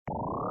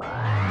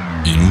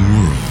In a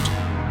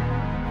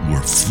world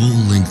where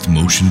full-length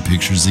motion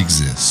pictures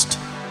exist,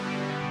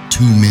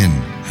 two men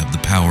have the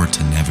power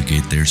to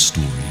navigate their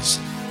stories.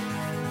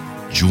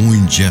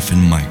 Join Jeff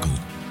and Michael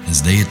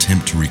as they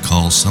attempt to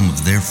recall some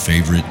of their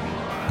favorite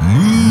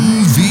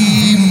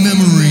movie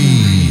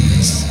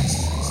memories.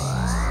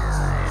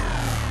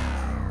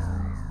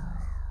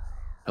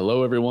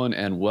 Hello, everyone,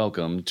 and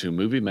welcome to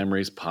Movie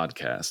Memories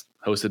Podcast,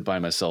 hosted by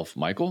myself,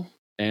 Michael,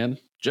 and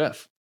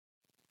Jeff.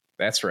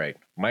 That's right.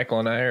 Michael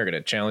and I are going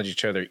to challenge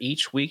each other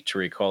each week to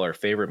recall our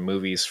favorite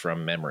movies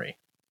from memory.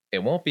 It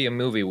won't be a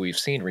movie we've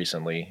seen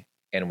recently,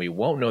 and we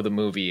won't know the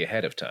movie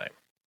ahead of time.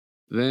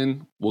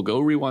 Then we'll go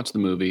rewatch the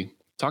movie,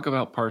 talk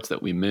about parts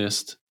that we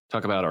missed,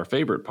 talk about our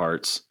favorite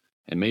parts,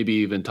 and maybe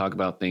even talk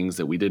about things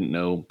that we didn't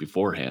know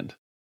beforehand.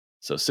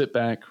 So sit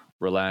back,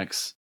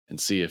 relax, and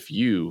see if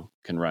you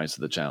can rise to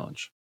the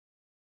challenge.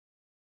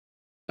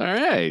 All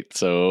right,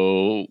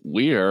 so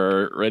we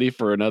are ready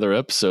for another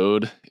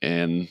episode,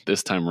 and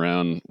this time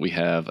around we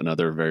have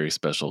another very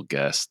special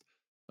guest,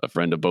 a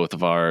friend of both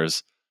of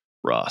ours,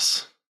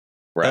 Ross.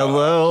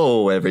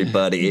 Hello,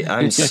 everybody.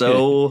 I'm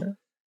so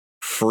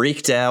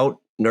freaked out,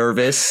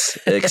 nervous,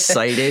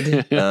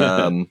 excited.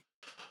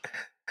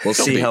 We'll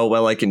see how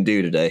well I can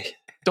do today.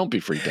 Don't be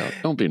freaked out.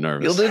 Don't be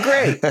nervous. You'll do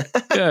great.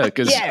 Yeah,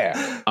 because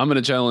I'm going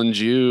to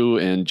challenge you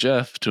and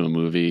Jeff to a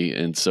movie,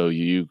 and so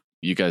you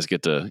guys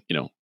get to,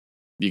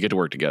 you get to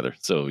work together.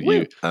 So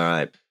all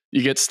right.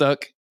 You get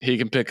stuck, he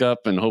can pick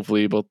up, and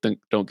hopefully you both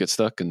don't get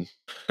stuck, and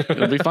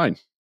it'll be fine.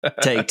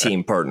 Tag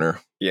team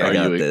partner. Yeah, I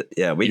got this.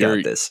 Yeah, we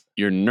got this.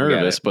 You're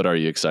nervous, but are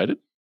you excited?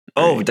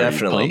 Oh,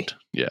 definitely.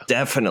 Yeah,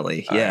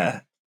 definitely.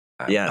 Yeah.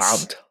 Yes.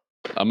 Pumped.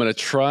 I'm going to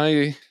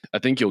try. I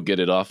think you'll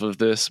get it off of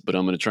this, but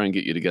I'm going to try and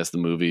get you to guess the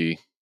movie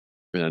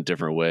in a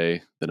different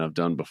way than I've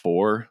done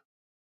before.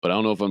 But I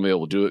don't know if I'm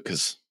able to do it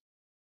because,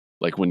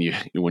 like, when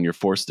you're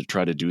forced to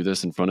try to do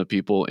this in front of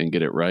people and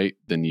get it right,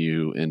 then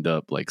you end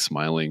up like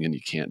smiling and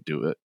you can't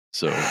do it.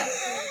 So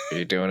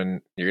you're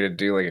gonna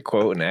do like a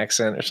quote and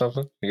accent or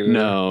something?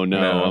 No. I'm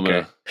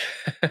okay.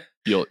 gonna.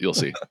 You'll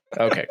see.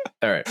 Okay.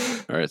 All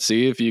right.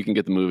 See if you can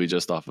get the movie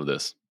just off of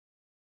this.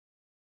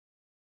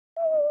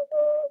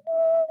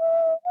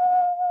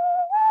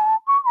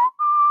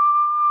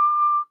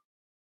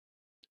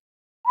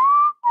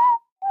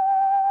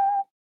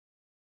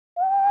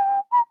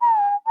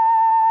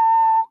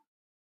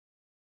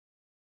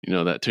 You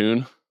know that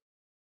tune?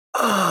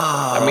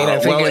 I mean, I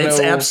think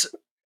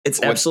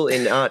it's absolutely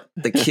not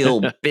the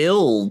Kill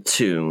Bill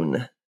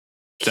tune.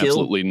 It's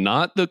absolutely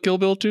not the Kill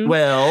Bill tune?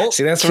 Well,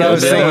 see, that's what I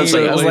was saying.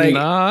 I was like,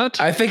 not.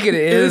 I think it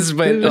is,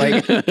 but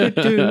like,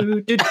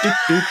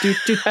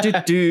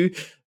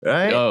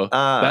 right? Oh,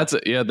 that's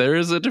it. Yeah, there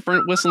is a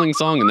different whistling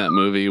song in that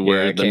movie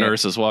where the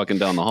nurse is walking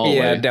down the hallway.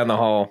 Yeah, down the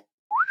hall.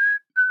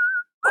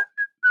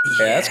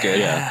 Yeah, that's good.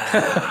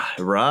 Yeah,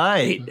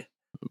 right.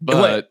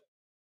 But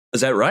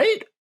is that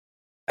right?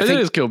 I think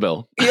it is Kill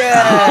Bill.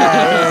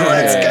 Yeah,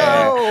 let's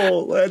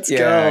go. Let's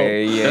go.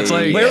 Yeah, that's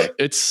like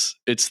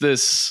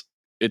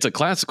it's a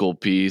classical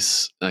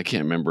piece. I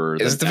can't remember.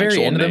 Is it the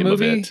very end of the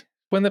movie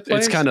when that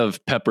plays? It's kind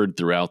of peppered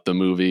throughout the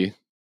movie.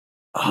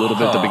 A little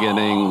bit at the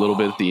beginning, a little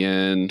bit at the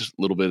end, a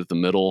little bit at the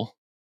middle.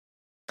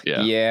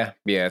 Yeah.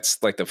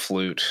 It's like the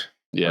flute.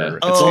 Yeah,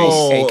 it's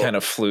a kind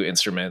of flute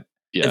instrument.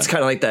 Yeah, it's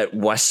kind of like that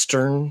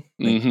Western.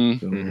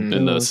 Mm-hmm.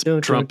 And those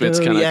trumpets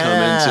kind of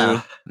come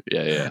into.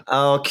 Yeah.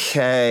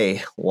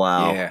 Okay.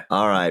 Wow. Yeah.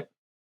 All right.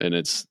 And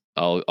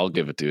I'll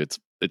give it to you.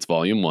 It's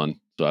volume 1,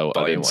 so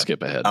I didn't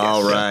skip ahead.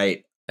 All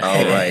right.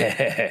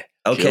 Okay.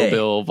 Kill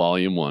Bill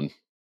volume 1.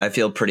 I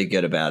feel pretty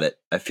good about it.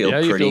 I feel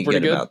pretty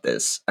good about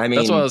this. I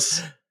mean,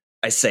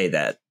 I say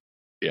that.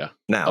 Yeah.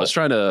 Now I was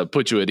trying to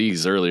put you at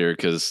ease earlier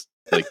because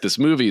like this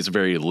movie is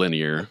very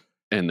linear,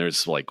 and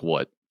there's like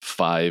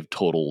 5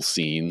 total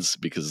scenes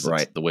because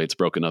it's the way it's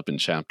broken up in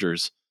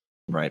chapters.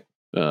 Right.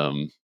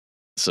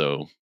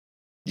 So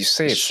you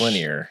say it's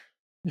linear.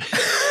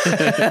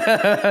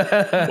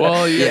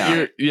 Well,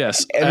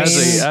 yes.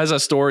 As a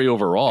story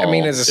overall. I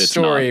mean, as a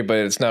story, but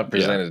it's not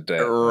presented that.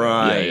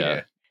 Right.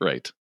 Yeah.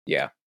 Right.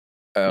 Yeah.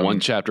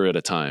 One chapter at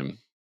a time.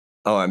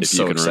 Oh, I'm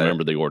so excited. If you can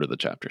remember the order of the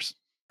chapters.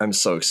 I'm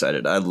so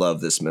excited. I love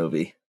this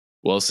movie.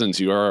 Well, since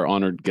you are our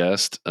honored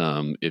guest,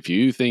 if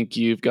you think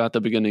you've got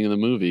the beginning of the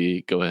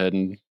movie, go ahead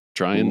and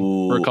try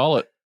and recall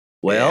it.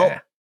 Well,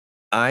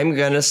 I'm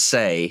going to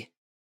say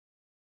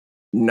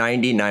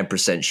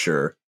 99%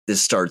 sure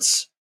this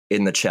starts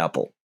in the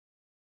chapel.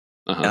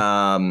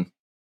 Uh-huh.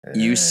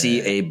 You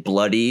see a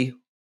bloody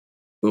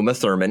Uma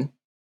Thurman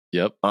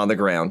on the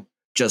ground,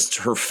 just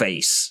her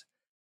face.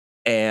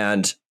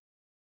 And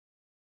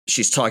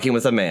she's talking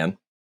with a man.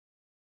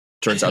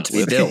 Turns out to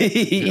be Bill.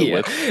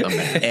 With a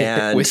man.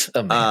 And with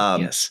a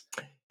man, yes.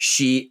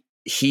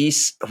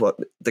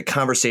 The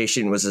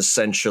conversation was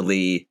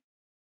essentially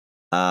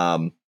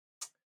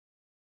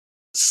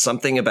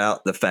something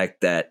about the fact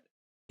that,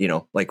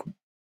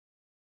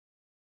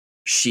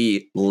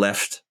 she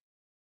left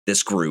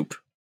this group.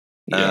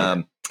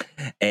 And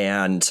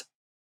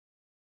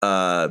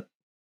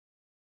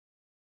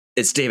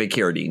it's David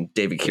Carradine.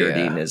 David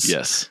Carradine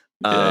is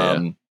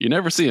You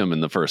never see him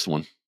in the first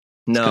one.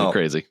 It's kind of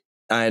crazy.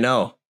 I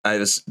know.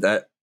 That's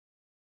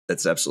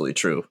absolutely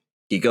true.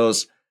 He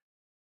goes,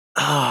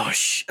 I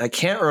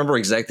can't remember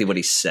exactly what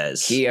he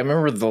says. I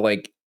remember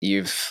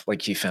you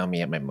found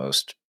me at my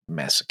most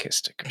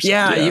masochistic. Or something.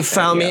 Yeah, you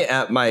found me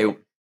at my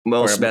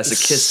most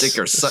masochistic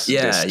or something.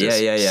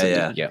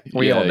 Yeah.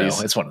 We all know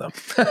it's one of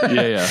them.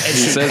 Yeah.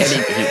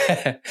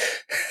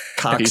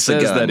 He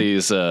says that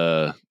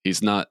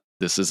he's not.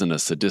 This isn't a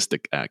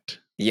sadistic act.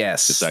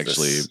 Yes, it's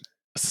actually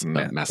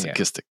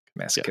masochistic.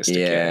 Masochistic.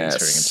 Yeah, he's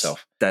hurting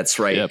himself. That's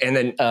right. Yep. And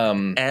then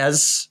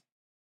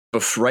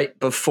right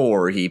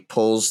before he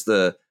pulls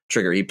the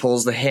trigger, he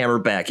pulls the hammer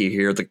back. You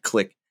hear the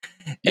click,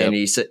 and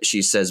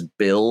she says,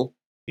 "Bill,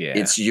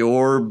 it's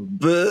your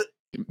boom."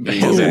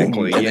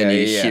 Exactly. And then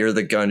you hear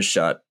the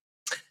gunshot,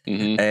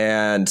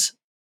 and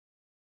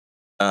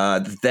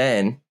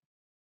then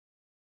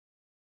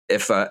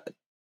if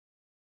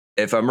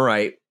I'm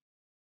right,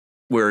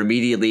 we're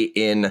immediately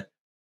in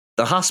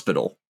the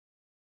hospital.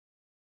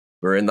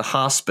 We're in the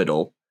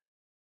hospital.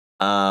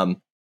 Uma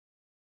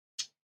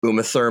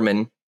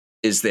Thurman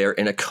is there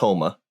in a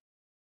coma.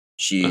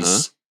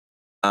 She's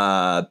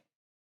a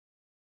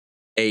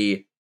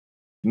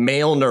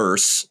male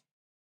nurse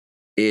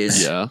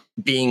is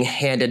being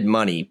handed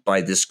money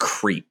by this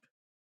creep.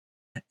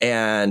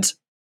 And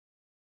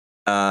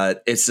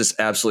it's this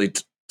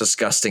absolutely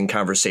disgusting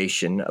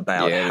conversation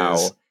about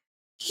how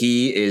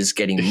he is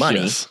getting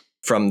money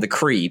from the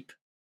creep.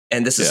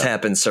 And this has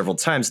happened several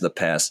times in the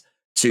past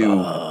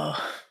to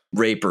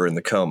rape her in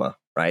the coma,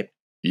 right?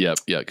 Yep.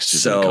 Yeah, because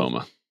she's in a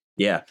coma.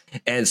 Yeah.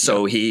 And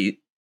so he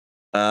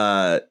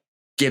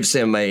gives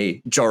him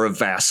a jar of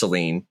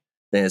Vaseline.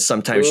 And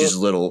sometimes she's a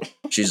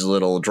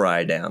little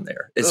dry down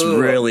there. It's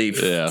really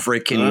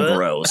freaking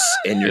gross.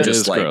 And you're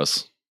just like,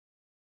 gross.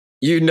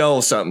 You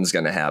know something's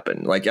going to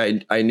happen. Like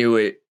I knew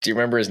it. Do you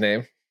remember his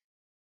name?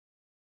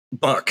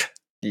 Buck.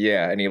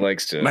 Yeah, and he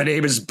likes to. My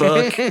name is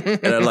Buck,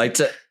 and I like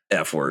to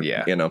F word.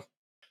 Yeah, you know.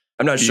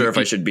 I'm not sure if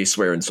I should be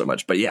swearing so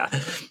much, but yeah.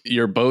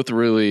 You're both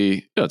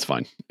really. No, it's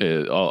fine.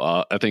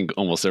 I think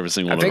almost every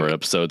single one of our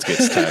episodes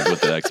gets tagged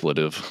with the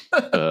expletive.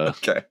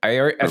 Okay.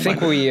 I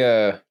think we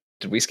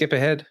did we skip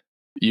ahead?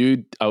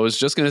 I was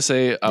just going to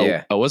say,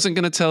 I wasn't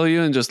going to tell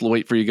you and just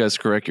wait for you guys to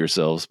correct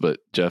yourselves, but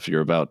Jeff,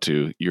 you're about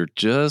to. You're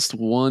just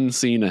one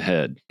scene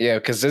ahead. Yeah,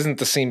 because isn't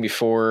the scene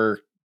before,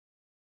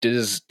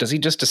 does he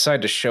just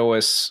decide to show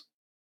us,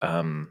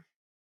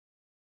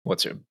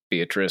 what's her,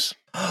 Beatrice,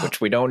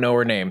 which we don't know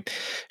her name.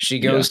 She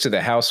goes to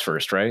the house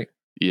first, right?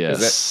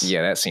 Yes.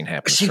 That scene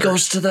happens She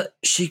first.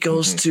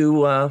 goes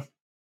to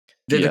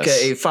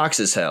Vivica A.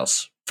 Fox's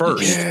house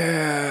first.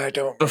 Yeah, I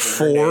don't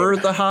before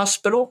the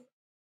hospital.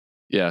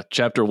 Yeah,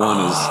 chapter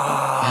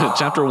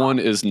 1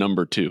 is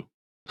number 2.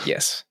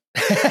 Yes.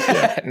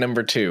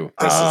 Number 2.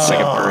 This is the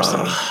second person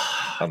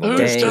on the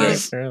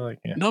list.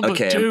 Number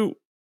 2.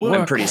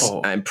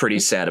 I'm pretty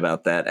sad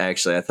about that.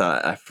 Actually,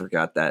 I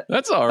forgot that.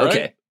 That's all right.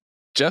 Okay.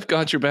 Jeff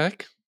got your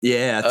back.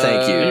 Yeah,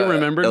 thank you. You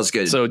remembered? That was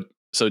good.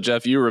 So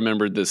Jeff, you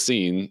remembered this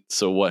scene.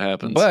 So what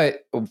happens?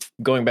 But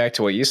going back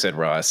to what you said,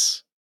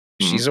 Ross,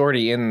 she's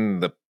already in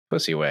the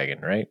pussy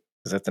wagon, right?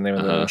 Is that the name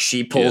of the?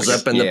 She pulls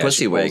up in the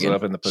pussy wagon. Pulls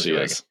up in the pussy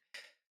wagon.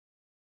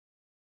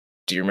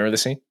 Do you remember the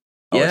scene?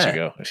 I'll let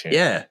you go.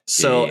 Yeah.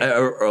 So,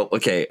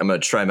 okay, I'm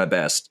going to try my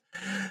best.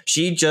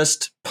 She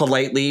just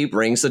politely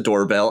rings the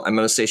doorbell. I'm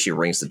going to say she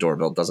rings the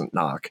doorbell, doesn't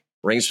knock.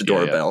 Rings the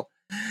doorbell.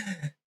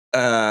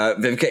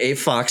 Vivica A.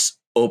 Fox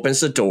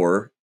opens the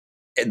door.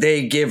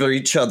 They give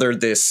each other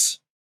this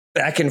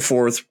back and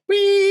forth,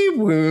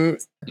 wee-woo,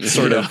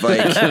 sort of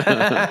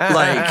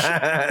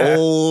like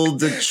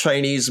old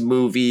Chinese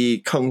movie,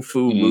 kung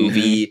fu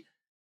movie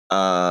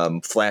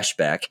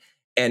flashback.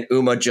 And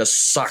Uma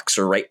just sucks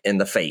her right in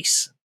the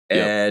face.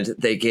 And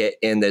they get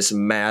in this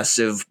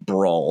massive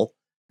brawl,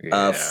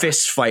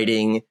 fist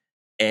fighting,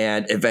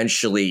 and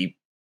eventually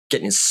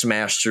getting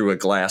smashed through a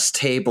glass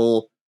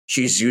table.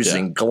 She's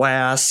using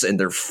glass, and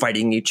they're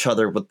fighting each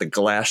other with the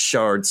glass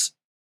shards.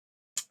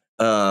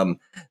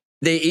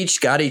 They each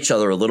got each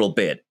other a little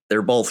bit.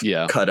 They're both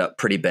cut up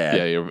pretty bad.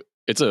 Yeah,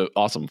 it's an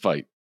awesome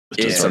fight.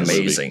 It's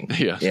amazing.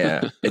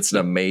 Yeah, it's an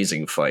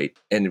amazing fight.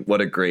 And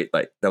what a great,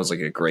 that was like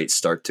a great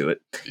start to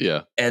it.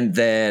 Yeah. And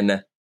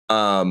then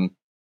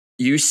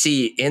you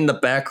see in the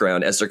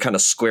background, as they're kind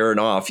of squaring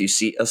off, you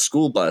see a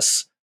school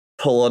bus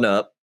pulling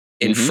up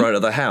in front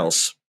of the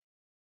house,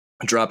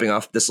 dropping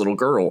off this little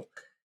girl.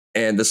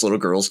 And this little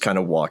girl's kind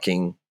of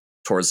walking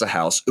towards the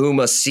house.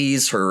 Uma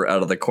sees her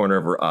out of the corner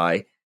of her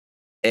eye.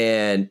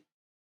 And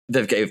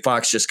Vivica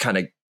Fox just kind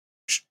of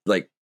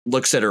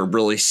looks at her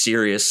really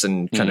serious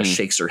and kind of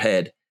shakes her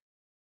head.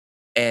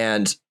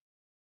 And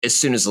as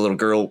soon as the little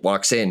girl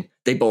walks in,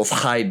 they both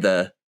hide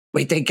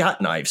they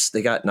got knives.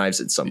 They got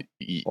knives at some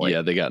point.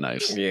 Yeah, they got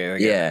knives.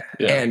 Yeah.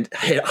 And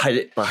hide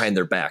it behind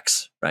their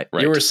backs. Right.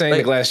 You were saying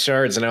the glass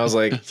shards, and I was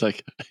like, it's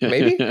like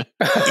maybe?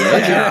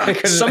 Yeah.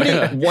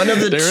 One of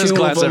the there two is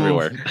glass of them,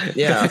 everywhere.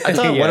 Yeah. I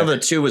thought one of the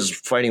two was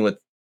fighting with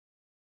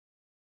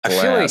glass.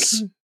 I feel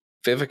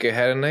like Vivica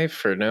had a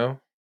knife, or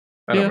no?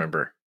 I don't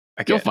remember.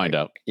 You'll find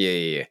out.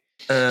 Yeah.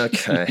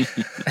 Okay.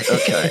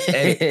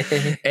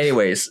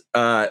 Anyways,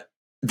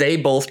 they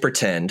both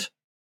pretend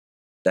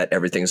that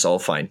everything's all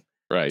fine.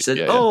 Right.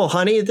 Said, "Oh,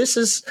 honey, this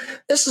is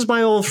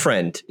my old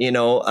friend. You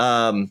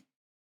know,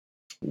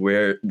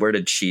 where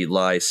did she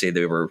lie? Say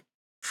they were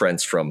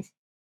friends from?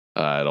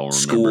 I don't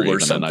school remember or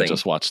even, something. and I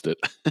just watched it.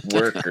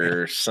 Work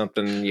or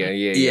something.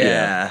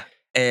 Yeah.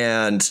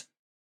 And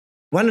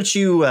why don't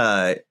you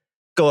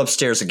go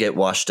upstairs and get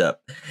washed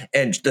up?"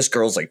 And this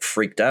girl's like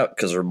freaked out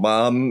because her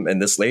mom and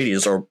this lady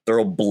they're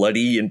all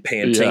bloody and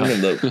panting,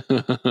 and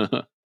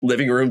the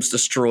living room's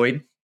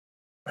destroyed.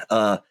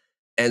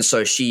 And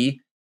so she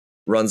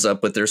runs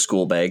up with their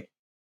school bag,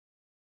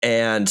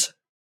 and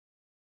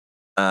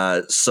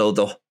so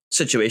the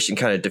situation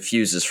kind of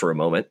diffuses for a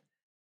moment.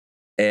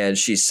 And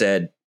she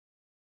said,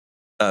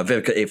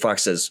 Vivica A.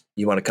 Fox says,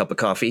 "You want a cup of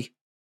coffee?"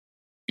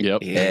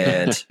 Yep.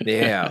 And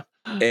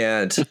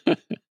and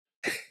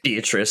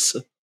Beatrice,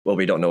 well,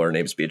 we don't know her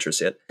name's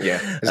Beatrice yet. Yeah.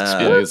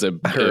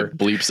 It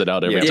bleeps it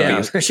out every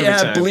time.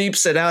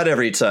 Bleeps it out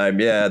every time.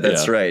 Yeah,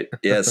 that's right.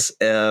 Yes.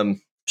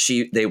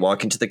 They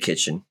walk into the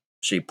kitchen.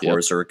 She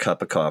pours her a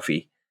cup of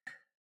coffee,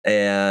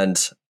 and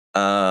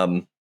they're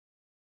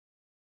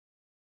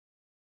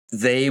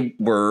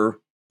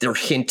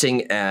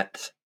hinting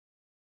at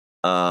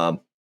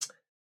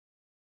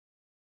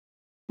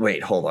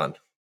wait, hold on.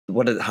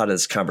 How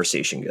does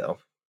conversation go?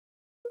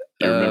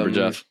 Do you remember,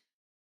 Jeff?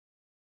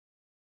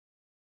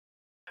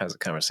 How's the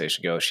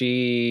conversation go?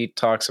 She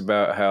talks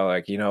about how,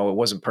 like, it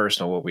wasn't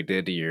personal what we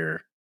did to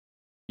your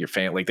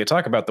family. Like, they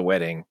talk about the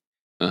wedding.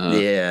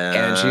 Yeah.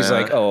 And she's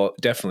like, "Oh,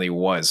 definitely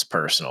was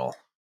personal."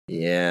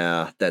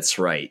 Yeah, that's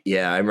right.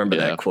 Yeah, I remember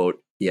that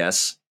quote.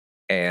 Yes.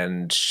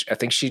 And I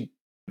think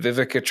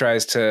Vivica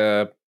tries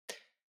to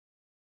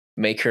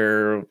make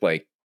her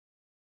like,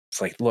 it's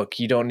like, "Look,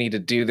 you don't need to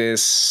do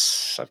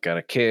this. I've got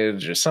a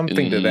kid," or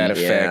something to that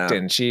effect. Yeah.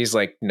 And she's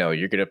like, "No,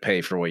 you're going to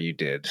pay for what you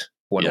did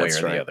one way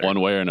or the other." One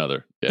way or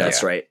another. Yeah.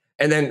 That's right.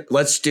 And then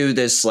let's do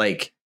this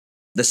like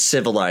the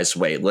civilized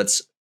way. How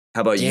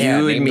about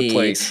you and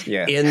me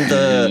in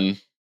the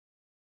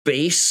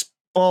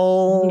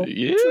baseball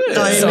diamond?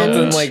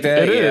 Something like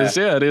that. It is.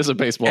 Yeah, it is a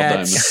baseball at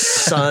diamond.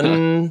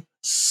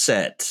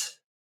 Sunset.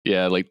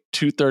 Yeah, like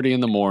 2:30 in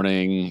the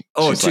morning.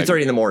 Oh,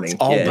 2:30 in the morning.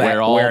 All black,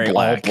 wearing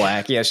all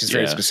black. Yeah, she's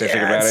very specific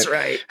about that's it.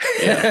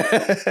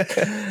 That's right.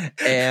 Yeah.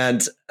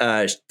 And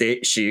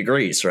she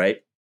agrees,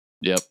 right?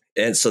 Yep.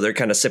 And so they're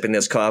kind of sipping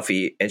this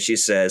coffee, and she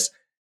says,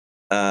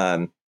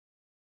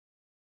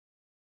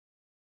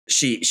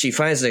 she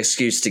finds an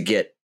excuse to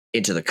get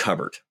into the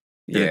cupboard.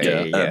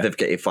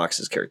 Vivica A.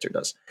 Fox's character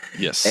does.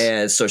 Yes.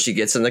 And so she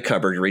gets in the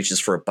cupboard, reaches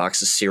for a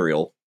box of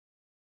cereal,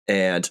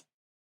 and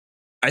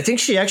I think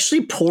she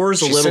actually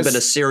pours a little bit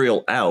of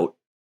cereal out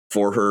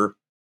for her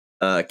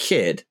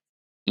kid,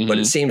 but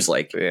it seems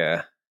like.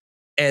 Yeah.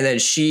 And then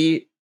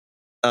she,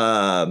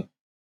 again,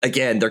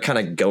 they're kind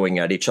of going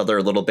at each other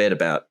a little bit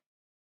about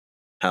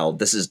how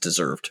this is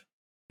deserved.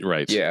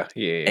 Right. Yeah.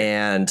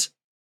 And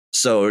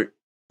so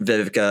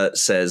Vivica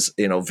says,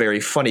 "Very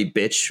funny,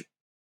 bitch."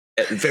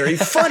 Very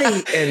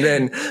funny. And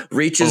then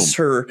reaches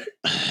her.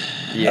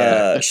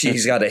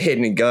 She's got a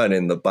hidden gun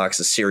in the box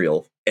of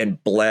cereal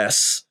and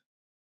blasts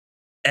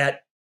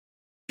at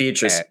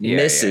Beatrice.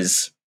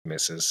 Misses.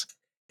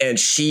 And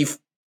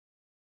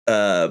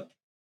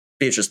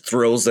Beatrice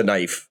throws the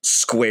knife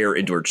square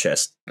into her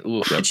chest.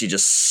 Oof. And she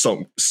just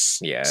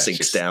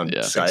sinks down,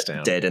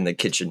 dead in the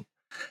kitchen.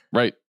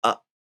 Right.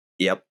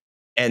 Yep.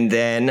 And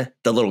then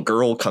the little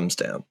girl comes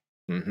down.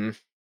 Mm-hmm.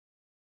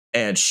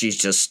 And she's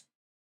just,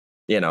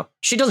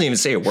 she doesn't even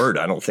say a word,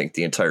 I don't think,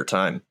 the entire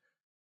time.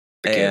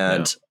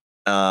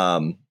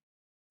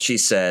 She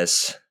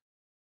says,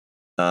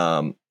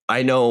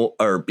 I know,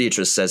 or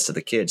Beatrice says to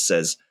the kid,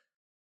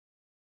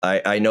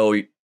 I know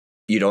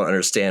you don't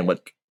understand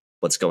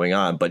what's going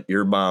on, but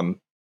your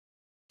mom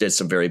did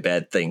some very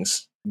bad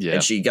things. Yeah.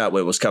 And she got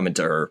what was coming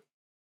to her.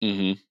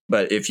 Mm-hmm.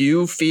 But if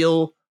you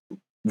feel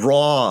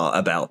raw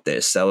about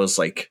this, that was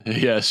like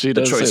she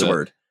the does choice say of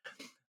word.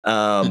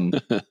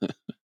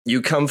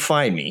 You come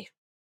find me.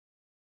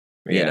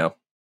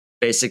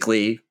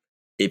 Basically,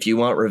 if you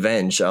want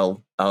revenge,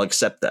 I'll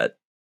accept that.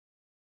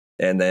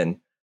 And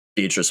then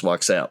Beatrice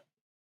walks out.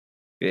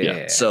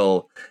 Yeah.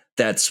 So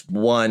that's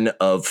one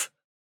of,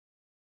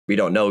 we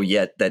don't know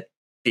yet that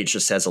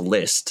Beatrice has a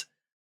list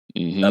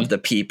of the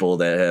people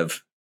that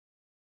have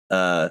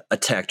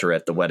attacked her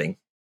at the wedding.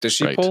 Does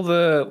she pull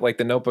the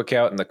notebook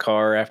out in the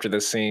car after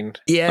this scene?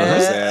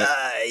 Yeah.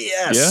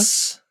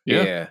 Yes.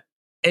 Yeah.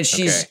 And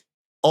she's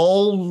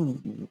all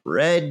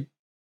red.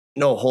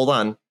 No, hold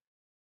on.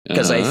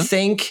 Because I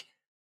think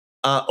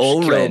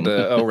Oren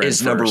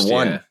is number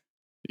one.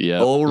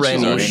 Yeah.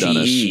 Oren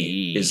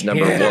Ishii is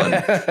number one.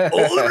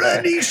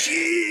 Oren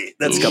Ishii.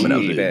 That's coming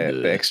up.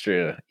 The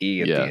extra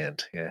E at the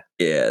end. Yeah.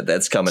 Yeah,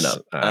 that's coming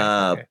up.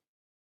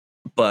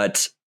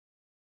 But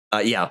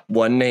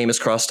one name is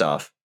crossed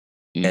off.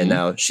 And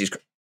now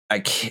I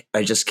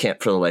just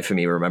can't for the life of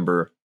me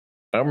remember.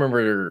 I don't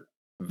remember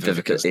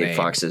Vivica A.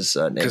 Fox's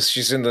name. Because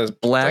she's in the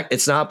Black.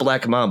 It's not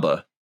Black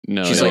Mamba.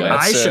 No, she's like,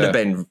 I should have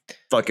been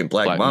fucking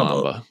Black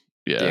Mamba.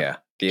 Yeah.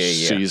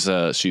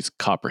 She's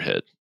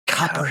Copperhead.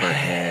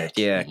 Copperhead.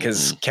 Yeah,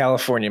 because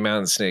California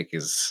Mountain Snake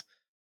is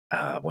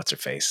what's her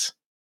face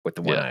with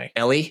the one eye?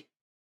 Ellie.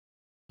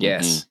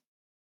 Yes.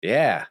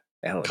 Yeah.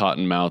 Ellie.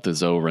 Cottonmouth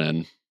is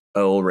Oren.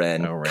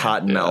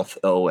 Cottonmouth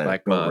Owen.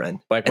 Black Oren.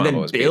 Black and Mamba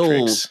then was Bill.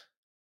 Beatrix.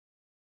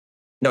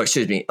 No,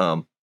 excuse me.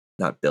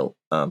 Not Bill.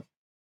 Wasn't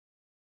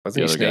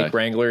he Snake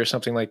Wrangler or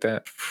something like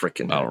that?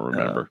 Freaking. I don't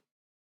remember.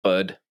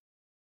 Bud.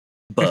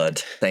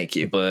 Thank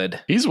you.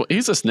 Bud.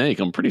 He's a snake,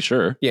 I'm pretty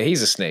sure. Yeah,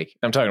 he's a snake.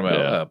 I'm talking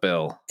about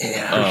Bill.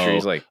 Yeah. I'm sure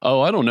he's like.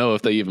 Oh, I don't know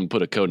if they even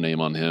put a code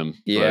name on him.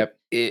 Yeah,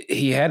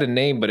 he had a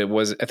name, but I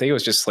think it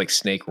was just like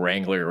Snake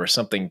Wrangler or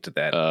something to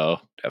that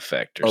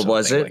effect. Or something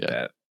was it? Like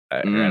that.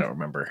 I don't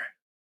remember.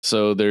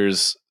 So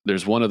there's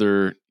one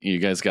other. You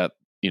guys got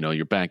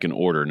you're back in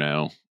order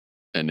now,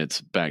 and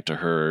it's back to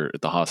her at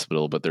the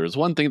hospital. But there was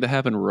one thing that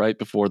happened right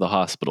before the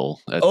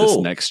hospital at this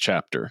next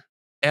chapter.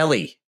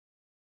 Ellie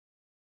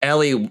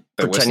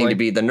pretending to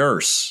be the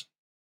nurse.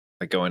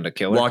 Like going to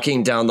kill her?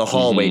 Walking down the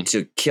hallway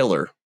to kill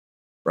her.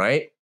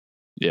 Right?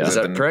 Yeah. Is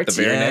that correct?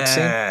 The very next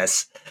scene?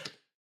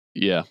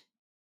 Yeah.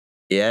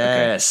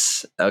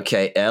 Yes.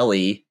 Okay.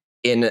 Ellie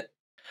in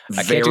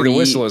I can't do the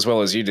whistle as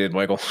well as you did,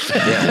 Michael.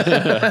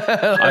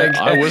 Yeah.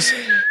 I was.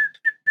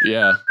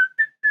 Yeah.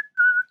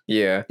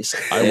 Yeah.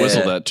 I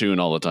whistle that tune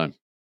all the time.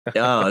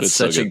 Oh, it's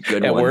such a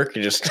good at one. At work,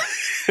 you just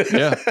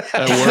at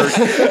work.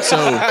 So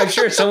I'm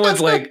sure someone's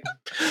like.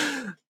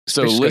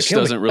 So Lish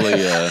doesn't really.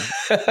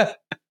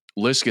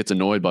 Lish gets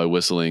annoyed by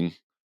whistling,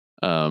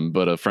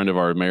 but a friend of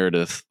our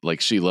Meredith, like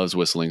she loves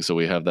whistling, so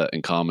we have that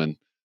in common.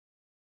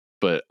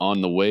 But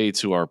on the way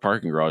to our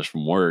parking garage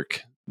from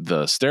work,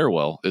 the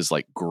stairwell is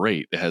like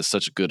great. It has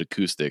such good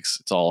acoustics.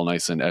 It's all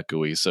nice and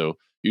echoey. So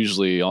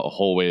usually a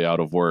whole way out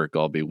of work,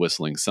 I'll be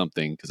whistling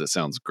something because it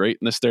sounds great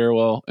in the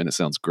stairwell and it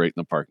sounds great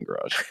in the parking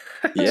garage.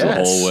 Yes. So the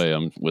whole way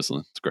I'm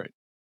whistling. It's great.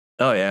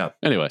 Oh yeah.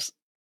 Anyways,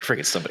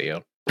 freaking somebody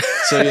out.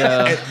 So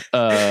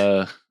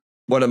yeah,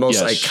 one of the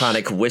most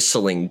iconic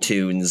whistling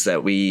tunes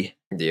that we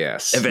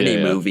of any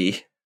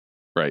movie.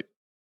 Right.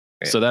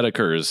 Yeah. So that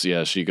occurs.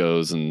 Yeah, she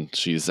goes and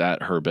she's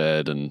at her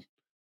bed and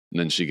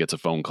then she gets a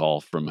phone call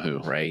from who?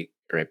 Right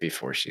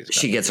before she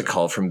gets a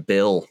call from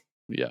Bill.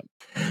 Yeah.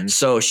 Mm-hmm.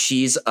 So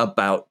she's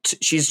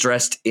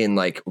dressed in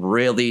like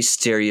really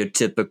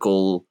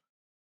stereotypical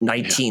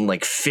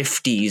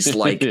 50s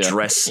like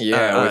dress.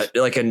 Yeah.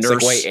 Like a nurse.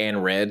 Like white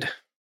and red.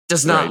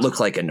 Does not look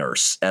like a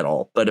nurse at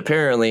all, but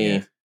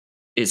apparently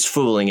is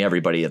fooling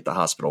everybody at the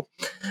hospital.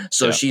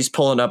 So she's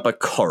pulling up a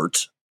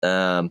cart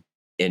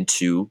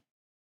into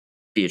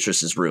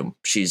Beatrice's room.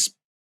 She's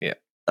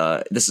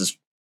this is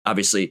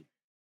obviously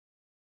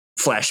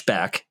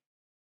flashback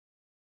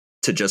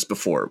to just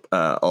before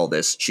all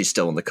this. She's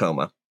still in the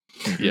coma.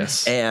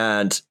 Yes.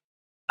 And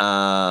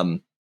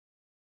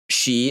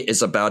she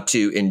is about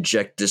to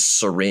inject this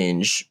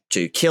syringe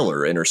to kill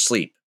her in her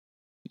sleep.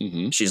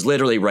 Mm-hmm. She's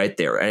literally right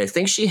there. And I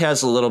think she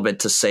has a little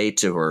bit to say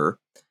to her.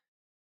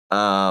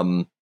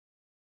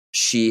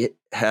 She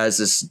has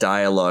this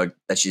dialogue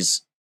that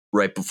she's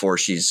right before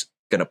she's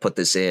going to put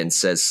this in,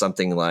 says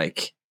something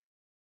like,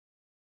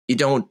 you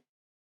don't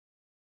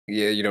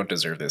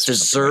deserve this.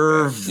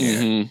 Deserve. Like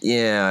mm-hmm.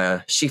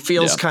 Yeah. She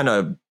feels kind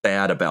of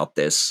bad about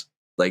this.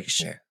 Like,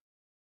 she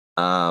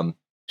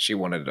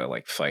wanted to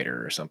like fight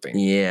her or something.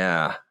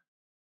 Yeah.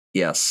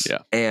 Yes.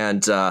 Yeah.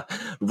 And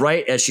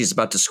right as she's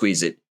about to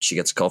squeeze it, she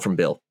gets a call from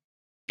Bill.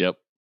 Yep.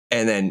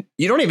 And then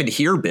you don't even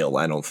hear Bill,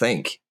 I don't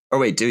think. Or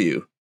wait, do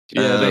you?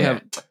 Yeah,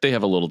 they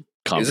have a little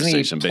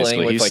conversation.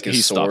 Basically,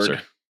 he stops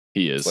her.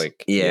 He is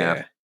like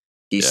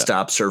he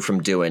stops her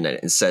from doing it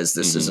and says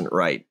this isn't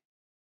right.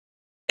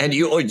 And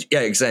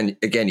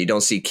again, you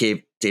don't see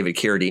David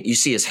Carradine. You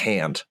see his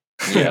hand.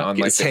 Yeah, on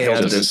like the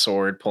hilt of his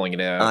sword, pulling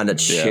it out on a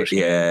chair.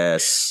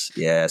 Yes,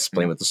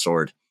 playing with the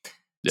sword.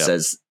 Yep.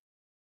 Says,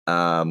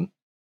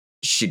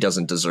 she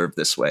doesn't deserve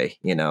this way.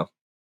 I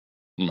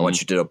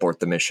want you to abort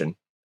the mission.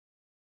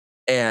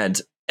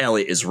 And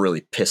Ellie is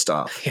really pissed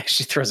off. Yeah,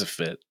 she throws a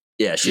fit.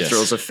 Yeah, she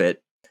throws a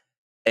fit.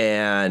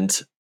 And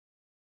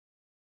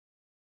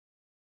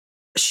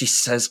she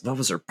says, what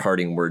was her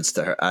parting words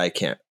to her? I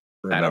can't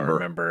remember. I don't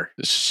remember.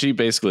 She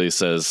basically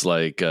says,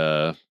 like,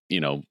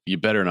 you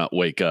better not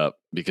wake up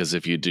because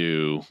if you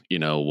do,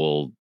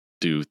 we'll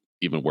do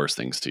even worse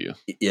things to you.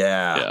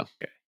 Yeah.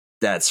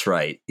 That's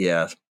right.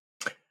 Yeah.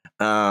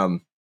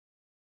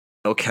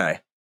 Okay.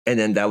 And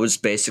then that was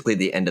basically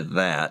the end of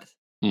that.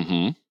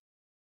 Mm-hmm.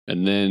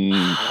 And then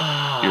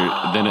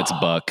then it's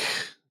Buck,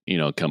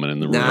 coming in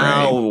the room.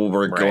 Now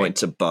we're going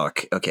to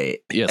Buck. Okay.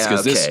 Yes,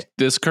 because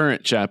this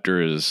current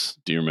chapter is.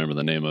 Do you remember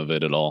the name of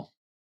it at all?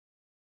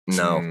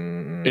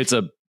 No.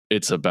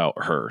 It's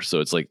about her, so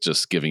it's like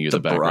just giving you the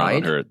background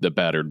on her, the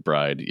battered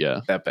bride.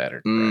 Yeah, that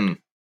battered bride.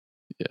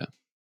 Yeah.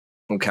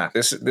 Okay.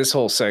 This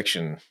whole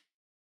section,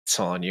 it's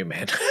all on you,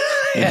 man.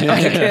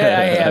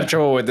 I have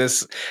trouble with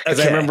this because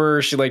I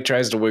remember she like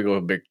tries to wiggle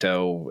a big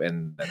toe,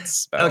 and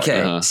that's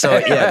okay. So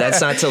that's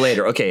not till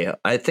later. Okay,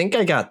 I think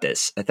I got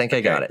this. I think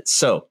I got it.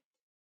 So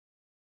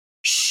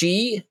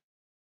She,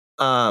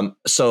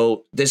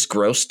 so this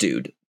gross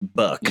dude,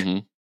 Buck,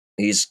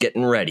 he's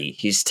getting ready.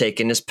 He's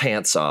taking his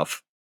pants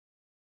off,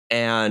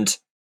 and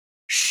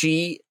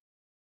she,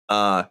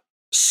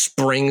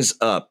 springs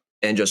up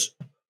and just,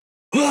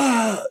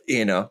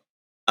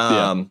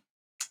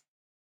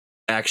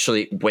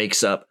 actually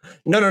wakes up.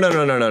 No.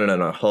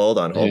 Hold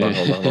on.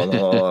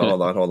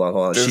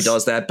 She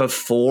does that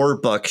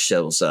before Buck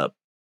shows up.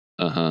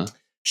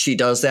 She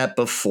does that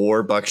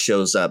before Buck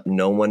shows up.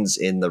 No one's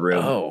in the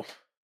room. Oh,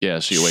 yeah.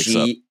 She wakes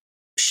up.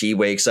 She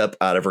wakes up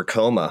out of her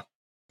coma.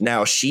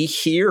 Now she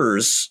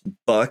hears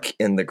Buck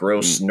and the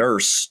gross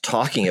nurse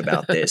talking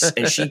about this,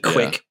 and she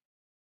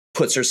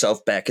puts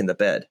herself back in the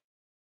bed.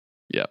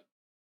 Yep.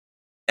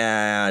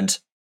 And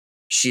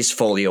she's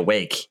fully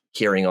awake,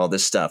 hearing all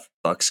this stuff.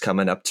 Buck's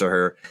coming up to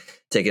her,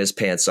 taking his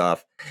pants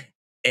off.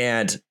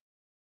 And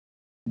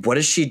what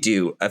does she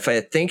do?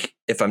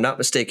 If I'm not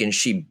mistaken,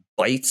 she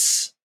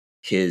bites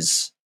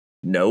his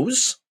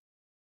nose.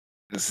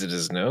 Is it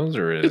his nose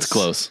or is it's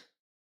close?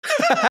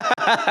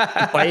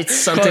 Bites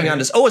something on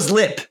his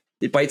lip.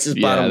 It bites his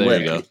bottom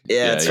lip.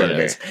 That's what it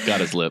is. Got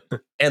his lip.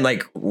 And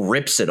like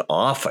rips it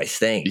off, I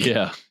think.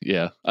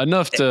 Yeah.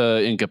 Enough to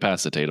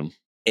incapacitate him.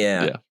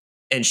 Yeah.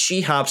 And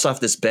she hops off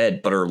this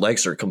bed, but her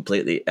legs are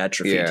completely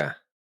atrophied. Yeah.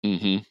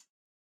 Mm-hmm.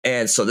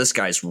 And so this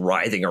guy's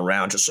writhing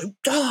around, just like,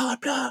 blah,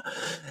 blah.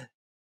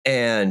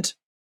 And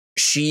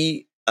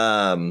she,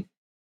 I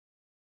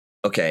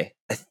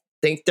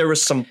think there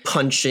was some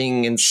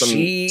punching and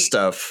some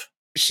stuff.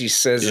 She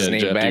says his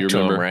name back to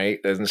him,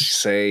 right? Doesn't she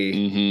say,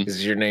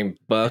 is your name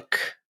Buck?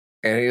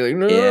 And he's like,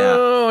 no.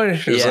 Yeah. And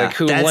she's like,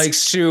 who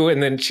likes to?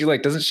 And then she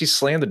doesn't she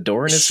slam the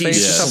door in his face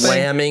or something? She's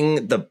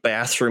slamming the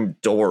bathroom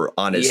door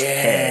on his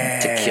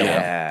head to kill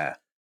him.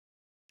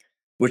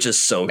 Which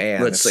is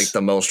it's like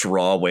the most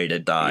raw way to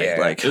die. Yeah.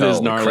 Like, it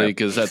is gnarly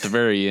because at the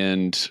very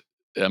end,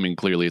 I mean,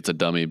 clearly it's a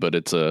dummy, but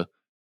it's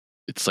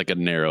like a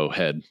narrow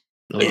head.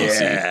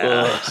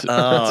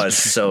 It's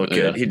so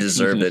good. He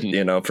deserved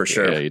it, for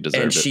sure. Yeah, he deserved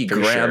it. And she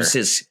grabs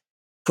his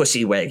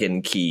pussy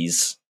wagon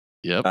keys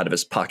out of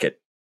his pocket.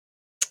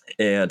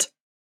 And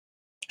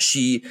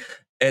she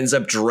ends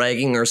up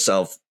dragging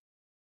herself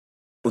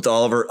with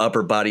all of her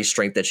upper body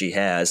strength that she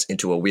has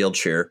into a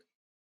wheelchair,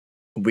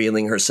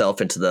 wheeling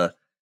herself into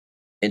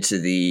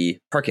the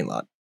parking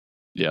lot.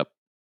 Yep.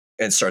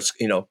 And starts,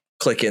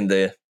 clicking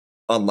the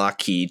unlock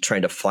key,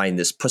 trying to find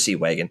this pussy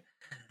wagon.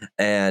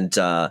 And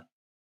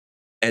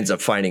ends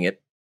up finding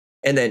it.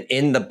 And then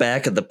in the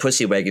back of the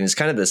pussy wagon is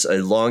kind of this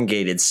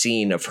elongated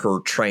scene of her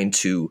trying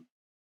to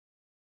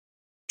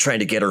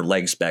get her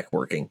legs back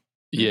working.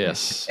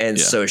 Yes. And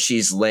so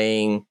she's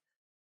laying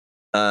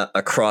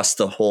across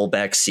the whole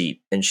back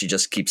seat, and she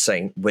just keeps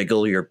saying,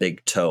 "Wiggle your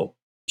big toe."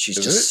 She's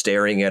just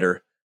staring at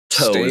her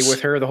toes. Stay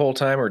with her the whole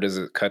time, or does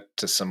it cut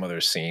to some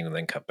other scene and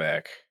then cut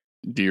back?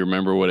 Do you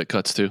remember what it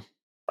cuts to?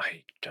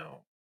 I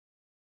don't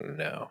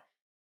know.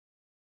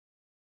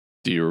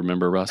 Do you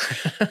remember, Russ?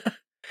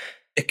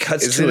 It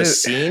cuts to a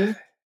scene.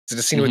 Is it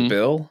a scene with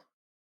Bill?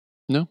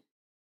 No.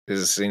 Is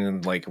it a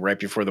scene like right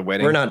before the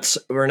wedding?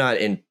 We're not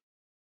in.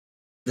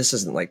 This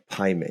isn't like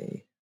Pai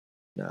Mei.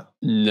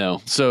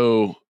 No.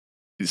 So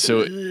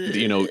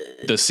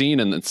the scene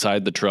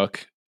inside the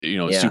truck,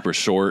 super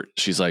short.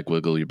 She's like,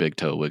 "Wiggle your big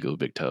toe, wiggle your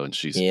big toe," and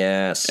she's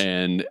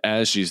And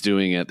as she's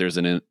doing it, there's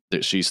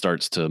that she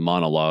starts to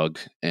monologue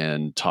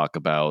and talk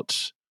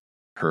about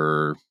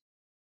the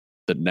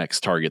next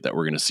target that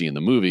we're going to see in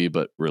the movie,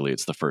 but really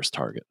it's the first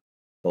target.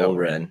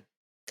 O-Ren.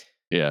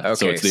 Yeah.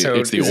 Okay, so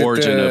it's the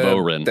origin of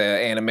O-Ren. The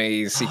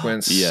anime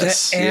sequence.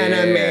 Yes. The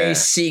anime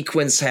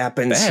sequence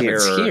happens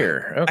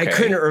here. Okay. I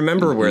couldn't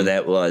remember where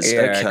that was.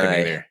 Yeah, I couldn't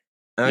either.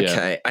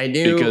 Okay. I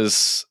knew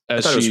because I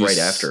thought it was right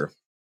after.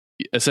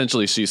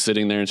 Essentially, she's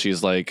sitting there and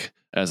she's like,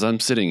 as I'm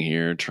sitting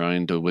here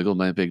trying to wiggle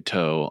my big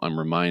toe, I'm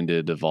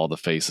reminded of all the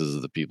faces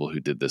of the people who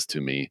did this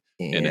to me.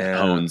 Yeah. And it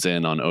hones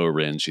in on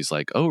O-Ren. She's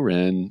like,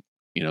 O-Ren,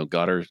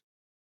 got her.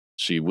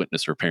 She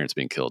witnessed her parents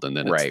being killed, and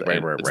then it's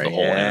the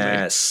whole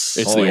anime. It's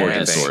the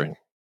origin story.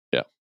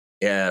 Yeah.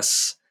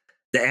 Yes.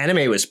 The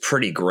anime was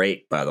pretty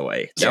great, by the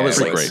way. That was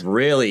great.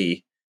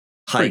 Really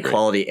high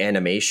quality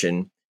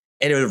animation,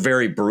 and it was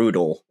very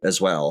brutal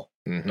as well.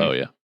 Mm-hmm. Oh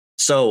yeah.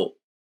 So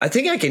I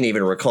think I can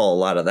even recall a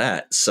lot of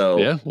that. So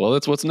yeah, well,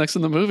 that's what's next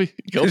in the movie.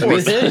 Go for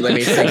it. Let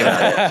me think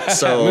about it.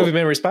 So Movie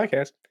Memories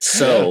Podcast.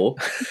 So,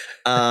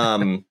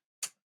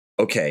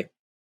 okay,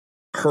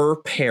 her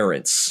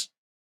parents.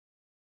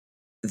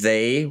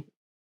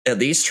 At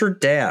least her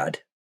dad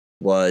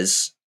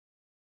was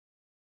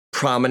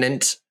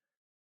prominent.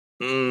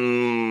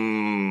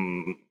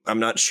 I'm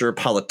not sure,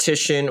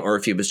 politician, or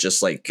if he was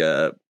just like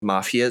a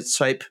mafia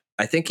type.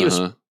 I think he was.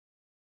 I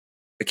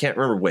can't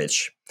remember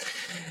which.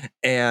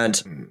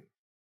 And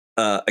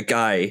a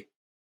guy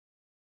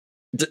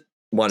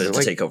wanted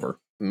to take over.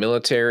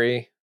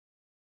 Military,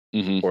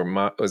 or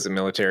was it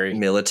military?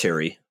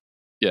 Military.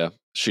 Yeah.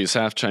 She's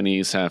half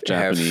Chinese, half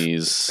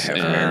Japanese,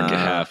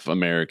 half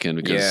American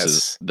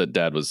because the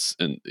dad was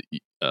an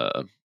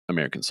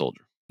American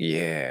soldier.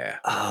 Yeah.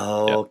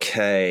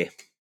 Okay.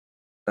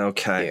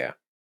 Yeah.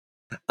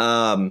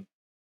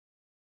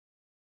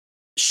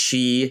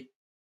 She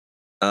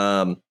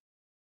hold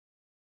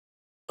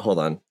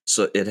on.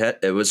 So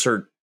it was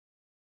her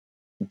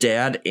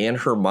dad and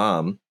her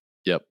mom.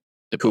 Yep.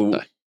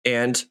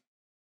 And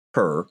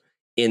her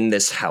in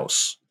this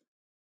house.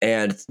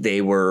 And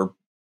they were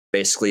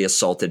basically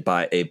assaulted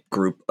by a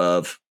group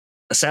of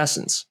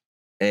assassins.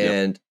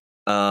 And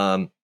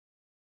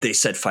they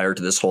set fire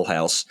to this whole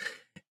house.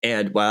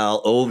 And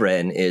while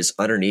Oren is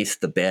underneath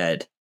the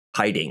bed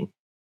hiding,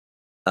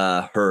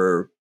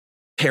 her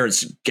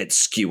parents get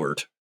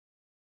skewered.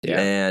 Yeah.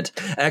 And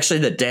actually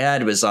the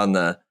dad was on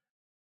the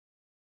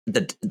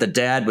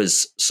dad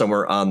was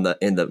somewhere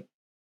in the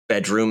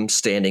bedroom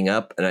standing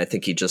up, and I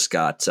think he just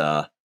got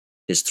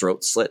his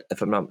throat slit,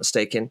 if I'm not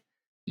mistaken.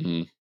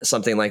 Mm-hmm.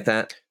 Something like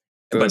that.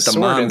 But the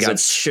mom got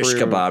shish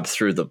kebab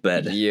through the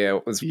bed. Yeah,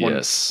 it was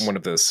one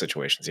of those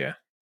situations, yeah.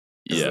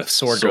 The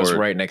sword goes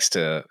right next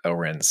to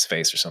Oren's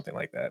face or something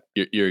like that.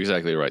 You're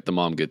exactly right. The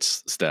mom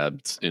gets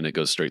stabbed, and it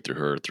goes straight through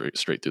her,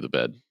 straight through the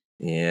bed.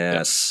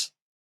 Yes. Yep.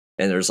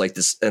 And there's like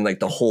this, and like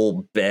the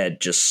whole bed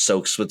just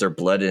soaks with their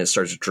blood, and it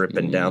starts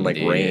dripping down like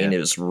rain. It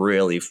was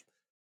really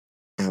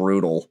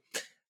brutal.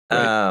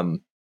 Right.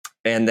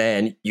 And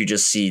then you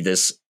just see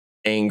this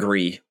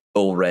angry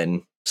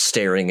Oren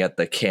staring at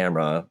the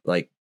camera,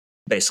 like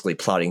basically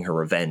plotting her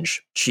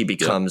revenge. She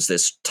becomes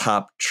this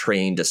top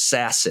trained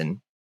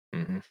assassin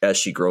as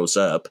she grows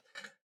up,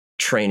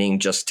 training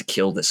just to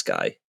kill this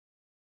guy.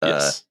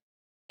 Yes.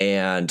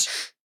 And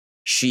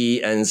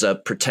she ends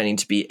up pretending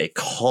to be a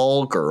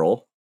call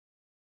girl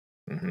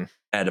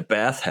at a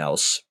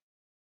bathhouse.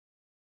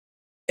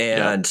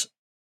 And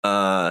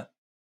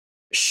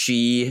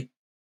she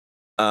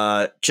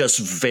just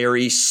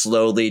very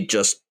slowly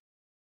just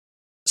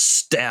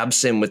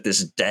stabs him with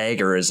this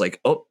dagger. Is like,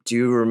 oh, do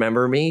you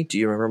remember me? Do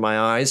you remember my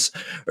eyes?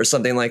 Or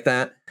something like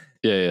that.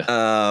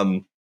 Yeah.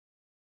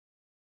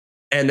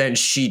 And then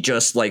she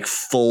just like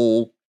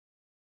full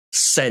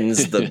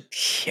sends the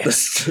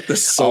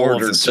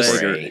sword or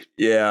dagger.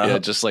 Yeah,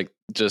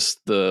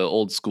 just the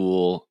old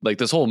school, like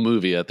this whole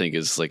movie I think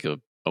is like a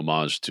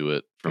homage to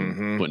it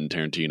from Quentin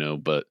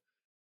Tarantino, but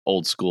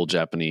old school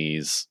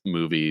Japanese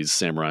movies,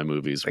 samurai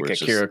movies, like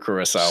Akira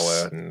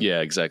Kurosawa.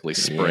 Exactly,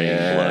 spraying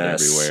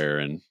blood everywhere.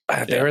 And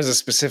there is a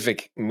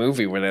specific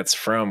movie where that's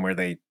from, where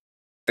there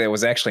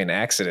was actually an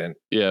accident.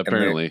 Yeah,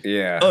 apparently.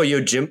 Oh,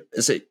 Jim,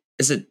 is it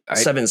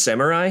Seven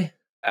Samurai?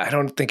 I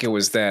don't think it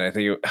was that.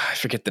 I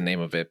forget the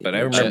name of it, but I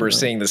remember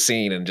seeing the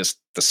scene, and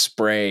just the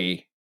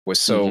spray was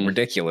so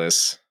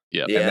ridiculous.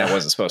 Yeah. And that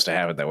wasn't supposed to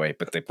happen that way,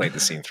 but they played the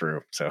scene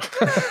through. So,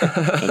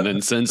 and then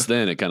since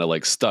then it kind of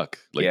like stuck.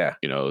 Like,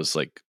 it was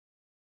like,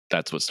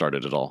 that's what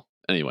started it all.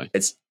 Anyway,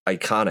 it's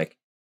iconic.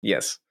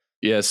 Yes.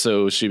 Yeah.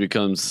 So she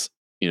becomes,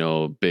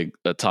 a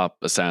top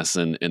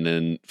assassin, and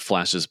then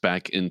flashes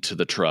back into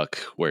the truck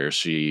where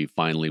she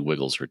finally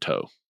wiggles her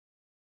toe.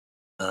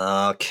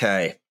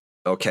 Okay.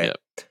 Yep.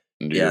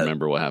 Do you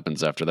remember what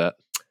happens after that?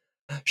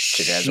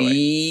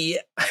 She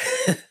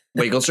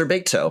wiggles her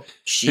big toe.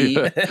 Do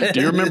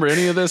you remember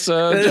any of this,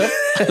 Jeff?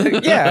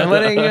 Yeah, I'm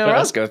letting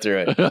Ross go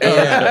through it.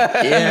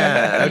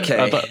 Yeah.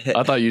 Okay.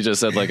 I thought you just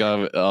said like,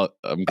 I'm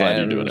glad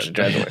you're doing it.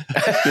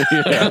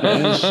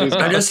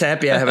 I'm just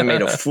happy I haven't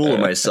made a fool of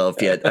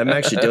myself yet. I'm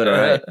actually doing it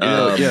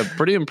right.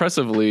 Pretty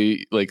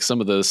impressively. Like some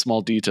of the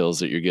small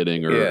details that you're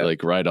getting are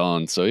like right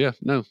on. So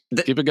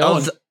keep it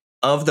going.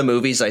 Of the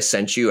movies I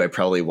sent you, I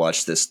probably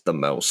watched this the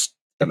most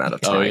amount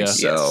of time.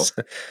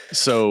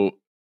 So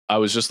I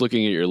was just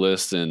looking at your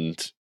list, and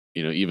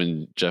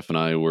even Jeff and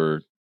I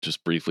were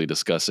just briefly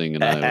discussing,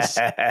 and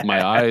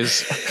my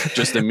eyes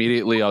just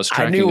immediately I was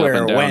tracking up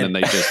and down, and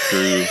they just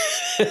grew.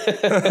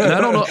 And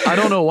I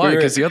don't know why,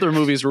 because the other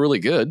movies were really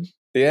good.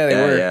 Yeah, they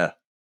were. Yeah,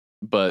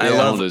 but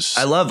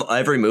I love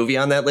every movie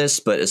on that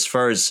list. But as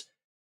far as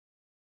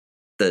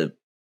the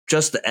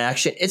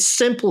action, it's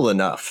simple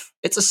enough.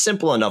 It's a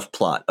simple enough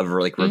plot of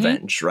like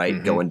revenge,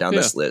 right? Going down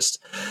this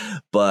list,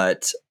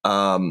 but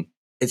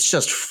it's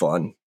just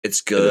fun.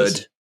 It's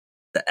good.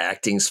 The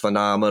acting's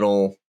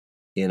phenomenal.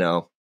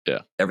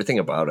 Everything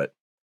about it.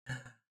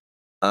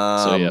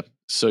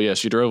 So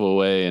she drove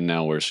away, and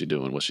now where's she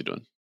doing? What's she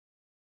doing?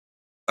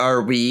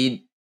 Are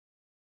we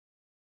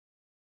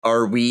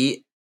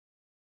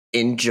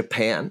in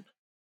Japan?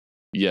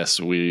 Yes,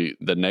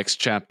 the next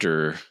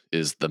chapter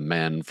is The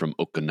Man from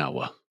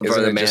Okinawa.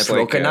 For the Man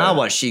from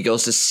Okinawa, she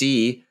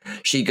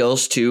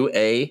goes to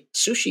a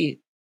sushi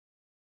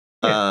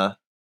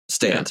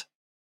stand.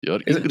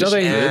 Don't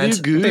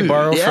they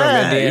borrow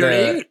from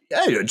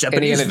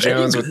Indiana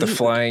Jones with the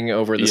flying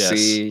over the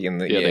sea?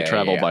 And they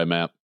travel by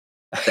map.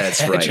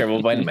 That's right. They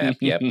travel by map,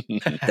 yep.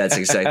 That's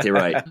exactly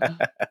right.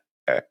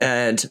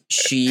 And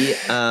she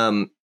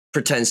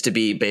pretends to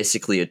be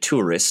basically a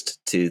tourist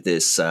to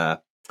this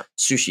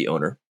sushi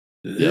owner.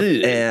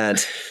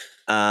 And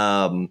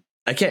I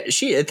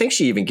think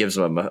she even gives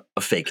him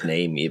a fake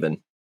name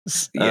even.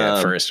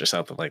 First or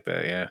something like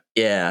that.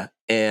 Yeah.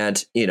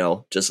 And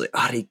just like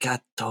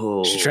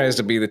arigato. She tries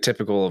to be the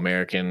typical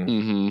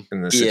American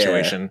in this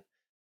situation.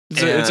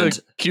 It's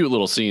a cute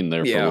little scene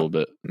there for a little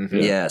bit. Mm-hmm.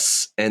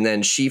 Yes. And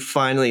then she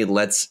finally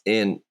lets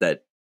in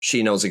that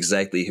she knows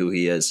exactly who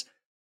he is.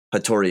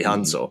 Hattori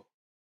Hanzo,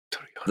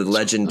 the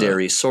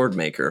legendary sword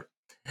maker.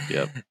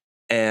 Yep.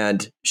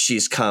 And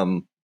she's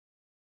come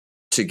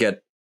to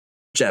get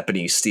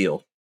Japanese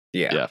steel.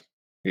 Yeah.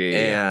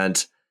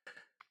 And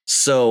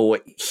so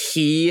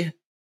he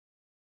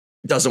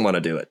doesn't want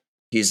to do it.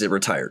 He's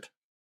retired.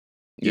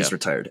 He's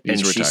retired.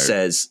 She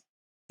says,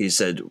 he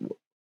said,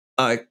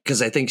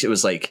 because I think it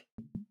was like,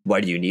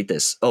 why do you need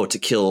this? Oh, to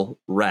kill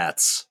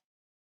rats.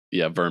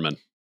 Yeah, vermin.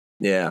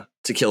 Yeah,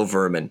 to kill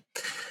vermin.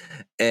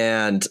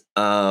 And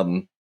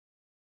I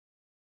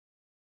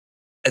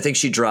think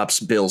she drops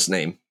Bill's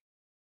name.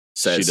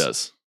 She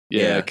does.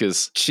 Yeah,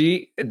 because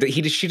she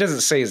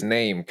doesn't say his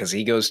name because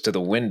he goes to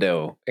the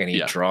window and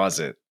he draws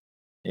it.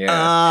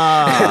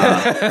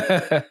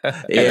 Yeah.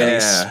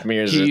 He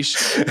smears it.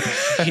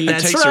 He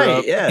That's takes right. her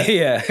up.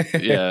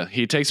 Yeah.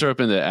 He takes her up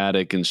in the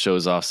attic and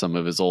shows off some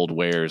of his old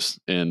wares.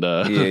 And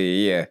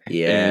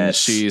and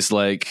she's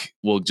like,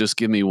 "Well, just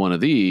give me one of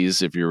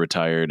these if you're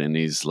retired." And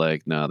he's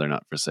like, "No, they're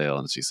not for sale."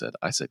 And she said,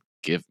 "I said,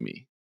 give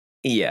me."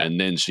 Yeah. And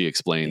then she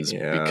explains,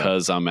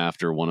 because I'm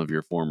after one of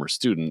your former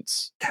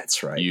students.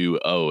 That's right. You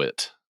owe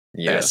it.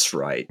 That's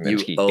right. You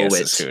owe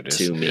it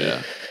to me.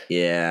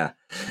 Yeah.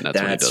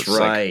 That's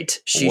right.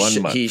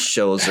 Like, he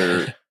shows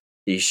her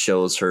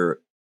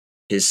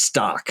his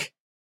stock,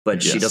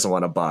 but she doesn't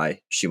want to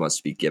buy. She wants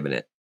to be given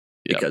it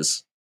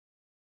because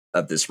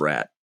of this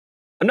rat.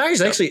 I'm not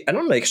actually I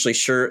don't actually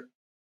sure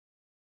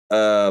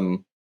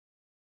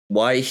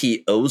why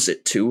he owes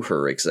it to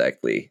her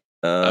exactly.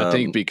 I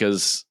think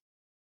because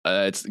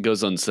it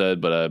goes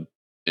unsaid, but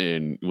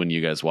and when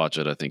you guys watch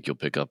it, I think you'll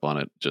pick up on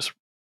it just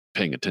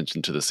paying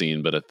attention to the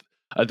scene. But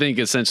I think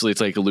essentially it's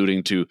like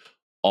alluding to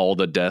all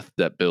the death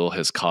that Bill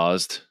has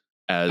caused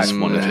as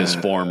one of his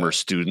former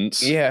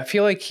students. Yeah, I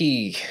feel like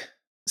he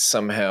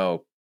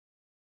somehow,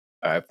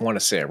 I want to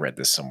say I read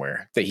this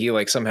somewhere, that he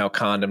like somehow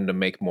conned him to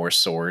make more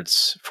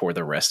swords for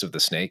the rest of the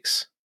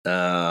snakes.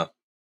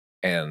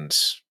 And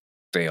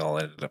they all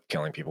ended up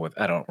killing people with,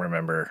 I don't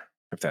remember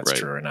if that's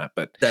true or not,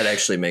 but that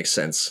actually makes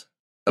sense.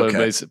 But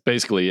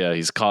basically,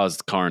 he's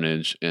caused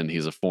carnage, and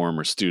he's a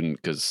former student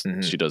because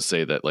she does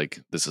say that, like,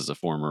 this is a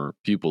former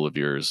pupil of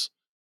yours.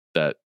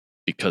 That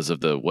because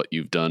of what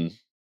you've done,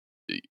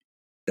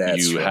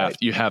 you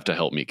have to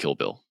help me kill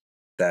Bill.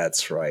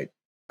 That's right.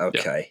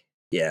 Okay.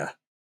 Yeah.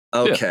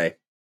 Okay.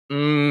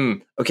 Yeah.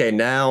 Okay.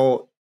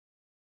 Now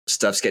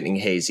stuff's getting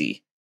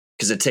hazy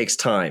because it takes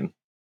time.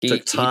 He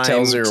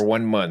tells her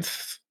 1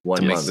 month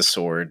to make the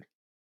sword.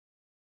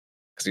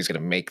 Because he's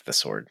going to make the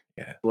sword.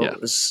 Yeah.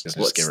 What's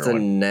the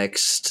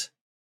next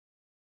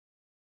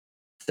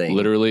thing?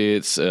 Literally,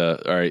 it's all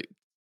right.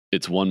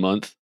 It's 1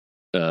 month,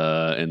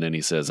 and then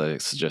he says, "I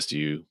suggest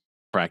you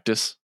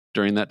practice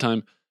during that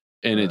time,"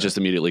 and it just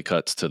immediately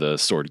cuts to the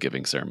sword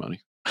giving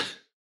ceremony.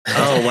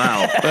 Oh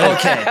wow!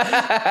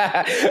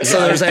 Okay,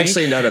 so there's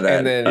actually none of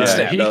that. And then,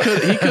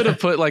 he could have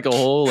put like a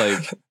whole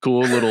like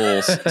cool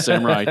little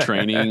samurai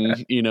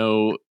training,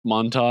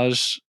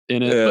 montage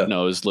in it, but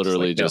no, it's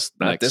literally just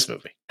not this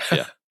movie.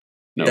 Yeah,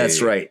 no,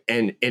 that's right.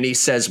 And he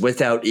says,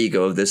 without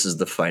ego, this is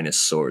the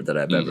finest sword that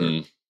I've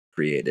ever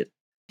created.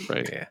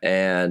 Right,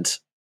 and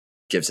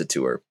gives it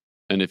to her.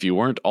 And if you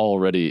weren't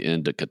already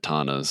into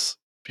katanas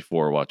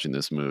before watching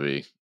this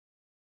movie,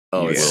 you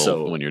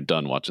will when you're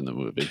done watching the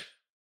movie.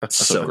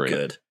 So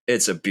good.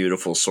 It's a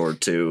beautiful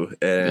sword too.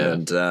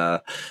 And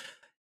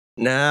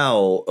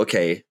now,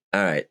 okay,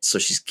 all right. So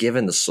she's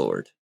given the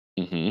sword.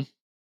 Mm-hmm.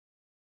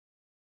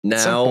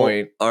 Now,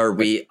 are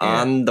we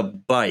on the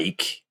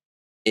bike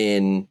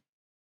in,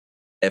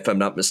 if I'm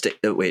not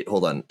mistaken, wait,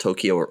 hold on,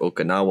 Tokyo or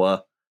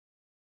Okinawa?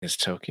 Is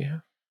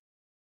Tokyo?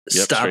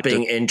 Yep,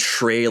 stopping and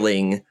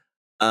trailing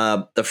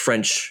the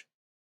French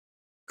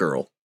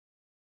girl.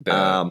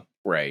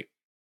 Right.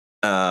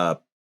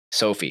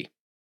 Sophie.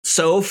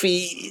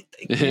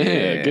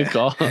 Yeah, good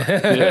call.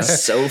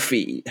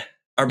 Sophie.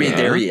 Are we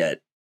there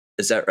yet?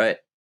 Is that right?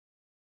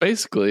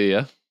 Basically,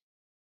 yeah.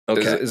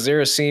 Okay. Is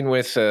there a scene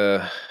with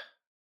Oren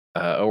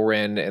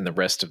and the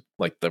rest of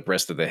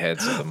the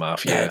heads of the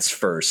mafia? That's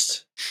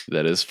first.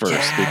 That is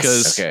first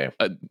because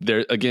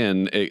there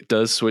again it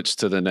does switch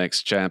to the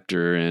next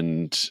chapter,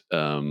 and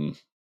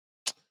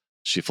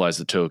she flies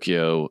to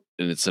Tokyo,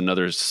 and it's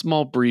another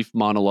small brief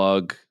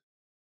monologue,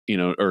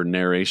 or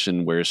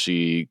narration where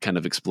she kind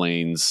of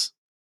explains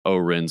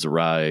Oren's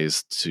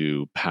rise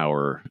to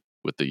power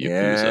with the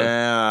Yakuza.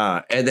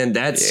 Yeah, and then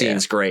that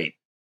scene's great.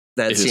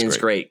 That scene's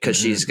great because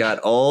she's got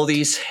all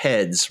these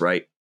heads,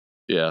 right?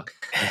 Yeah.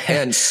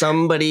 And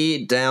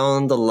somebody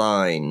down the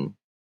line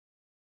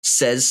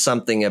says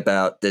something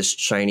about this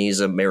Chinese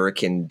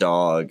American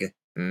dog.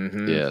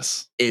 Mm-hmm.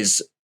 Yes.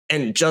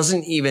 And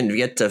doesn't even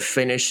get to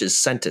finish his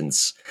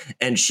sentence.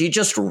 And she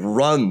just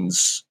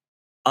runs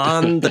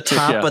on the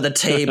top of the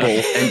table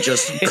and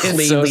just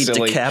cleanly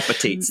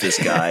decapitates this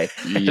guy.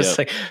 It's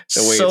like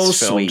the way it's filmed,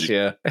 sweet.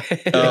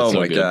 Oh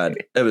my God.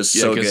 It was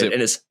so good.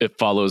 And it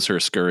follows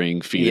her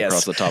scurrying feet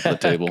across the top of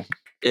the table.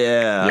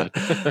 Yeah.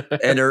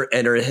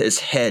 and his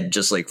head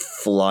just like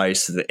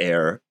flies through the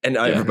air. And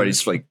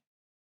everybody's like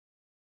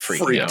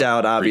freaked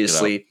out,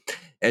 obviously.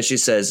 And she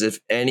says, if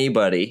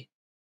anybody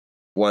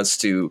wants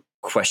to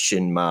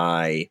question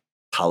my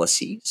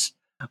policies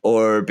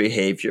or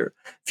behavior,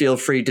 feel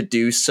free to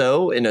do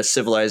so in a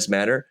civilized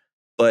manner.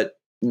 But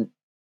and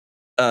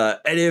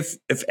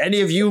if any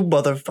of you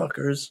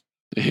motherfuckers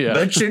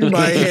mention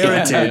my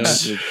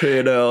heritage,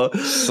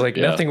 it's like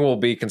nothing will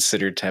be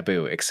considered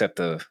taboo except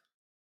the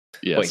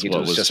what you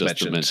was just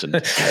mentioned.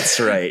 That's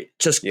right.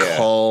 Just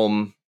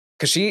calm.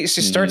 Because she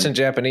starts in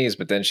Japanese,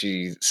 but then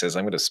she says,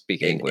 "I'm going to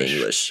speak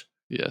English."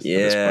 Yes.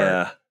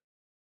 Yeah.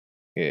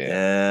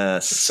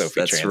 Yes.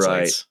 Sophie that's translates.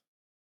 Right.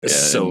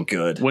 It's so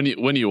good. When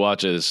you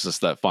watch it, it's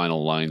just that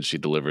final line she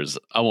delivers.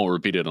 I won't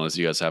repeat it unless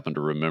you guys happen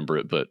to remember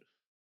it, but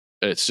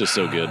it's just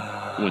so good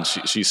when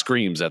she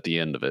screams at the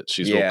end of it.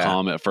 She's real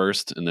calm at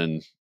first, and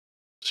then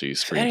she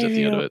screams at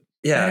the end of it.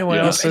 Yeah. Anyone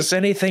else has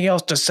anything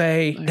else to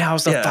say?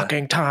 Now's the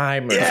fucking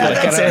time.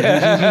 That's it.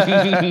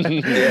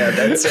 Yeah,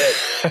 that's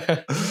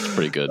it. It's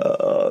pretty good.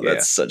 Oh,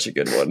 that's such a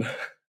good one.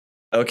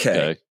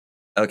 Okay.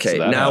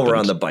 So now we're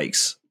on the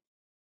bikes.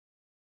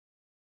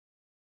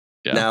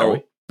 Yeah.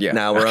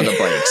 Now we're on the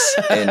bikes,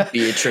 and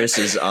Beatrice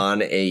is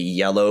on a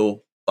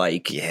yellow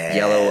bike,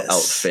 yellow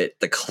outfit,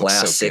 the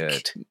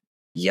classic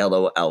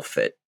yellow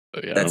outfit.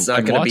 That's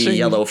not going to be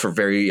yellow for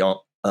very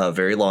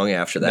long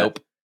after that. Nope.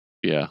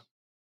 Yeah.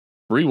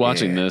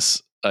 Rewatching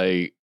this,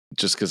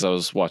 just because I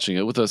was watching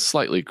it with a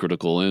slightly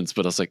critical lens,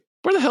 but I was like,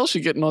 where the hell is she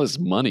getting all this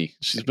money?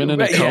 She's been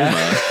in a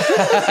coma.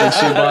 And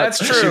she bought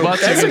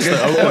tickets to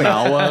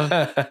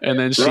Okinawa, and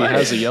then she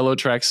has a yellow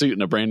tracksuit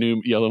and a brand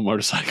new yellow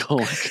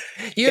motorcycle.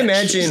 You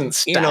imagine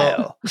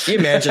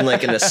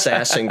like an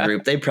assassin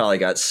group, they probably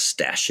got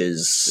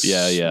stashes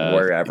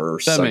wherever,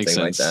 that something makes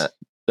sense. like that.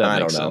 I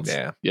don't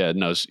know. Yeah,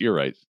 no, you're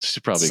right. She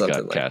probably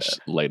got cash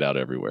laid out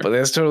everywhere. But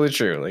that's totally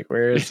true. Like,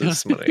 where is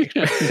this money?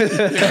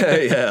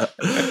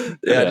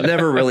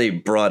 Never really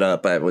brought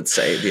up, I would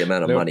say, the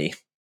amount of money.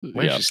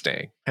 Where's she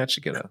staying? How'd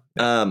she get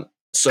out?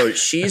 So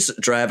she's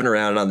driving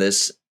around on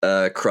this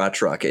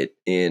crotch rocket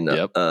in,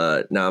 now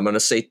I'm going to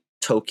say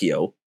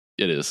Tokyo.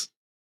 It is.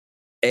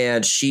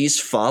 And she's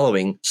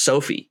following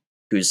Sophie,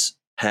 who's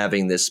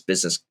having this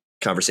business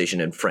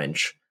conversation in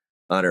French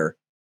in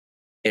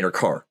her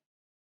car.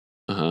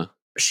 Uh-huh.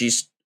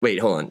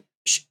 Hold on.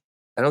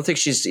 I don't think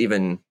she's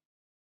even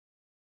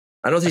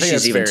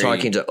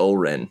talking to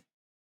Oren.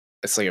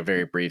 It's like a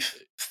very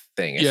brief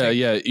thing. I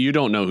think. You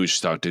don't know who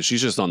she's talking to.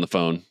 She's just on the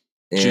phone.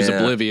 Yeah. She's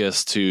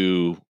oblivious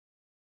to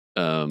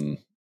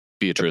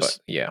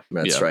Beatrice.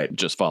 That's right.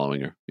 Just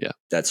following her. Yeah.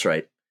 That's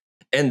right.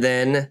 And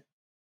then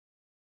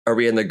are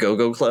we in the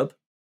Go-Go Club?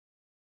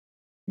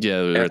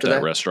 Yeah, we're at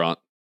that restaurant.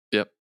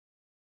 Yep.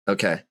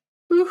 Okay.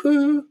 Yeah,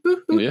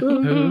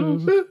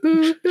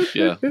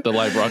 the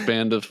live rock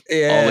band of all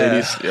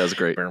ladies. Yeah, it was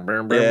great.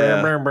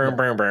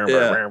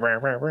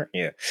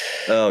 Yeah.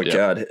 Oh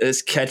God,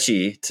 it's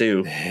catchy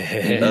too.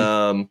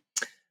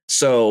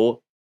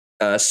 So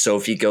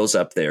Sophie goes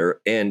up there,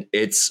 and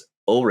it's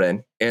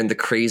Oren and the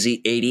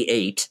Crazy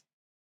 88.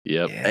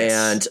 Yep.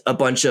 And a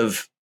bunch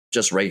of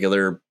just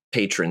regular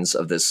patrons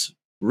of this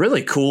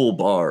really cool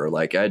bar.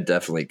 Like, I'd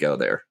definitely go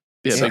there.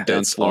 Yeah, big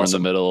dance floor in the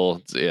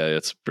middle. Yeah,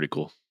 it's pretty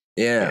cool.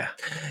 Yeah.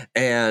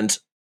 And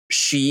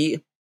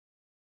she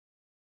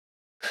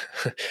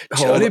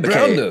Charlie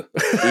Brown.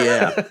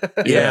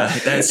 Yeah,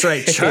 that's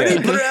right. Charlie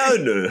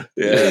Brown.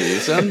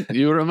 Yeah.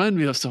 You remind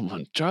me of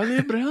someone.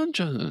 Charlie Brown.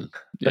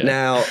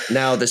 Yeah.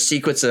 Now the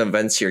sequence of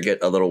events here get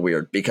a little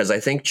weird, because I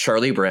think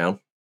Charlie Brown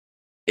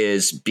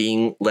is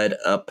being led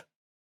up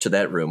to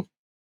that room,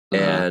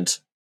 and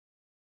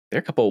there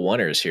are a couple of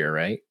oneers here,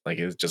 right? Like,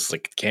 it's just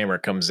like the camera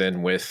comes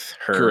in with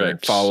her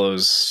and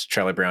follows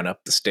Charlie Brown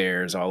up the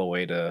stairs all the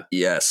way to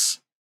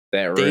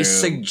that room.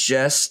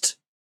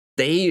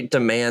 They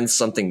demand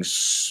something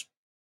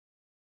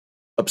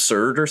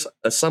absurd or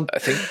something. I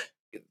think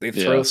they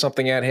throw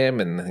something at him,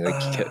 and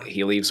like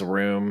he leaves the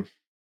room.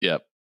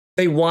 Yep.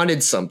 They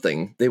wanted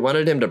something. They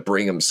wanted him to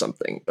bring him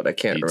something, but I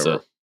can't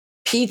remember.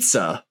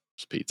 Pizza.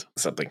 Pizza.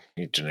 Something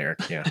generic.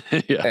 Yeah.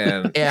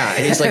 And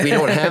he's like, we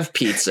don't have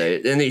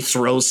pizza. And he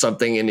throws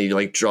something, and he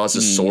like draws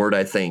a sword,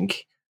 I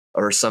think,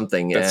 or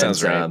something. That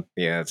sounds right.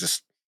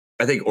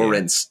 I think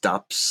Oren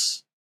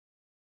stops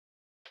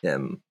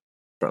him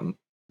from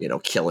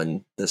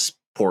killing this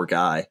poor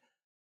guy.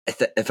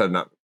 If I'm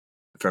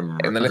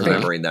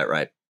remembering that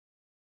right.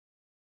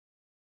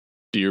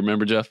 Do you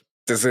remember, Jeff?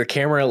 Does the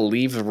camera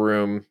leave the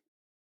room,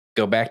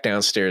 go back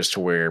downstairs to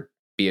where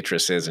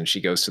Beatrice is, and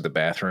she goes to the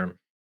bathroom?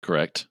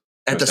 Correct.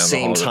 At the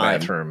same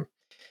time.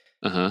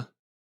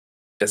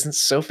 Doesn't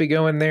Sophie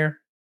go in there?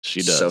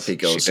 She does. Sophie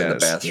goes in the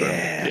bathroom.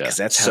 Yeah, because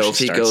that's how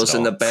Sophie goes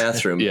in the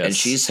bathroom, and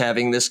she's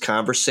having this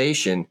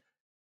conversation.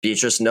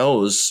 Beatrice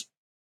knows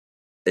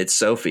it's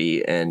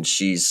Sophie, and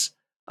she's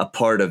a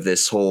part of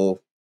this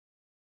whole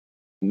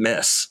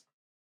mess.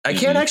 I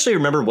can't actually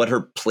remember what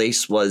her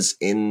place was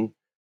in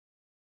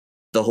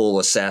the whole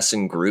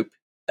assassin group.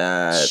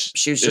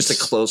 She was just a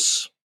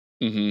close.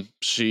 Mm-hmm.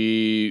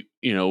 She,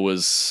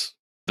 was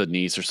the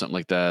niece or something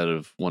like that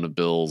of one of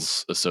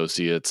Bill's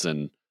associates,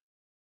 and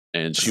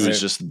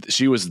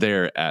she was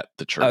there at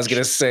the church. I was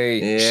gonna say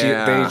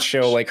they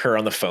show like her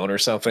on the phone or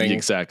something.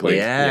 Exactly.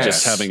 Yes.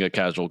 Just having a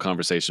casual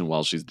conversation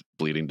while she's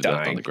bleeding to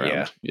death on the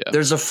ground. Yeah.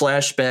 There's a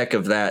flashback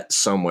of that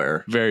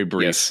somewhere. Very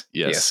brief.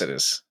 Yes, it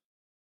is.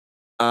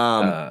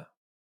 So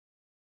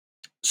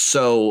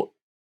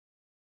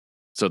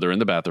they're in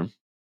the bathroom.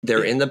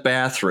 They're in the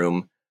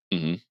bathroom.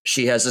 Mm-hmm.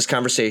 She has this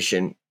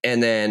conversation,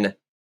 and then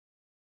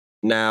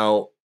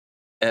now,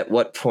 at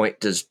what point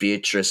does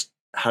Beatrice?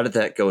 How did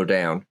that go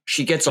down?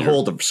 She gets a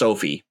hold of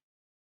Sophie.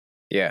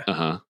 Yeah.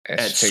 Uh-huh.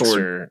 At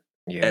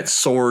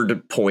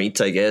sword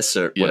point, I guess,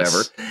 or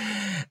whatever,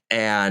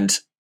 and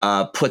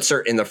puts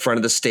her in the front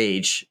of the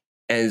stage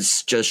and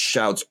just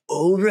shouts,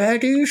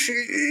 "Already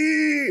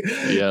she!"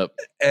 Yep.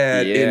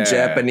 And in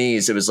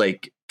Japanese, it was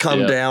like,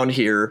 "Come down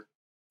here."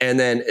 And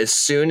then as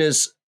soon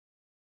as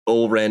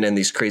Ulren and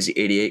these crazy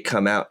 88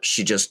 come out,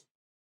 she just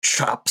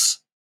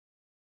chops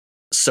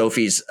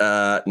Sophie's,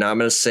 now I'm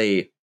going to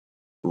say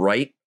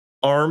right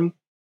arm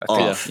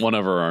off. One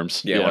of her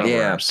arms. One of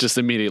her arms. Just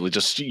immediately,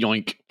 just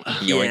yoink.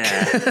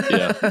 Yeah.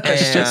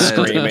 She's just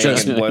screaming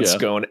and blood's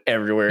going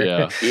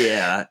everywhere.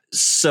 Yeah.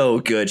 So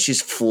good.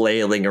 She's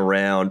flailing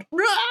around.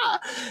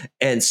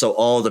 And so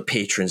all the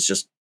patrons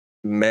just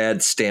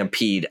mad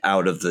stampede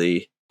out of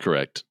the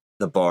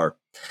bar.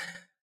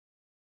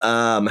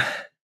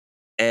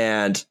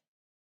 And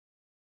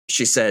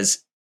she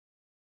says,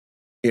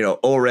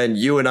 Oren,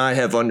 you and I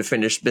have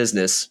unfinished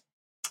business.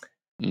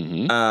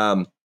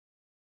 Mm-hmm.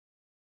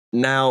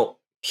 Now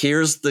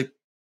here's the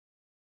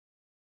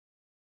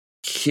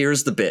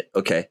bit,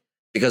 okay?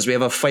 Because we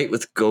have a fight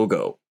with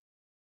Gogo.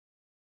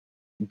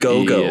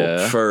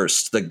 Gogo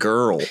first, the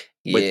girl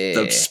with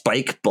the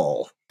spike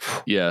ball.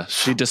 Yeah,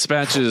 she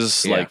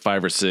dispatches like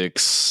 5 or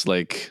 6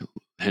 like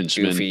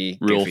henchmen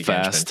real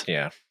fast.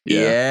 Henchmen.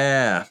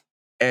 Yeah.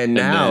 And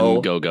now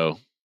then Gogo.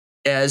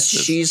 As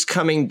she's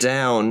coming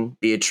down,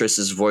 Beatrice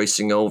is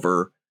voicing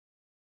over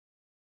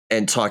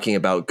and talking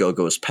about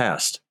Gogo's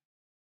past,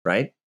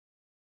 right?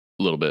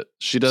 A little bit.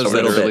 She does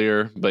that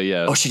earlier, but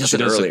yeah. Oh, she does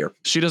it earlier.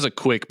 She does a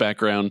quick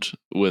background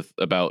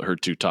about her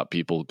 2 top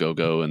people,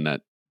 Gogo and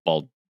that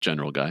bald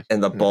general guy.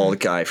 And the bald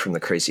guy from the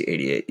Crazy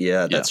 88.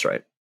 Yeah, that's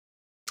right.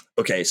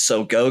 Okay,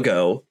 so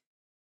Gogo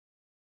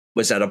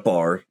was at a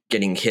bar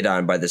getting hit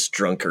on by this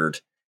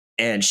drunkard,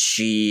 and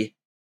she's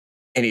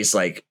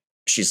like,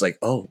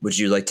 "Oh, would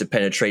you like to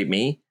penetrate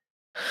me?"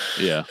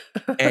 Yeah.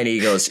 And he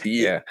goes,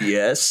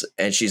 yes.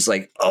 And she's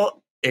like,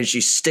 "Oh," and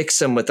she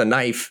sticks him with a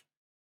knife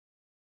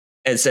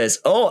and says,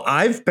 "Oh,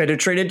 I've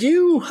penetrated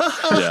you."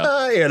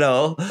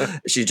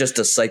 She's just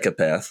a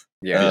psychopath.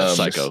 Yeah,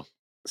 psycho.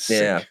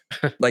 Yeah.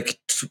 Like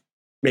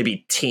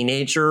maybe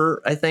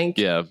teenager, I think.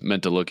 Yeah,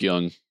 meant to look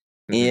young.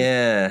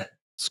 Yeah.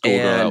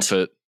 Schoolgirl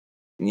outfit.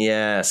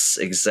 Yes,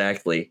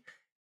 exactly.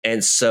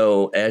 And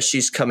so as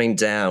she's coming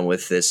down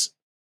with this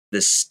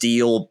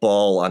steel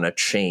ball on a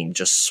chain,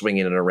 just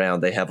swinging it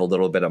around, they have a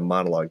little bit of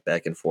monologue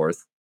back and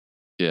forth.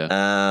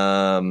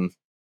 Yeah.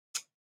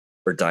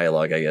 Or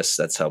dialogue, I guess.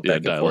 That's how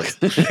back and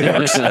forth works. They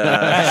have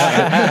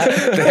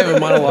a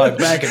monologue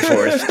back and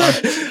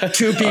forth.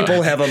 2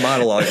 people have a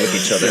monologue with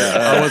each other.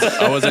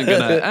 I wasn't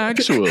gonna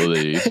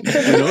actually.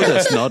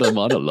 That's not a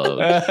monologue.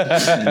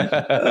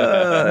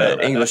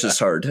 English is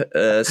hard.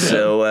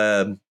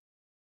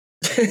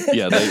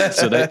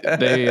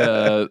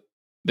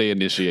 They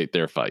initiate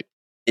their fight.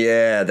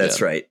 Yeah, that's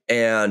right.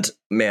 And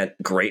man,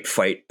 great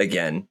fight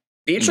again.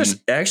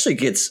 Beatrice actually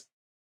gets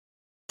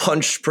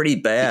punched pretty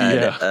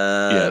bad,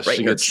 right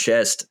in her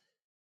chest.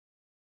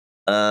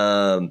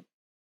 But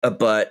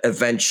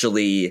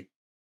eventually,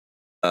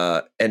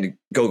 and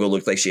Gogo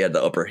looked like she had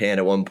the upper hand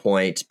at one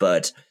point,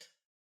 but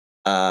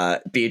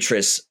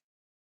Beatrice,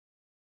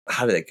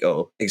 how did it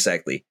go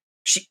exactly?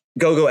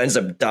 Gogo ends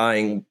up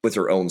dying with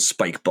her own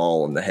spike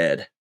ball in the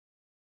head.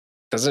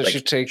 Doesn't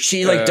she take?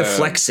 She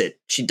deflects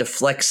it. She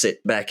deflects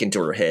it back into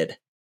her head,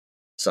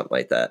 something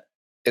like that.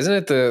 Isn't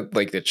it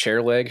the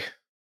chair leg?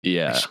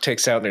 Yeah, she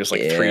takes out and there's 3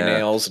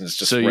 nails and it's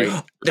just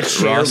the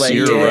chair leg.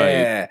 You're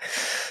right.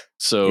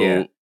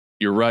 So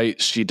you're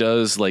right. She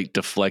does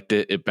deflect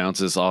it. It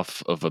bounces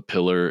off of a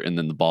pillar and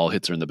then the ball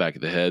hits her in the back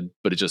of the head,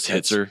 but it just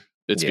hits her.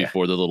 It's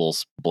before the little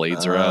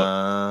blades are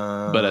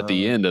out. But at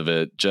the end of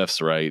it,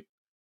 Jeff's right.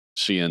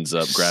 She ends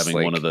up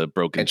grabbing one of the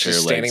broken chair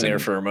legs. Standing there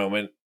for a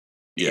moment.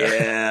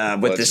 Yeah,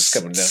 with this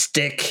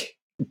stick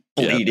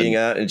bleeding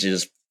out, and she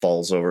just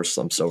falls over,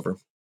 slumps over.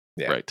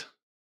 Yeah. Right.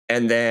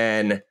 And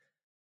then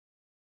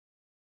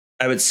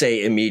I would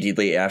say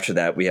immediately after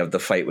that, we have the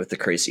fight with the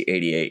Crazy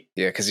 88.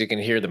 Yeah, because you can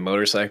hear the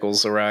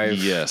motorcycles arrive.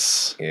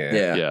 Yes.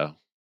 Yeah.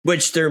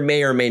 Which there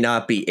may or may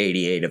not be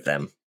 88 of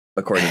them,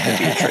 according to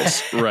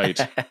Beatrice. Right.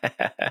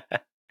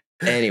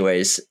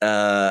 Anyways,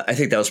 I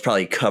think that was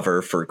probably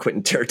cover for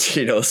Quentin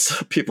Tarantino,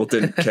 so people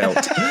didn't count.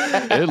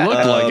 It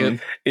looked like it.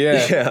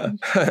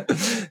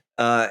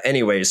 Yeah.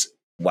 Anyways,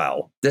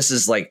 wow. This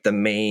is the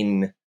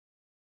main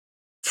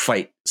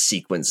fight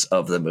sequence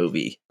of the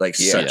movie.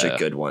 Such a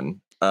good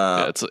one.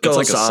 It's goes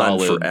like a on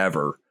solid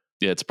forever.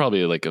 Yeah, it's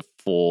probably like a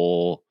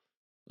full.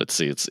 Let's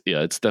see.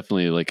 It's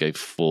definitely like a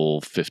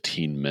full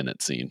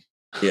 15-minute scene.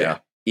 Yeah,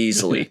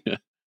 easily. Yeah.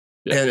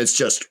 And it's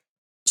just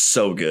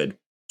so good.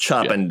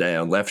 Chopping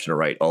down left and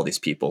right all these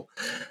people.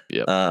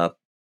 Yep.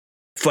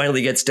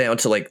 Finally gets down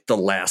to like the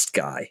last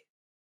guy.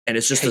 And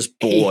it's just this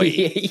boy.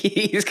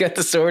 He's got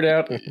the sword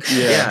out.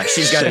 Yeah,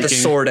 she's got the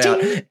sword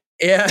out.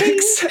 Yeah,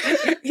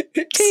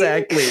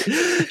 exactly.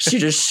 She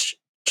just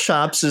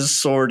chops his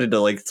sword into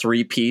like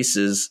 3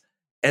 pieces.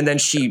 And then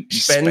she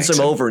bends him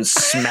over and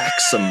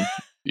smacks him.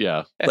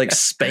 Yeah. Like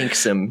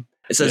spanks him.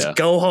 It says,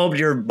 go home to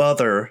your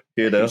mother,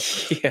 Yeah.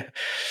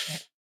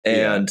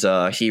 And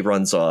he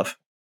runs off.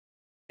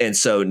 And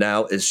so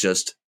now it's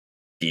just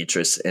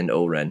Beatrice and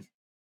Oren.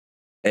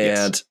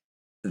 And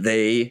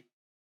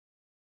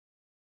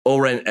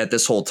Oren, at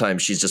this whole time,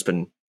 she's just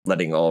been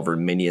letting all of her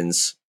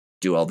minions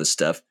do all this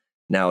stuff.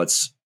 Now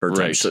it's her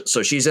time.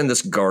 So she's in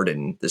this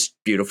garden, this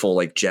beautiful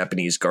like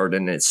Japanese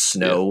garden, and it's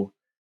snow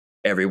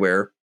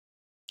everywhere.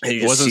 And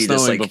you it wasn't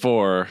snowing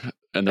before,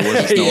 and there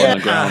wasn't snow on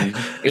the ground.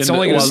 It's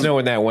only going to snow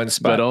in that one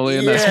spot. But only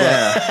in that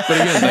spot.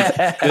 But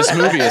again, this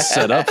movie is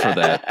set up for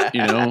that.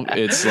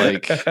 It's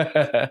like,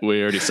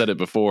 we already said it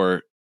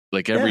before,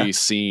 like every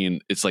scene,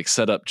 it's like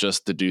set up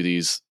just to do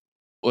these,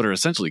 what are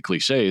essentially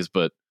cliches,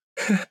 but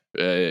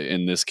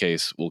in this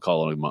case, we'll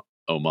call it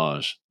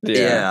homage.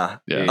 Yeah.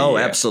 Oh,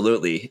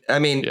 absolutely. I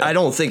mean, I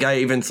don't think I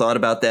even thought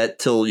about that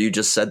till you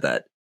just said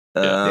that.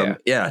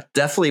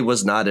 Definitely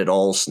was not at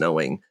all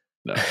snowing.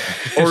 No.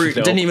 Or it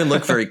didn't even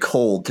look very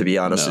cold, to be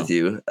honest with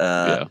you.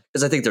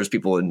 Because I think there's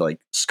people in like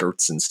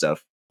skirts and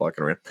stuff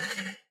walking around.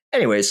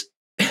 Anyways,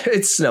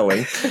 it's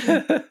snowing.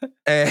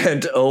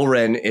 And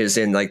Oren is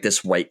in like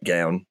this white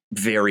gown,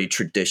 very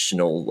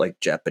traditional, like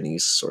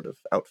Japanese sort of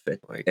outfit.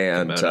 Like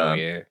and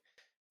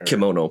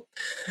kimono.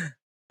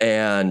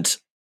 And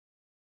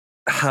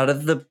how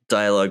did the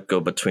dialogue go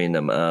between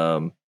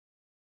them?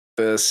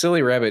 The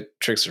silly rabbit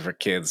tricks are for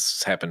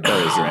kids happened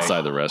always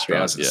inside the restaurant. Yeah,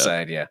 it was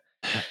inside,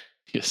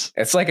 Yes.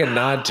 It's like a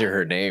nod to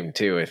her name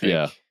too, I think.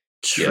 Yeah.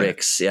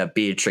 Tricks. Yeah,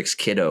 Beatrix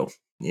Kiddo.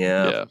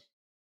 Yeah.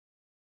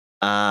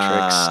 Tricks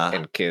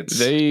and kids.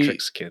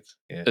 Tricks kids.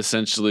 Yeah.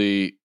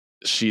 Essentially,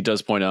 she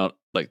does point out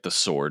like the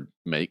sword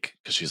make,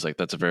 because she's like,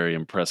 that's a very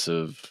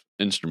impressive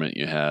instrument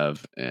you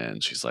have.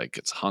 And she's like,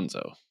 it's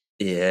Hanzo.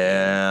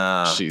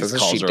 Yeah. She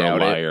calls her a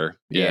liar.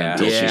 Yeah.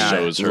 Until she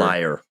shows her.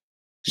 Liar.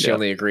 She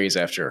only agrees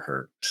after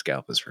her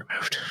scalp is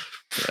removed.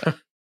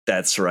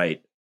 That's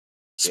right.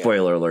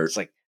 Spoiler alert. It's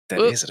like, that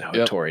is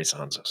an Tori's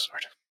Hanzo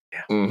sword.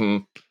 Yeah. Mm-hmm.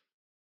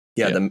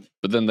 Yeah.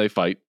 But then they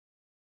fight.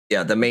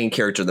 Yeah, the main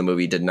character of the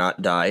movie did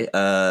not die.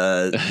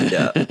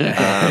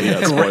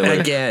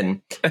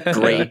 Again,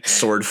 great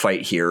sword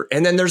fight here.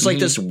 And then there's like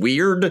this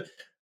weird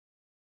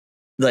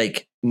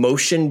like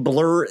motion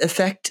blur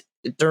effect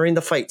during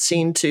the fight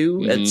scene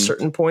too at a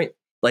certain point.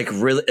 Like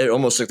really, it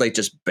almost looked like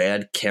just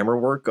bad camera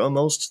work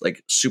almost,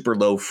 like super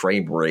low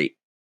frame rate.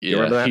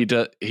 Yeah, he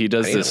does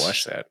this.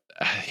 Watch that.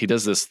 He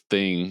does this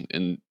thing,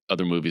 and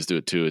other movies do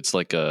it too. It's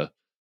like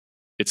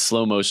it's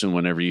slow motion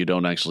whenever you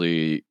don't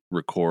actually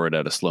record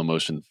at a slow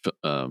motion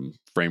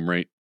frame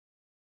rate,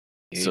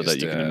 so that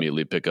you can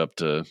immediately pick up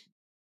to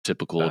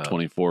typical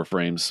 24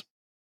 frames.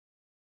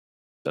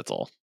 That's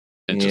all.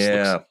 It just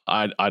looks,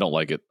 I don't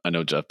like it. I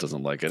know Jeff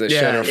doesn't like it. The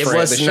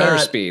shutter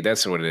speed.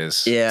 That's what it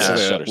is. Yeah,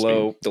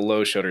 the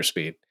low shutter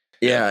speed.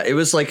 Yeah, it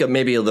was like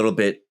maybe a little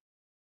bit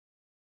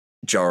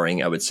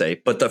jarring, I would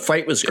say, but the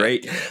fight was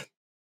great.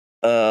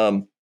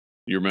 You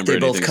remember they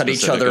both cut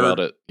each other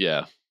about it?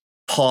 Yeah.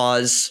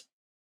 Pause,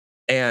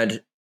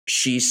 and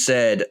she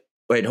said,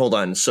 "Wait, hold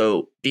on."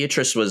 So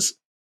Beatrice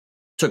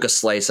took a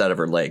slice out of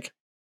her leg,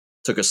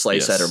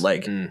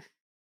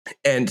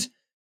 and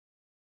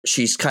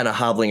she's kind of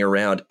hobbling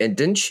around. And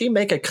didn't she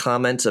make a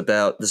comment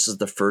about this is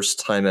the first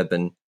time I've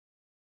been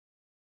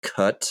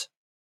cut?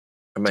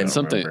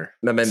 Something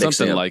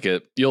like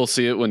it. You'll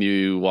see it when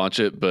you watch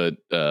it, but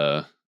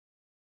I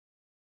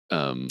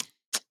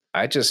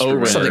just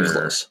remember something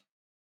close.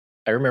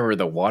 I remember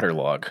the water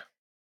log.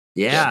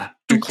 Yeah.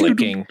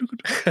 Clicking.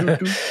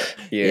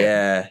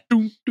 Yeah.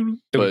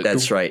 But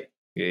that's right.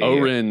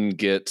 Oren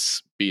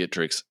gets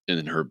Beatrix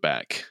in her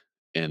back,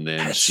 and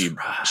then she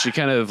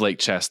kind of like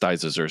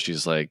chastises her.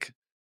 She's like,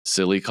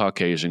 silly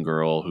Caucasian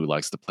girl who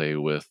likes to play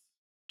with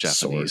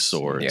Japanese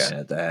swords.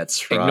 Yeah,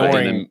 that's right.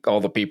 Ignoring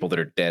all the people that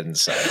are dead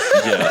inside.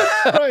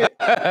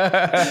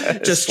 Yeah.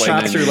 Just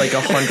chop through like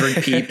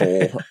 100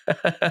 people.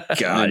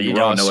 God, you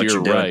don't know what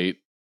you're doing.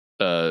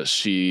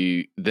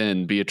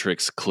 Then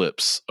Beatrix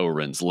clips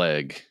Oren's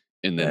leg,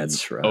 and then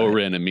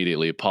Oren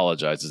immediately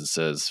apologizes and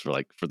says,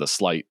 for the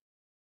slight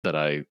that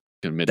I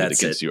committed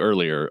against you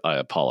earlier, I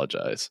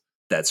apologize.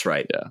 That's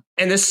right. Yeah.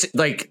 And this,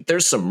 like,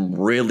 there's some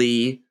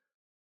really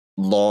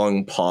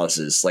long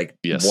pauses, like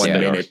 1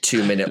 minute,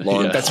 2 minute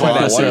long. That's why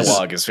that water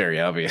log is very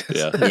obvious.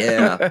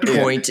 Yeah.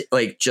 Point,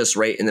 like, just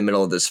right in the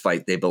middle of this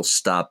fight, they both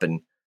stop and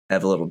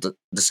have a little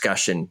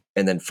discussion,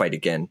 and then fight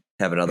again,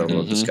 have another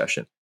little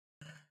discussion.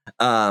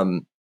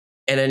 In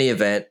any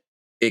event,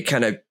 it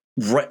kind of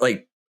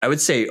I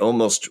would say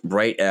almost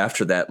right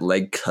after that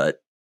leg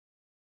cut,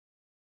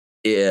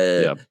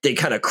 they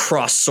kind of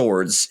cross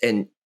swords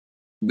and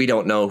we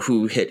don't know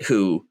who hit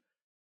who.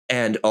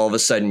 And all of a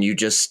sudden you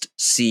just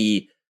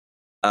see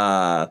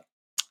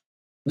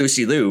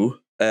Lucy Liu,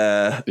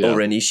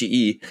 Oren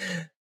Ishii.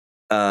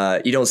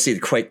 You don't see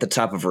quite the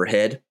top of her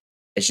head.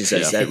 And she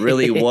says, that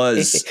really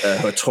was a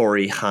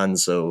Hattori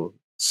Hanzo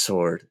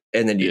sword.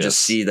 And then you just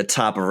see the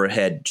top of her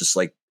head just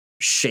like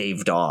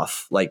shaved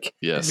off. Like,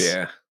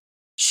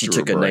 she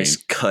took a nice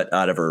cut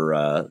out of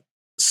her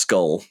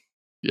skull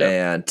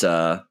and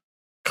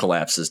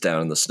collapses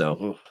down in the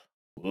snow.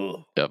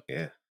 Yep.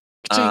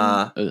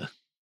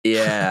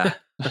 Yeah.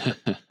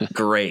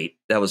 Great.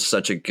 That was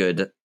such a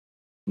good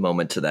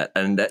moment to that.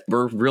 And that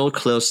we're real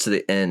close to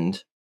the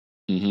end.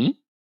 Mm-hmm.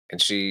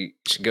 And she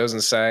goes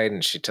inside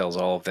and she tells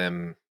all of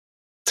them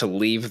to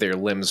leave their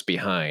limbs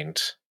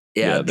behind.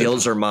 Yeah,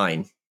 those are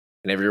mine.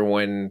 And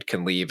everyone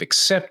can leave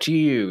except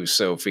you,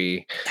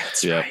 Sophie.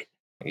 That's right.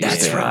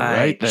 That's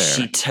right there.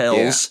 She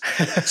tells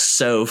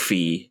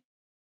Sophie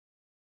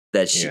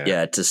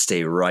that to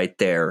stay right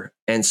there.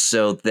 And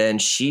so then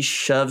she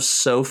shoves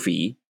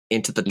Sophie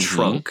into the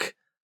trunk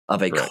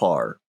of a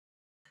car.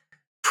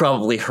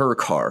 Probably her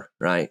car,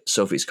 right?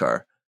 Sophie's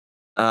car.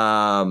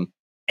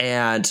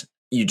 And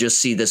you just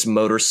see this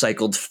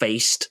motorcycled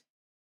faced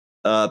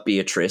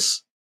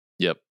Beatrice.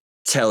 Yep.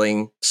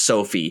 Telling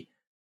Sophie,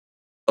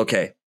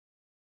 okay.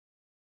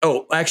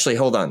 Oh, actually,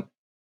 hold on.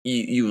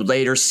 You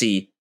later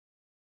see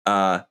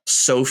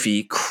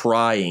Sophie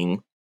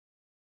crying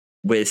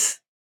with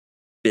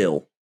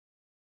Bill.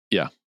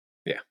 Yeah.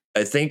 Yeah.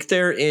 I think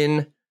they're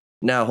in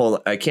now. Hold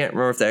on. I can't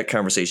remember if that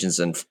conversation's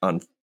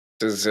on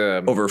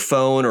over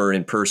phone or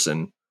in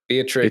person.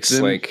 Beatrix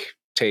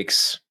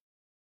takes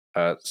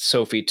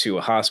Sophie to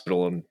a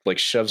hospital and like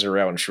shoves her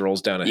out and she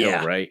rolls down a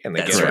hill, right? And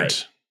they get her.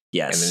 Right.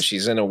 Yes. And then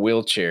she's in a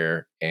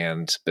wheelchair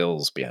and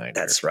Bill's behind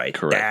her. That's right.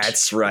 Correct.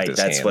 That's right.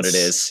 That's what it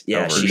is.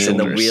 Yeah, she's in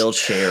the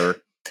wheelchair.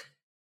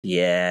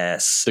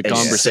 Yes. The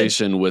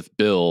conversation with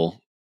Bill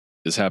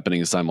is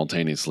happening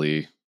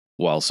simultaneously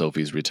while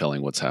Sophie's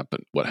retelling what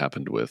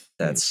happened with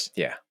that's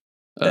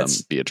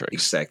Beatrix.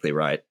 Exactly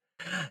right.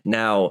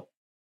 Now,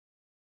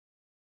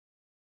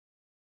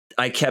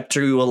 I kept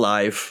you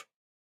alive.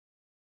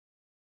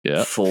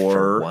 Yeah.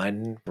 For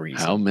one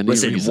reason. How many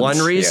was reasons? it one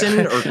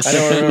reason or I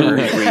don't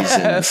remember.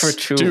 reasons? For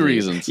two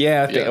reasons.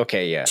 Yeah.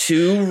 Okay. Yeah.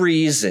 2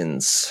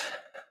 reasons.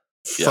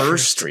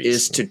 First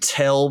is to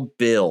tell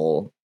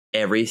Bill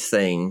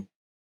everything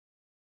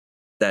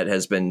that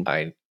has been.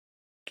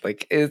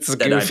 It's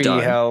goofy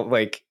how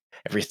like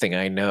everything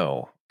I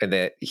know and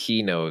that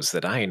he knows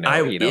that I know.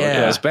 It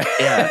goes back.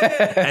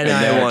 And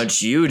I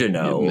want you to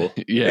know.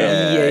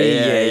 Yeah.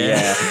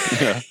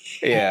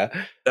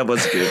 That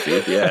was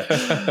goofy.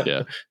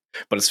 Yeah.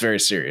 But it's very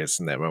serious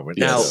in that moment.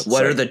 Now,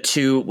 what are the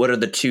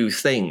two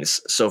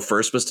things? So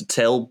first was to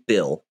tell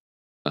Bill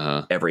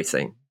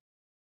everything.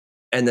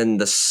 And then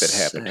the that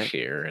happened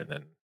here, and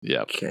then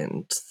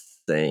second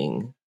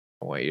thing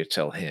I want you to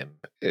tell him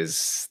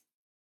is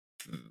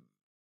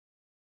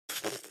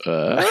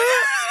well,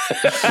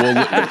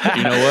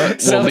 you know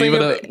what? We'll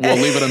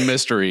leave it a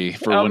mystery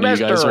for when you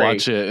guys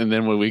watch it, and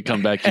then when we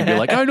come back, you'll be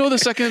like, "I know the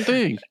second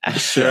thing."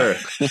 Sure.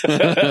 was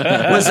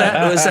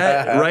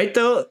that right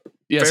though?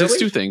 Yes, it's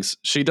 2 things.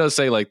 She does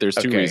say like there's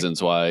 2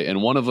 reasons why,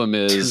 and one of them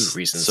is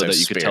so that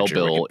you could tell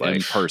Bill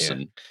in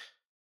person.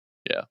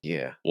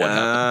 Yeah.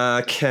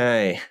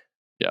 Okay.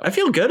 Yeah. I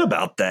feel good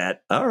about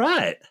that. All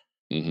right.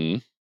 Mm-hmm.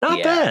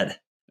 Not bad.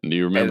 Do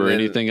you remember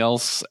anything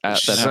else that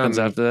happens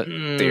after that?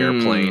 The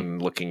airplane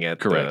looking at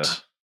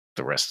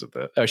the rest of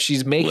the... Oh,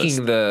 she's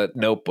making the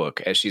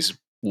notebook as she's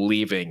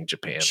leaving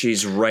Japan.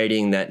 She's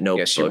writing that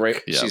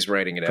notebook. She's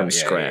writing it from out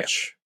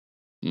scratch.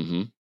 Yeah.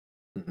 Mm-hmm.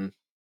 Mm-hmm.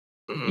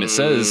 And it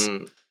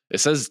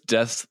says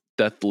death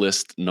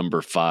list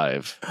number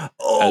 5,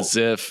 as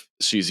if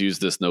she's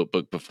used this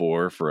notebook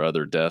before for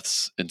other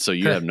deaths, and so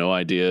you have no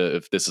idea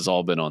if this has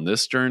all been on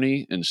this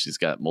journey and she's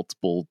got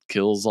multiple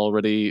kills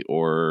already,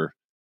 or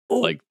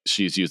like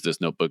she's used this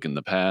notebook in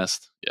the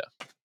past. Yeah,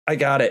 I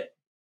got it.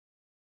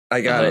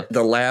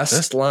 The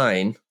last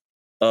line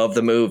of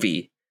the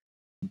movie,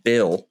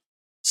 Bill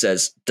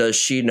says, "Does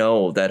she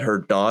know that her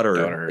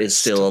daughter is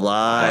still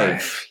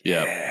alive?"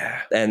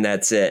 Yeah, and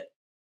that's it.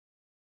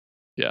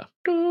 Yeah.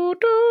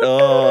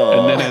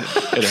 Oh. And then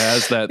it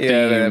has that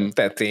theme.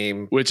 That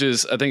theme. Which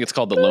is, I think it's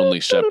called The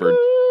Lonely Shepherd.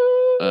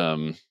 I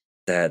love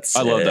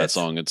that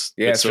song. It's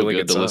so really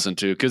good to listen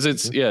to. Because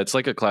it's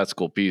like a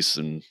classical piece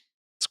and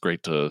it's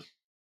great to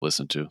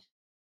listen to.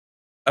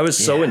 I was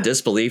so in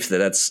disbelief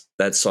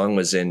that song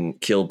was in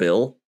Kill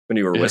Bill when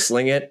you were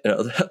whistling it.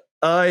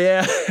 Oh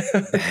yeah.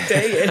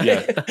 Dang it.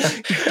 Yeah.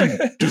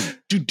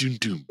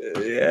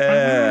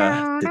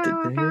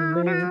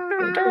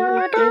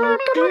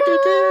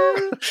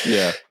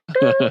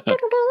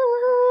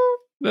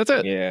 That's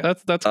it. Yeah.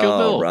 That's Kill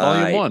Bill,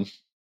 Volume 1.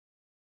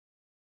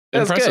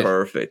 That's impressive. Good.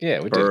 Perfect. Yeah,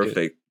 we did perfect.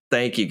 Good.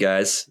 Thank you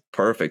guys.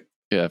 Perfect.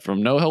 Yeah,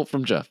 from no help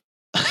from Jeff.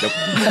 I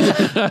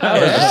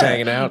was just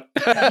hanging out.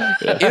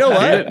 You know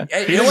what?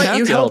 He didn't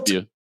have to help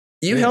you.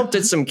 You helped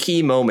at some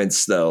key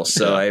moments though,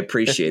 so I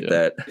appreciate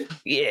that.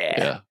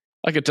 Yeah.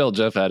 I could tell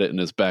Jeff had it in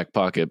his back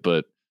pocket,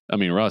 but I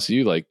mean, Ross,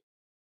 you like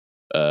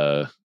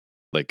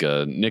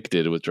Nick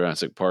did with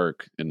Jurassic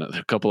Park and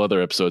a couple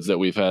other episodes that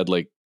we've had.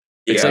 Like,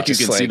 it's like you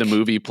can see the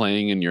movie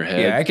playing in your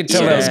head. Yeah, I could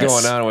tell what was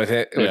going on with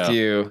it with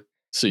you.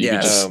 So you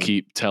could just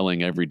keep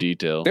telling every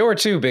detail. There were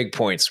 2 big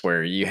points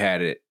where you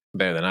had it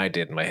better than I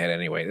did in my head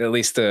anyway. At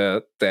least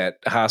that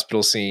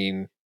hospital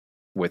scene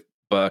with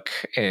Buck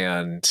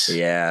and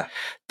the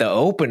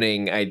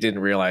opening I didn't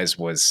realize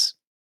was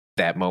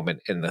that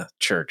moment in the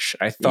church.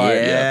 I thought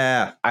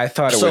I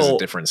thought it was a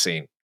different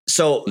scene.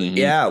 So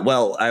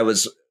well, I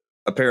was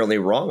apparently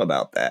wrong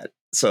about that.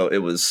 So it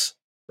was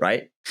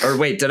right? Or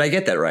wait, did I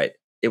get that right?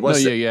 It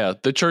was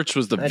The church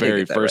was the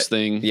very first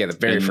thing. Yeah, the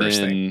very first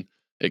thing.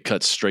 It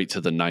cuts straight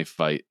to the knife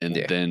fight and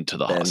then to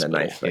the hospital. The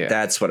knife fight.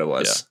 That's what it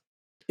was.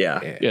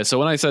 Yeah. So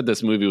when I said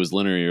this movie was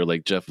linear,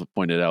 like Jeff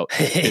pointed out,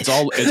 it's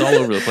all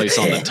over the place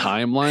on the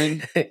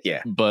timeline.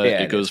 But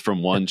it goes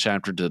from one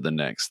chapter to the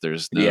next.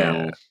 There's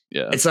no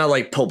It's not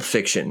like Pulp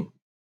Fiction.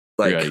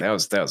 Like that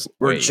was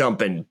we're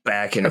jumping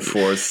back and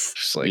forth.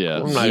 Just like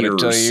I'm not going to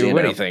tell you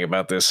anything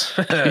about this.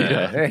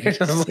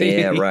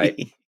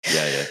 Right.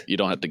 Yeah. You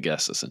don't have to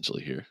guess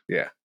essentially here.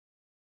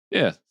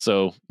 Yeah.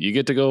 So you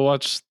get to go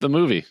watch the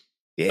movie.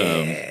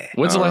 Yeah.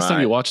 When's the last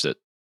time you watched it?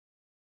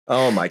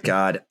 Oh my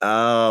God.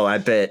 Oh, I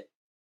bet.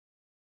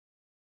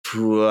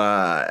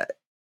 I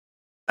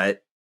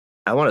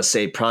want to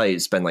say probably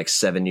it's been like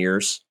 7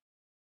 years.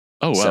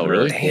 Oh wow,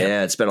 really?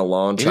 Yeah, it's been a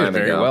long time ago. You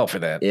did very well for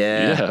that.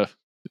 Yeah.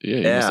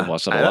 You must have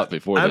watched that a lot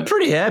before. I'm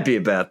pretty happy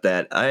about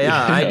that.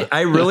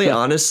 I really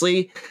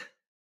honestly,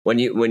 when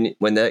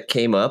that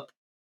came up,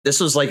 this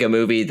was like a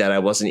movie that I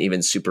wasn't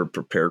even super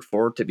prepared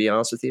for, to be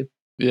honest with you.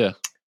 Yeah.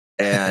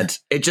 And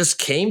it just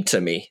came to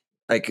me,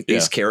 like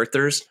these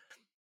characters.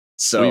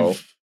 So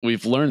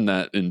we've learned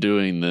that in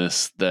doing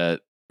this, that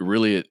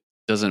really it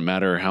doesn't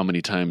matter how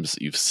many times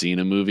you've seen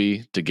a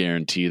movie to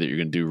guarantee that you're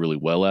going to do really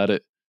well at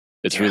it.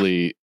 It's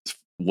really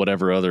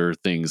whatever other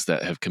things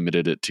that have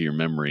committed it to your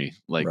memory,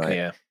 like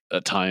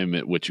a time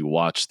at which you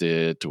watched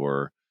it,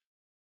 or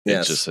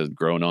it just has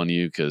grown on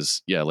you.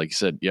 Because like you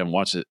said, you haven't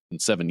watched it in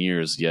 7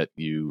 years yet.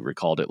 You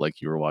recalled it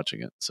like you were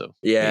watching it. So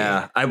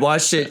I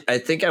watched it. I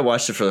think I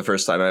watched it for the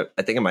first time.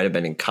 I think I might have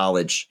been in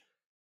college,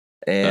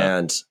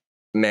 and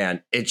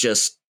man, it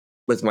just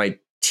with my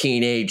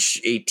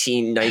teenage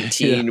 18,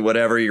 19,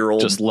 whatever year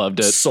old, just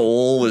loved it.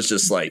 Soul was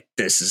just like,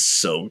 this is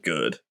so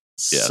good.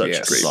 Such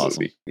a great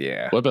movie.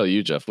 Yeah. What about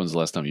you, Jeff? When's the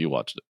last time you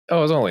watched it? Oh,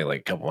 it was only like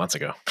a couple months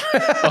ago.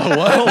 Oh,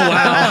 wow.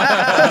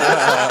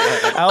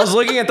 I was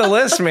looking at the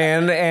list,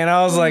 man, and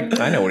I was like,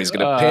 I know what he's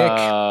going to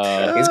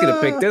pick. He's going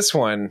to pick this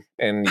one.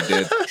 And he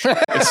did.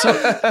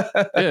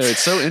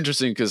 It's so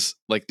interesting because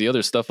like the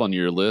other stuff on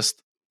your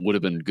list would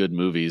have been good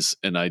movies.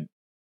 And the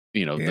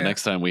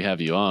next time we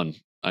have you on,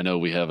 I know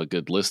we have a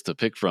good list to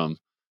pick from.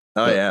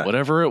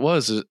 Whatever it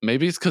was,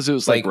 maybe it's because it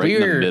was like right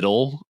in the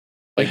middle.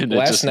 Like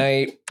last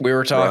night we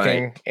were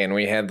talking and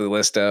we had the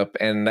list up,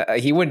 and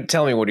he wouldn't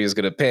tell me what he was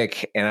going to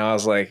pick, and I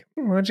was like,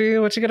 what you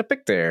going to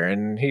pick there?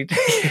 And he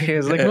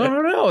was like, I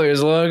don't know,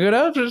 there's a lot of good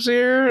options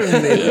here.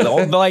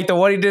 And like the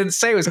one he didn't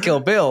say was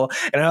Kill Bill,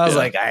 and I was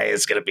like,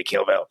 it's going to be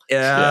Kill Bill.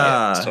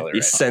 Totally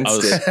you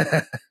sensed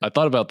it. I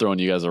thought about throwing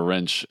you guys a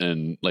wrench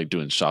and like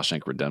doing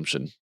Shawshank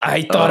Redemption.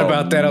 I thought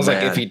about that. I was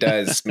like, if he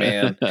does,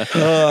 man.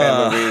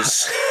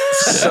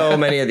 So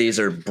many of these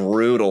are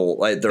brutal.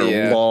 Like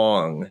they're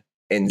long.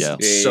 And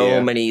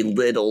so many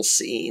little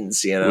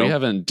scenes, We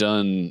haven't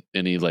done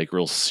any like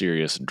real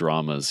serious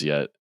dramas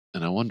yet,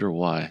 and I wonder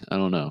why. I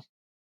don't know.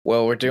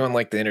 Well, we're doing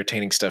like the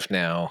entertaining stuff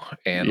now,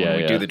 and when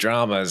we do the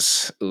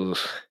dramas,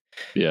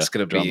 it's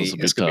gonna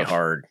be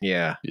hard.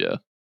 Yeah. You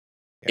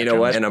know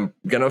what? And I'm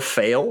gonna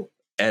fail,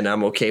 and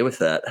I'm okay with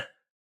that.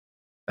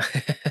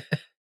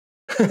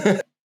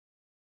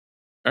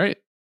 All right.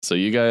 So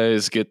you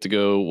guys get to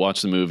go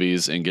watch the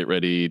movies and get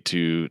ready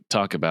to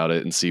talk about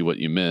it and see what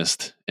you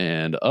missed.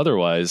 And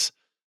otherwise,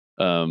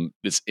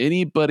 does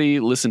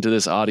anybody listen to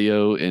this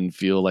audio and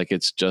feel like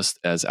it's just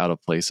as out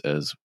of place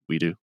as we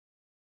do?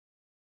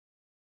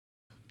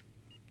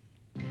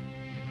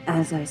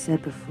 As I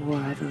said before,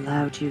 I've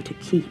allowed you to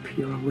keep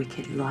your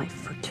wicked life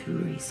for 2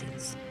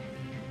 reasons.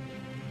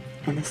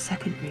 And the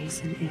second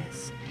reason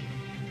is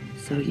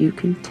so you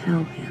can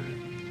tell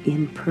him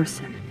in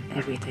person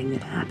everything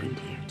that happened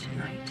here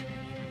tonight.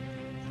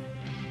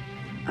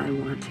 I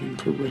want him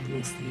to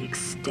witness the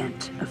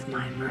extent of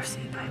my mercy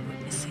by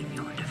witnessing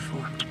your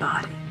deformed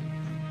body.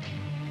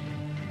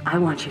 I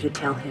want you to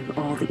tell him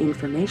all the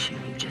information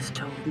you just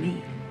told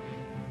me.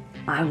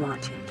 I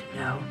want him to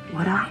know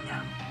what I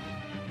know.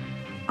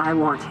 I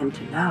want him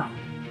to know.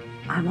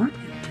 I want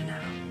him to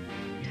know.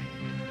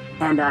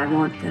 And I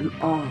want them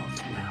all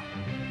to know.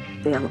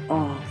 They'll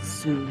all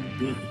soon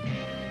be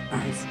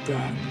as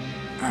dead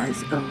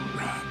as a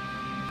wren.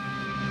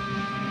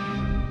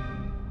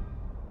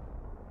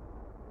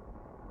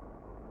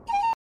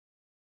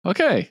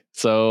 Okay,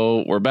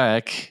 so we're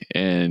back,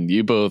 and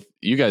you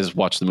guys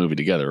watched the movie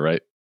together,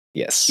 right?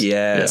 Yes.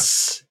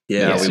 Yes.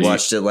 Yeah, Yes, we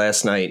watched it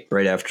last night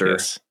right after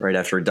we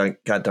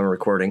got done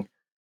recording.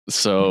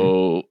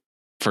 So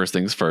first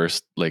things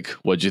first, like,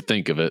 what'd you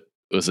think of it?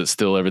 Was it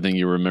still everything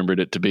you remembered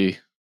it to be?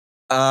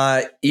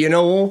 Yes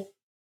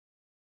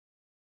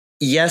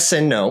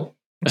and no.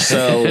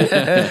 So when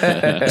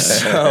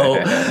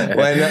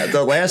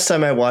the last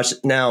time I watched it,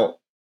 now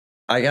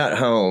I got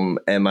home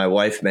and my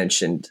wife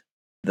mentioned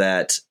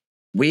that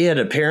we had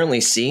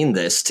apparently seen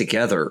this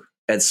together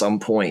at some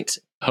point.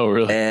 Oh,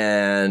 really?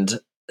 And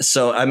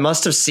so I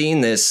must have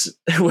seen this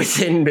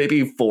within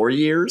maybe 4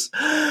 years.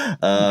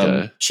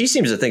 Okay. She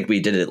seems to think we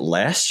did it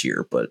last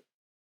year, but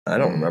I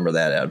don't remember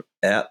that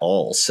at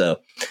all. So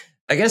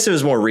I guess it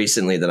was more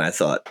recently than I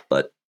thought,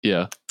 but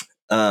yeah.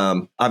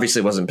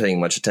 Obviously wasn't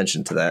paying much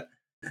attention to that.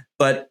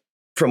 But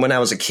from when I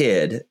was a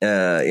kid,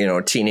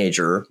 a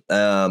teenager,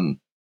 I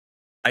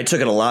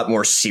took it a lot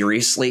more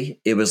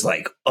seriously. It was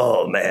like,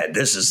 oh man,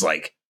 this is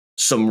like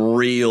some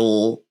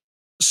real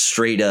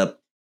straight up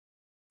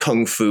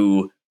kung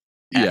fu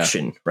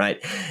action,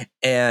 right?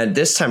 And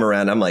this time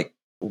around, I'm like,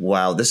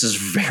 wow, this is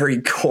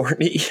very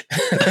corny.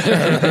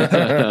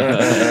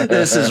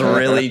 This is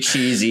really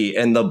cheesy,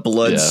 and the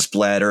blood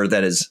splatter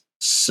that is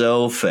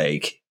so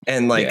fake,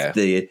 and like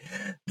the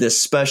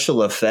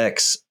special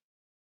effects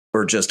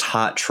are just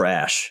hot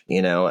trash.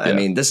 I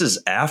mean, this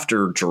is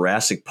after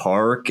Jurassic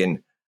Park, and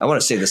I want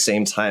to say the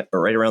same time,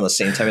 or right around the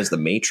same time as The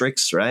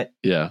Matrix, right?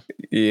 Yeah.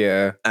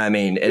 Yeah. I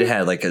mean, it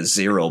had like a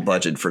zero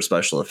budget for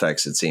special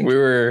effects, it seemed.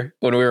 When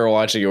we were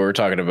watching it, we were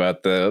talking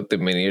about the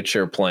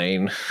miniature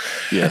plane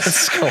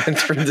that's going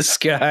through the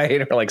sky,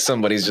 and like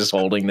somebody's just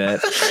holding that.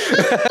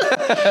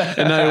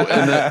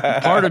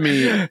 and part of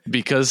me,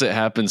 because it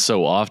happens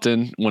so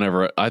often,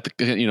 whenever I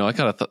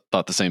kind of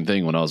thought the same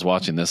thing when I was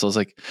watching this. I was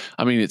like,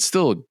 I mean, it's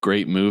still a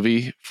great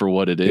movie for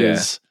what it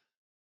is.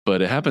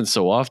 But it happens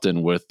so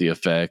often with the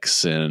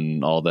effects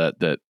and all that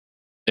it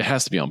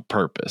has to be on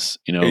purpose,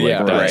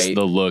 that's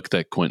the look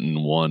that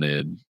Quentin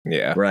wanted.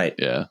 Yeah. Right.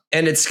 Yeah.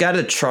 And it's got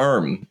a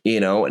charm,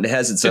 it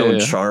has its own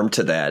charm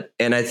to that.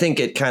 And I think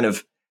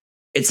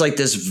it's like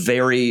this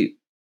very,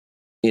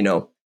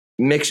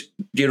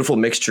 beautiful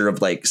mixture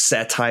of like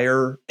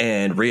satire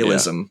and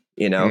realism,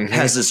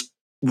 has this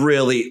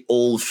really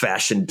old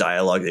fashioned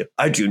dialogue.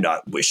 I do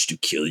not wish to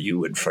kill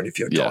you in front of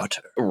your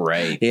daughter.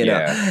 Right.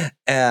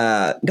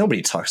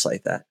 Nobody talks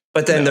like that.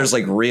 But then there's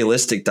like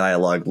realistic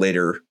dialogue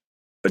later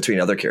between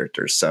other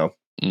characters. So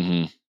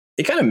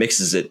it kind of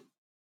mixes it.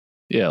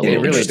 Yeah. It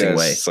really does.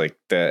 Way. It's like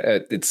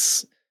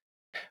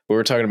we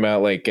were talking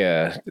about like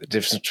the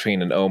difference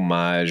between an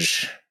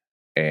homage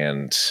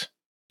and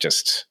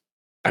just,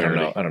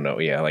 parody. I don't know.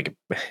 Yeah. Like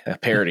a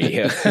parody.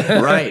 Yeah.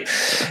 Right.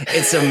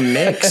 It's a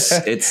mix.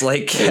 It's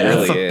like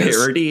half a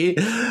parody,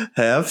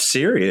 half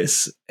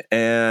serious.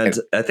 And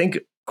I think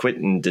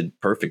Quentin did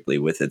perfectly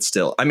with it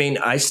still. I mean,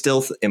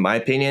 in my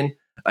opinion,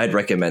 I'd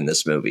recommend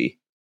this movie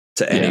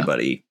to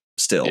anybody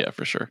still. Yeah,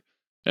 for sure.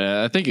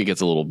 I think it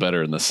gets a little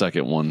better in the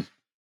second one.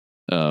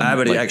 I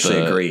would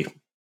actually agree.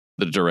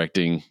 The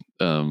directing,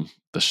 the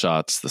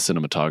shots, the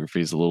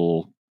cinematography is a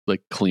little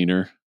like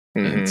cleaner.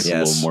 And it's a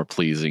little more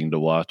pleasing to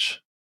watch.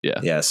 Yeah.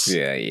 Yes.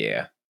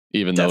 Yeah.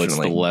 Even though it's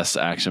the less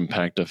action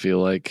packed, I feel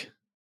like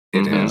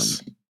it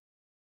is.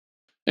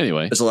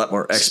 Anyway, there's a lot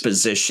more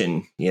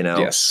exposition,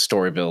 Yes,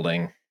 story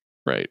building.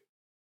 Right.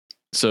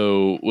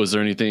 So, was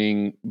there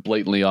anything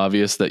blatantly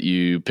obvious that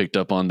you picked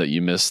up on that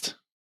you missed?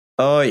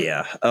 Oh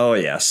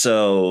yeah.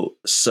 So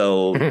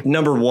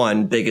number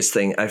one, biggest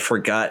thing, I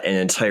forgot an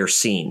entire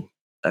scene.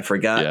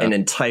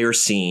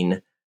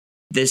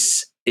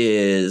 This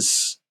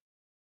is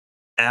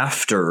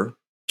after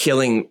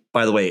killing,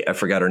 by the way, I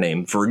forgot her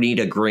name,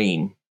 Vernita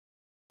Green.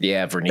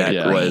 Yeah, Vernita Green.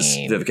 That was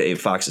Vivica A.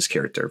 Fox's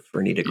character,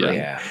 Vernita Green.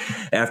 Yeah.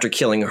 After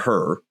killing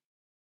her,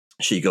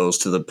 she goes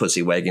to the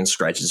pussy wagon,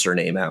 scratches her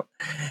name out.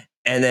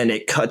 And then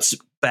it cuts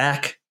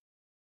back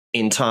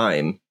in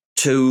time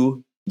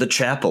to the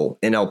chapel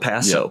in El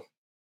Paso.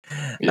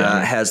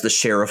 Has the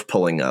sheriff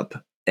pulling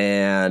up,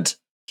 and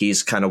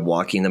he's kind of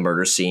walking the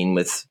murder scene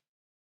with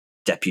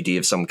deputy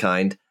of some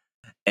kind,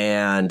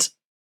 and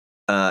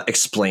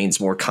explains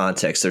more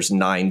context. There's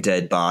 9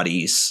 dead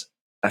bodies.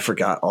 I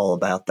forgot all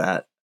about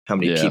that. How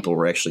many people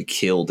were actually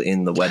killed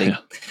in the wedding.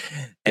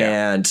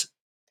 And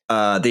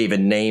they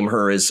even name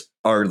her as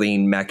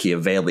Arlene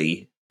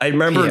Machiavelli. I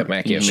remember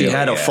she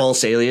had a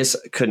false alias.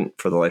 I couldn't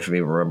for the life of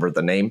me remember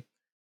the name.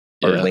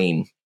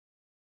 Arlene.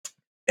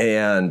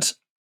 And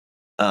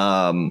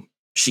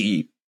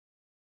she,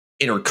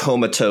 in her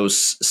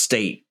comatose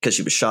state, because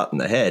she was shot in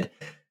the head,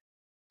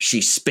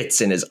 she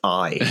spits in his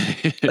eye,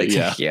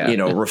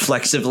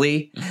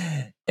 reflexively.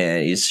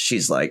 And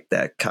she's like,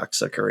 that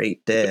cocksucker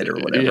ain't dead or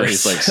whatever. Yeah,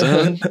 he's like,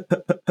 son,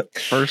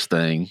 first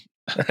thing,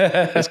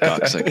 this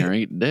cocksucker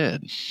ain't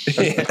dead.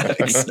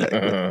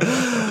 Exactly.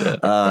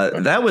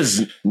 That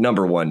was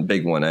number one,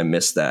 big one. I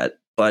missed that.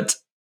 But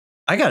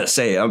I got to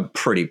say, I'm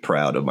pretty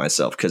proud of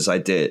myself because I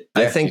did.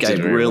 I think I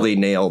really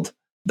nailed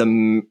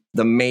the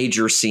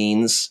major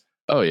scenes.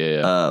 Oh,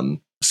 yeah.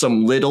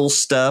 Some little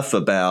stuff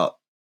about,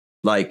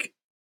 like,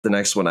 the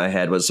next one I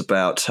had was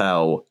about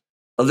how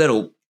a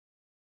little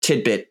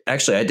tidbit.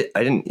 Actually,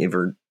 I didn't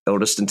ever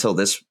notice until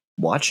this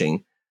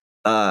watching.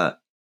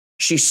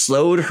 She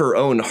slowed her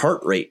own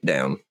heart rate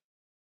down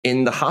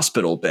in the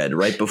hospital bed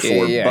right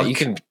before. Yeah, Buck.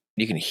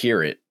 you can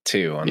hear it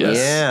too on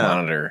this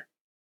monitor.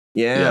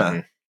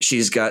 Yeah.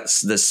 She's got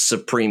this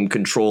supreme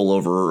control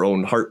over her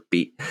own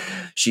heartbeat.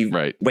 She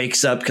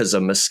wakes up because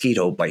a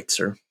mosquito bites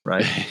her,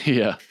 right?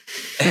 Yeah.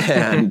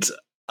 And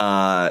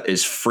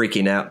is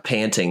freaking out,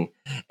 panting.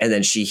 And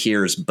then she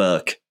hears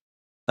Buck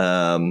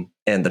and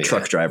the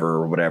truck driver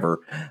or whatever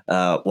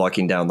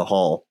walking down the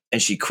hall.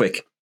 And she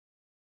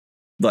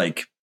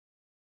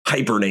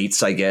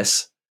hibernates, I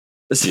guess.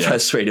 That's the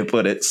best way to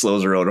put it.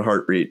 Slows her own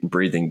heart rate and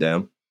breathing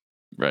down.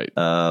 Right.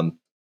 That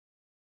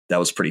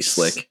was pretty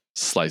slick.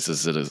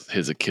 Slices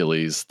his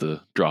Achilles to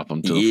drop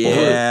him to the floor.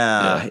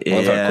 Yeah. I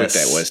love how quick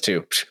that was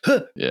too.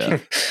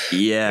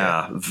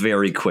 Yeah.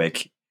 Very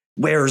quick.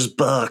 Where's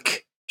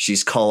Buck?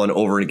 She's calling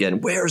over and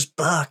again. Where's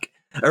Buck?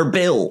 Or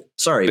Bill.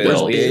 Sorry,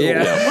 Bill. Where's Bill?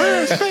 Yeah.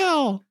 Where's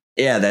Bill?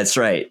 Yeah, that's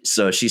right.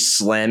 So she's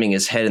slamming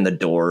his head in the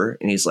door,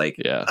 and he's like,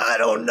 I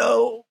don't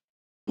know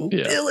who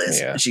Bill is.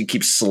 Yeah. She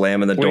keeps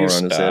slamming the door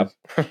on his head.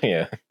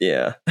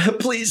 Yeah.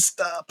 Please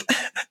stop.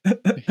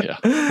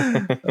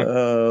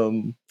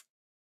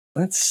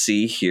 Let's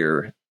see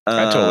here.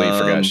 I totally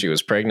forgot she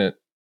was pregnant.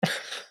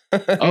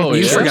 Oh,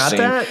 you forgot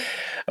that?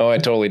 Oh, I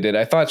totally did.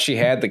 I thought she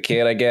had the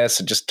kid, I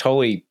guess. Just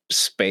totally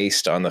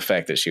spaced on the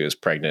fact that she was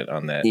pregnant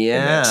on that, in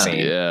that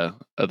scene. Yeah.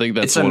 I think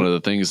that's one of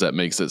the things that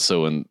makes it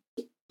so I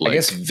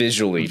guess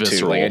visually visceral.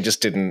 Too. Like I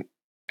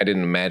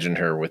didn't imagine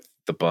her with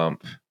the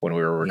bump when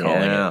we were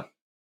recalling it.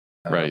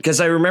 Right. Because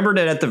I remembered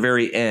it at the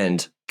very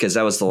end, because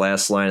that was the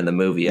last line in the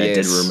movie. I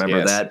did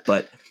remember that,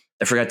 but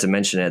I forgot to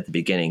mention it at the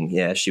beginning.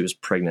 Yeah, she was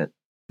pregnant.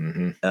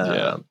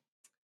 Mm-hmm.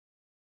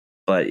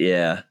 But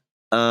yeah.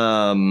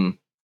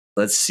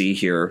 Let's see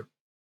here.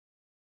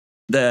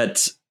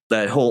 That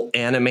whole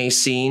anime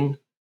scene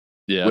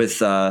with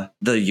the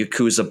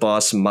Yakuza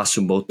boss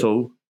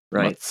Matsumoto,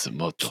 right?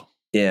 Matsumoto.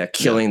 Yeah,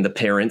 killing the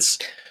parents.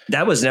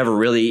 That was never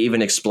really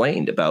even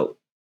explained about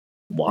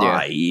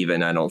why,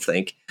 even, I don't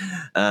think.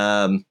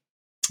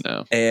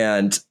 No.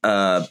 And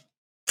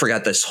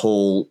forgot this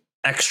whole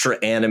extra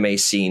anime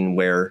scene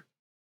where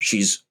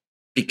she's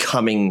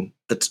becoming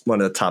one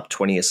of the top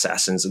 20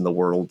 assassins in the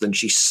world, and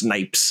she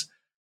snipes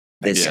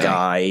this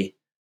guy.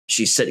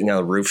 She's sitting on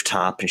a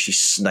rooftop and she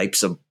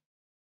snipes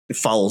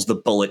follows the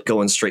bullet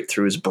going straight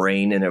through his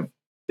brain, and it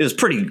was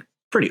pretty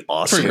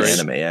awesome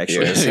anime,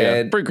 actually.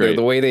 Pretty great.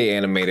 The way they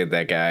animated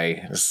that guy,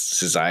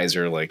 his eyes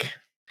are like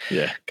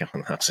going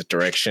the opposite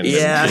direction.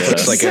 Yeah, he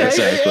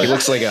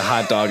looks like a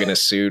hot dog in a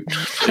suit.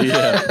 It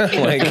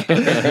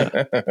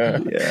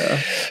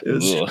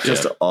was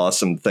just an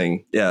awesome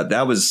thing. Yeah,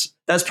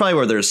 that's probably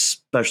where their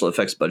special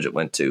effects budget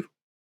went to.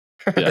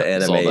 The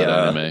anime.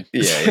 Anime.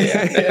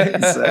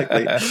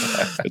 Exactly.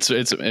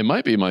 It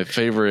might be my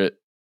favorite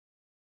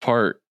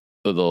part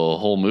of the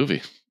whole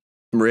movie.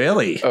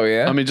 Really? Oh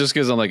yeah. I mean, just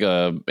because I'm like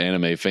a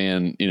anime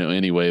fan,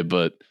 anyway.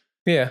 But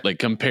like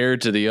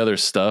compared to the other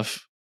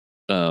stuff,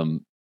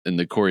 and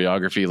the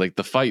choreography, like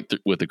the fight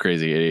with the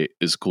Crazy Eight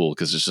is cool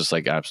because it's just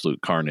like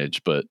absolute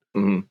carnage. But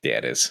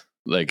it is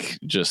like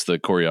just the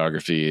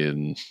choreography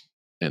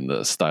and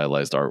the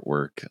stylized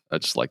artwork. I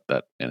just like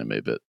that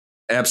anime bit.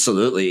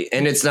 Absolutely.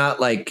 And it's not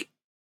like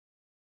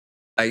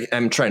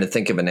I'm trying to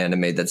think of an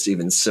anime that's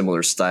even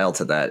similar style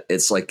to that.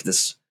 It's like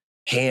this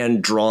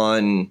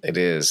hand-drawn, it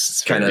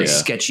is kind of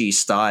sketchy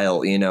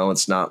style,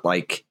 it's not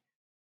like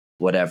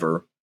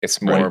whatever.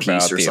 It's more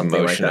about the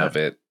emotion of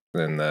it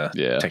than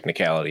the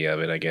technicality of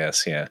it, I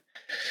guess. Yeah.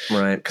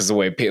 Right. Because the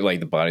way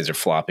the bodies are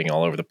flopping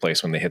all over the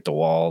place when they hit the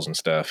walls and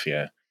stuff.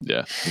 Yeah.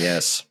 Yeah.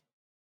 Yes.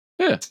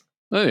 Yeah.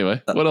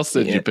 Anyway, what else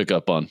did you pick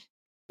up on?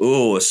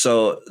 Oh,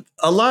 so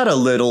a lot of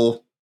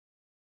little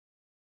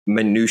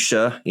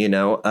minutia,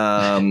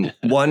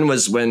 one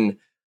was when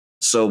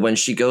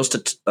she goes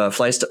to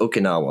flies to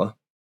Okinawa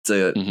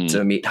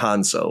to meet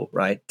Hanzo,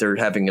 right? They're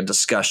having a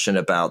discussion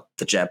about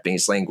the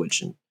Japanese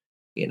language, and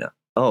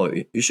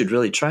you should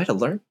really try to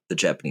learn the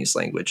Japanese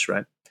language,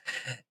 right?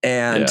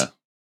 And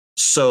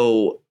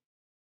so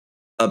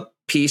a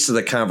piece of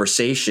the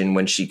conversation,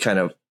 when she kind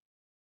of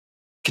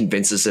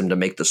convinces him to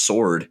make the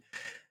sword,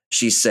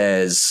 she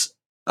says,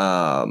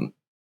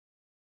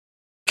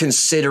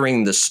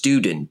 considering the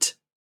student,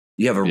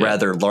 you have a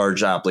rather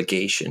large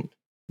obligation.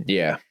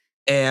 Yeah.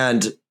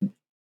 And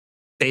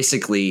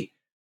basically,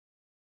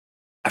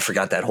 I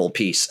forgot that whole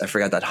piece. I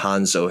forgot that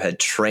Hanzo had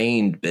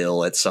trained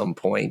Bill at some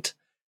point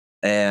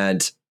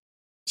and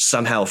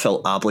somehow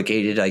felt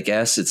obligated, I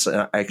guess. It's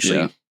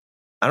actually,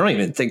 I don't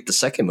even think the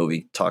second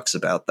movie talks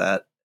about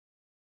that.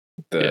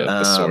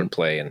 The sword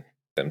play and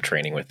them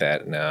training with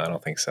that. No, I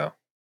don't think so.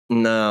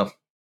 No.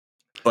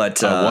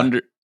 But I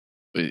wonder,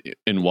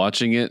 in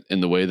watching it in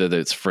the way that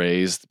it's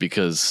phrased,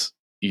 because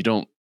it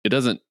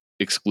doesn't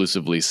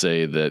exclusively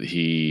say that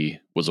he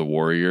was a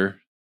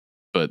warrior,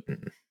 but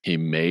he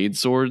made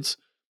swords.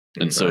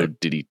 And so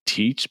did he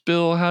teach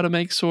Bill how to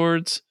make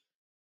swords?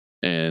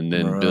 And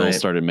then Bill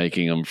started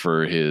making them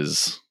for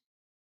his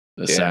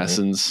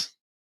assassins.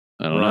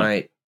 I don't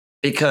know.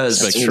 Because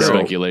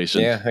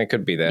speculation. Yeah, it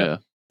could be that. Yeah.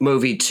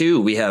 Movie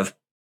 2, we have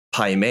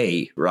Pai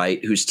Mei,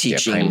 right? Who's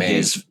teaching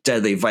his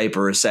Deadly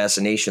Viper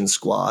assassination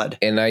squad.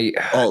 And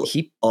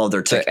all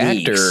their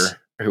techniques. The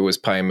actor who was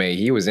Pai Mei,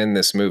 he was in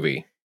this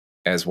movie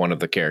as one of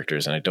the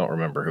characters, and I don't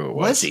remember who it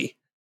was. Was he?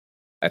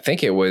 I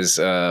think it was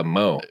Johnny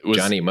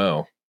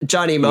Mo.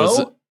 Johnny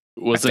Mo?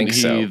 Wasn't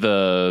he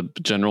the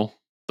general,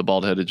 the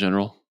bald-headed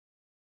general?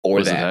 Or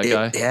was that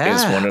guy?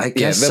 I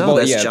guess so.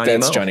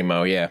 That's Johnny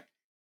Mo, yeah.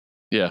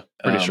 Yeah,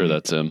 pretty sure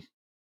that's him.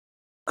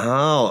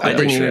 Oh, I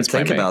didn't even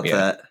think about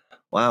that.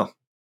 Wow.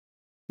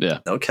 Yeah.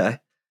 Okay.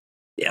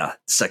 Yeah,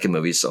 second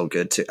movie's so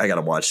good too. I got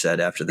to watch that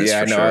after this.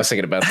 Yeah, I know. Sure. I was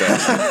thinking about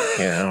that.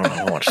 I don't know.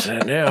 I'll watch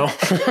that now.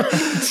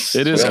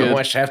 It is good. I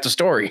watched half the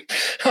story.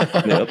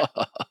 Yep.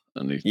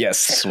 And he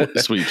yes,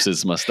 sweeps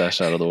his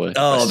mustache out of the way.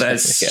 Oh,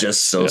 that's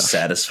just so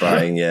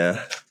satisfying.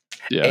 Yeah.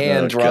 Yeah.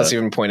 And Ross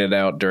even pointed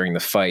out during the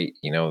fight,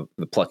 the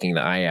plucking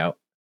the eye out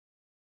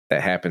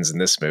that happens in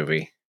this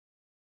movie.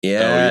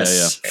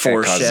 Yes.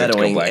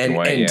 Foreshadowing.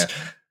 And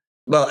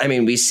well, I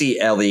mean, we see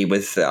Ellie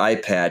with the eye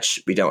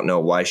patch. We don't know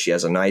why she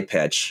has an eye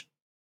patch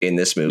in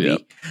this movie.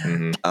 Yep.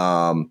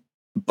 Mm-hmm.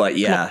 But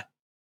yeah,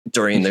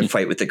 during the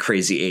fight with the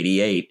crazy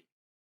 88,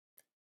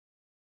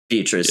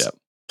 Beatrice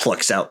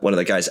plucks out one of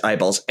the guy's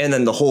eyeballs, and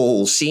then the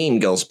whole scene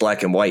goes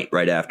black and white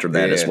right after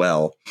that as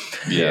well.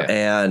 Yeah.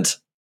 And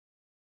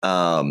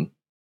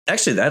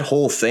actually that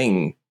whole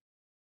thing,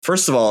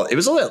 first of all, it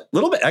was a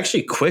little bit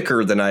actually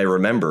quicker than I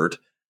remembered.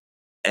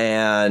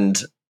 And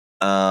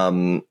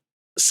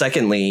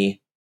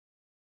secondly,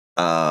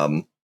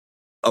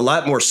 a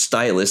lot more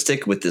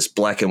stylistic with this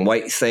black and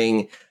white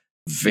thing,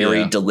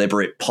 very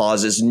deliberate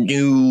pauses,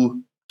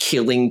 new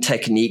killing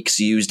techniques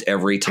used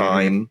every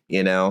time,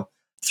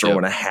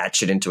 throwing a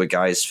hatchet into a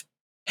guy's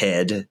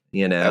head,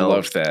 I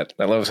loved that.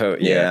 I loved how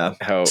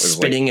how it was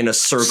spinning in a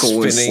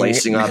circle and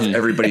slicing off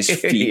everybody's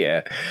feet.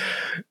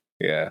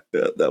 Yeah.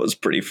 That was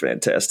pretty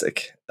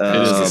fantastic.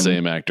 It is the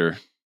same actor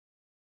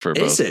for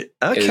both. Is it?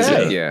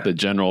 Okay. Yeah. The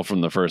general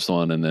from the first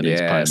one, and then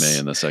he's Pai Mei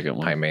in the second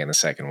one. Pai Mei in the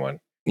second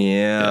one.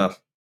 Yeah.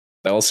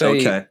 I'll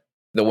say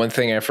the one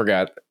thing I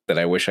forgot that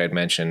I wish I'd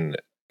mentioned,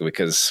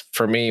 because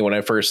for me, when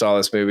I first saw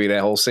this movie,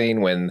 that whole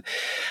scene when,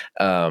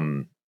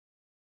 oh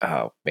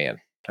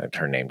man,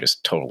 her name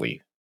just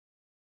totally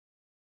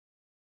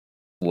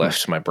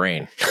left my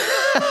brain.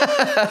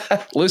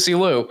 Lucy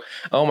Liu.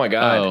 Oh my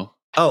God.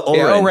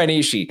 Oren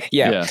Ishii.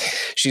 Yeah.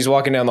 She's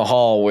walking down the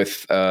hall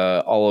with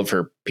all of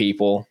her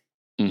people,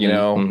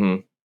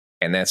 and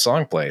that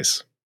song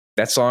plays.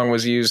 That song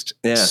was used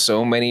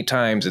so many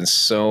times in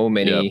so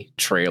many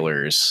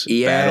trailers.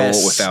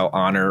 Battle Without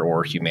Honor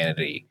or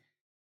Humanity.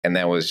 And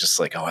that was just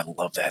like, oh, I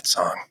love that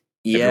song.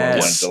 Everyone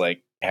wanted to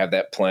have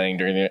that playing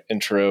during the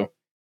intro.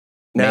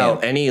 Now,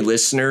 any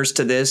listeners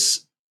to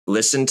this,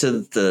 listen to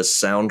the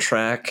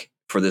soundtrack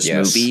for this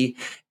movie,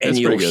 and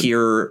you'll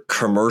hear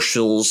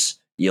commercials.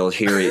 You'll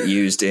hear it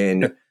used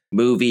in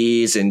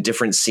movies and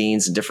different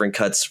scenes and different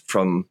cuts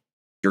from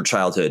your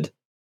childhood.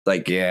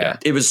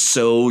 It was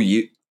so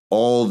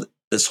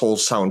this whole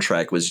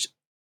soundtrack was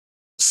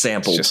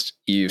sampled, just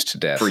used to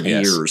death for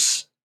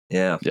years.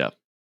 Yeah,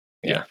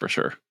 for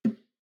sure.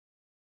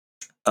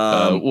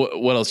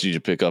 What else did you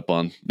pick up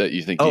on that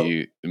you think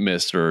you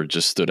missed or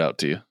just stood out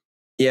to you?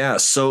 Yeah.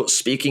 So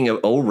speaking of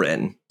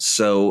Oren,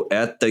 so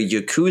at the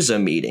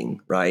Yakuza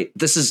meeting, right?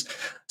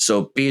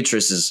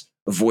 Beatrice is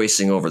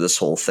voicing over this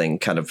whole thing,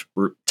 kind of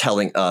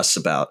telling us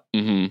about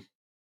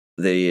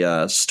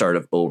the start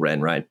of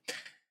Oren, right?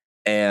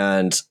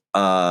 And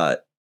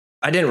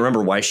I didn't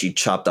remember why she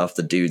chopped off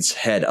the dude's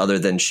head, other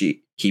than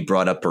he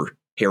brought up her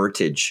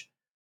heritage.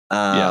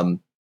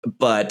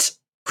 But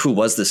who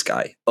was this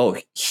guy? Oh,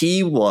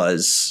 he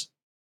was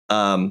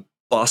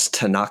Boss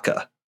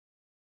Tanaka.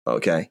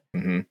 Okay.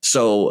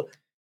 So,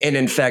 and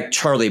in fact,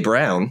 Charlie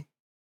Brown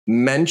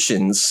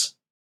mentions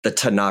the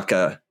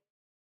Tanaka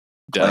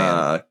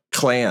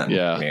clan.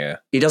 Yeah.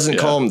 He doesn't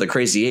call him the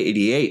Crazy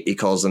 88. He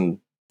calls them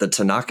the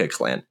Tanaka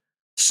clan.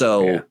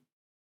 So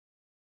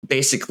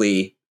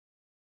basically,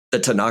 the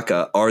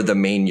Tanaka are the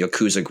main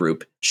Yakuza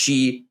group.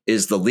 She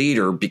is the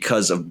leader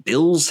because of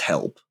Bill's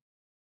help.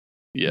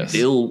 Yes.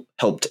 Bill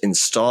helped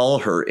install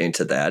her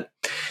into that.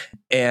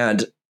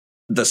 And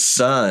the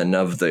son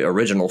of the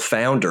original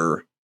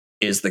founder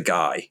is the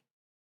guy.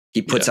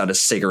 He puts out a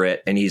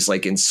cigarette and he's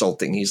like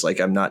insulting. He's like,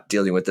 I'm not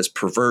dealing with this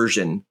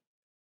perversion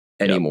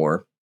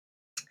anymore.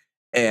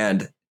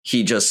 And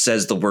he just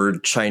says the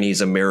word Chinese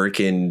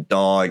American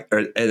dog.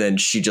 And then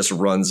she just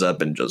runs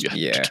up and just.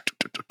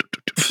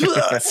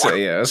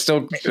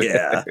 Still.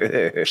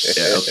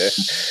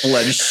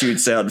 Blood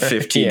shoots out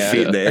 15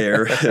 feet in the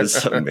air.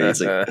 It's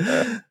amazing.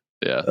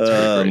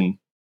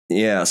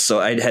 So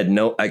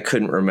I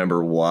couldn't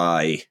remember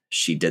why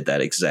she did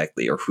that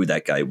exactly or who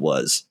that guy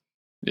was.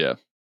 Yeah.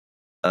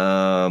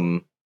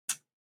 Another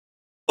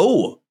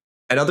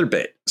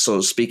bit.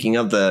 So speaking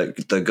of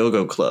the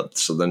Go-Go Club,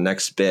 so the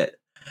next bit,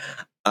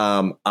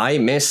 I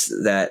missed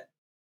that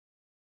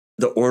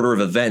the order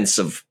of events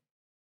of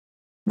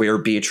where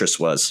Beatrice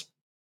was.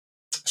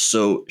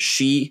 So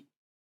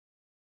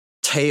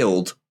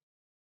tailed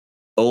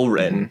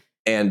O-Ren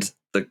and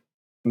the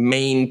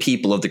main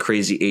people of the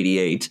Crazy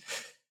 88,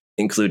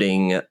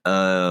 including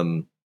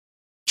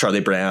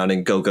Charlie Brown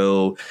and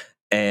Go-Go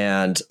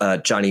and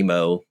Johnny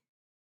Moe.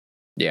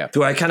 Yeah.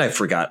 Who I kind of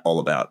forgot all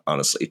about,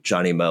 honestly.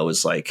 Johnny Moe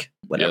is like,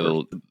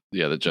 whatever.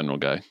 Yeah, the general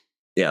guy.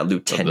 Yeah,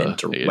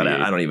 lieutenant or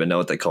whatever. I don't even know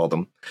what they called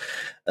him.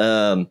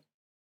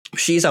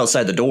 She's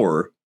outside the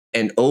door,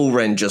 and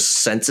O-Ren just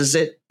senses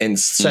it and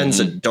sends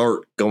a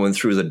dart going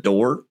through the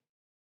door.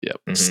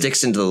 Yep.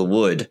 Sticks into the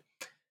wood,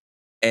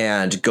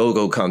 and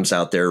Go-Go comes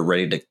out there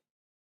ready to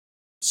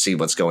see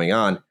what's going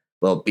on.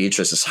 Well,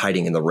 Beatrice is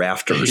hiding in the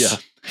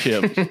rafters.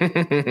 Yeah.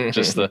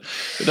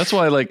 That's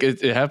why, like,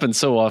 it happens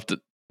so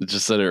often. I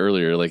just said it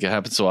earlier. Like, it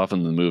happens so often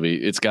in the movie.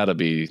 It's got to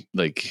be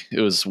like, it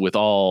was with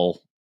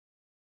all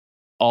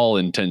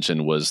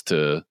intention was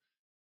to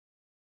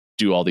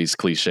do all these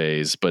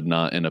cliches, but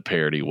not in a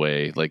parody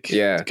way. Like,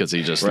 because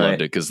he just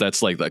loved it. Because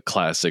that's like the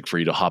classic for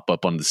you to hop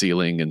up on the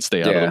ceiling and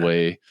stay out of the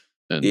way.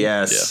 And,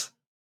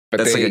 but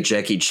that's like a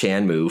Jackie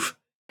Chan move.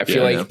 I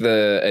feel like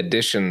the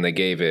addition they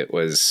gave it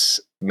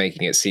was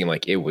making it seem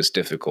like it was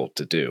difficult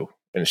to do,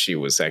 and she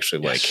was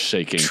actually like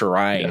shaking,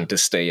 trying to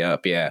stay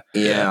up. Yeah.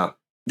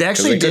 They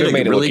actually did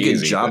a really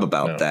good job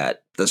about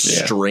that. The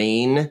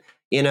strain,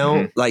 you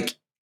know, like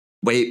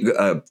way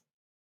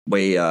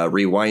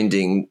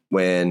rewinding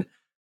when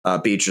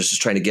Beatrice is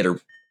trying to get her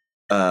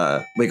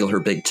wiggle her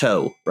big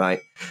toe.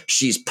 Right,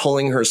 she's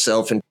pulling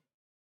herself in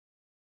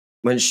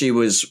when she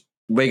was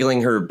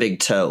wiggling her big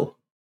toe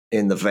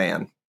in the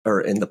van,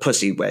 or in the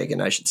pussy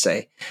wagon, I should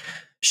say.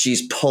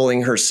 She's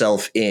pulling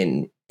herself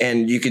in,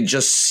 and you can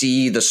just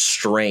see the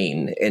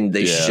strain, and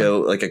they show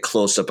like a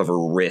close up of her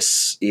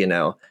wrists, you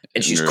know,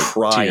 and she's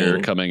crying,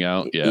 tear coming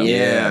out.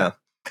 Yeah.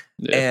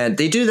 And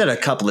they do that a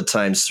couple of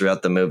times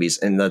throughout the movies.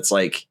 And that's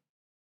like,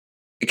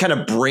 it kind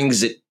of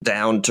brings it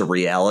down to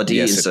reality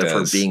instead of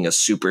her being a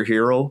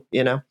superhero,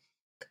 you know?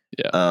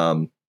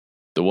 Yeah.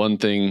 The one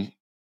thing,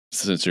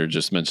 since you're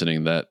just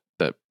mentioning that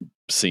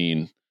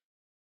scene,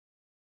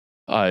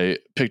 I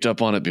picked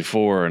up on it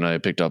before, and I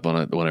picked up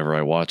on it whenever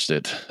I watched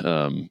it.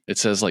 It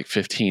says like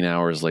 15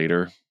 hours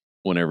later,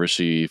 whenever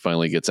she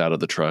finally gets out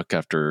of the truck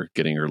after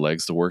getting her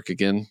legs to work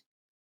again.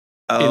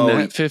 In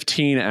that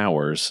 15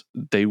 hours,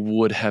 they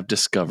would have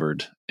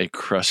discovered a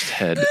crushed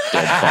head,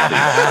 dead body.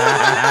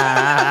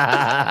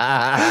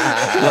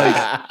 Like,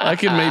 I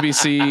could maybe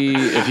see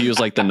if he was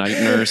like the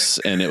night nurse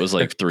and it was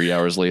like 3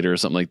 hours later or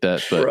something like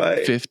that.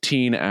 But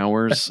 15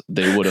 hours,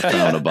 they would have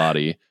found a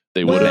body.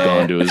 They would have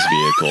gone to his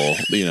vehicle,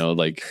 you know,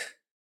 like,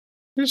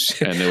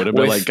 and they would have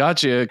been like,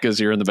 gotcha, because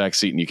you're in the back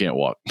seat and you can't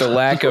walk. The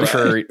lack of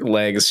her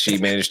legs, she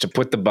managed to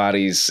put the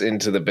bodies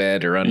into the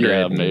bed or under it.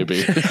 Yeah,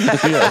 maybe.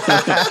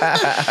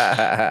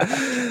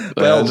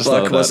 Well,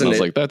 Buck, wasn't it? I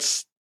was like,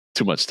 that's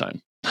too much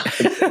time.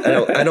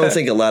 I don't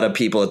think a lot of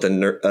people at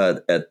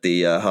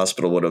the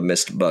hospital would have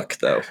missed Buck,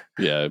 though.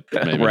 Yeah,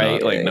 maybe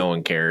right. Not. Like no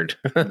one cared.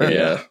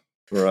 Yeah,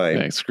 right.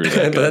 Thanks, screw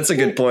that. But that's a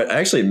good point. I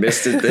actually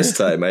missed it this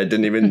time. I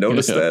didn't even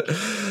notice that.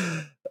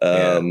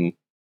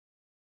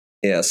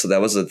 Yeah, so that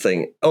was the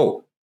thing.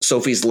 Oh,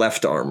 Sophie's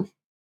left arm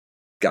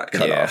got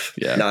cut off.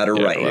 Yeah, not her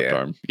right left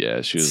arm.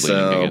 Yeah, she was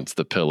leaning against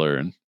the pillar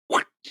and.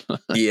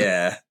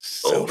 Yeah.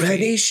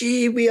 Already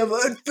we have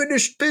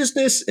unfinished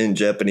business in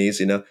Japanese,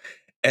 you know,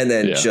 and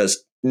then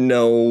just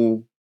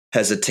no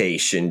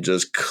hesitation,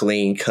 just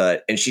clean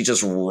cut, and she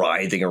just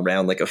writhing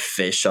around like a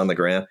fish on the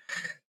ground,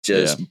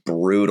 just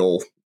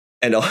brutal.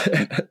 And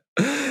that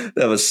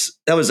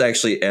was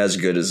actually as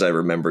good as I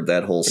remembered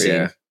that whole scene.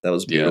 Yeah. That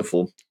was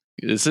beautiful.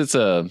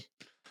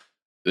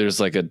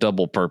 There's like a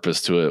double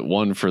purpose to it.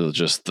 One for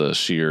just the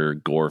sheer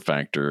gore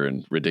factor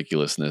and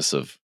ridiculousness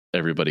of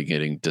everybody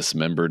getting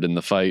dismembered in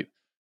the fight,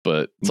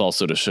 but it's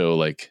also to show,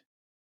 like,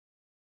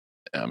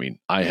 I mean,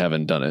 I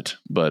haven't done it,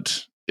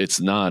 but it's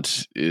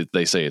not,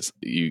 they say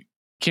you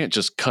can't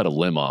just cut a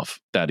limb off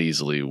that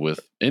easily with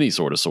any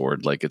sort of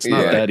sword. Like, it's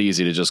not that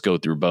easy to just go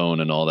through bone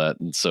and all that.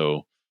 And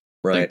so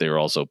I think they were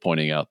also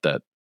pointing out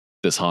that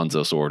this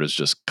Hanzo sword is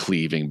just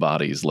cleaving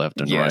bodies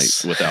left and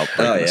right without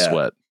breaking a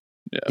sweat.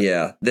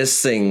 Yeah,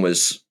 this thing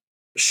was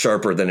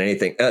sharper than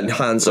anything.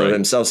 Hanzo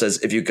himself says,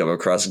 if you come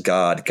across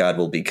God, God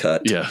will be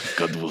cut. Yeah,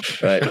 God will be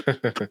right.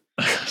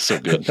 So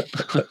good.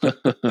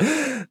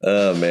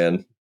 Oh,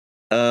 man.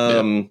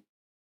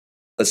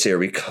 Let's see here.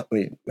 We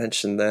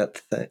mentioned that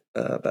thing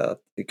about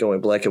it going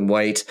black and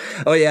white.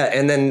 Oh, yeah.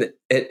 And then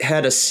it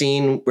had a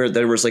scene where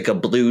there was like a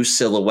blue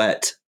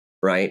silhouette,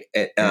 right?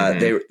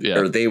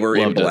 They were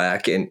in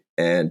black and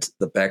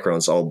the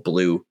background's all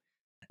blue.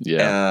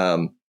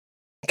 Yeah.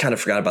 Kind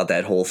of forgot about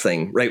that whole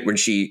thing, right? When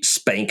she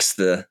spanks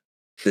the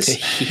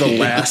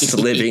last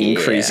living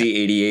Crazy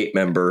 88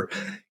 member.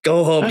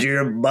 Go home to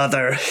your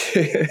mother.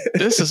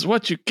 This is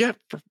what you get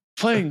for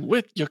playing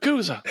with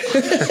Yakuza.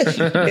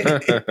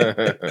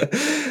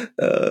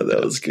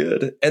 That was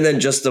good. And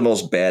then just the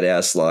most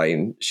badass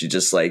line. She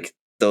just like,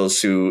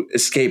 those who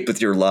escape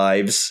with your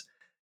lives,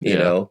 you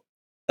know?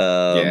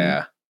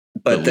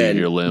 But leave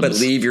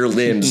your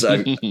limbs.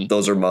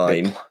 Those are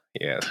mine.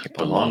 Yeah, they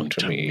belong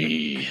to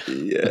me.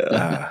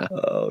 Yeah.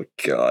 Oh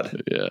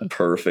God. Yeah.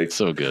 Perfect.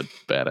 So good.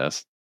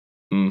 Badass.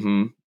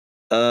 Mm-hmm.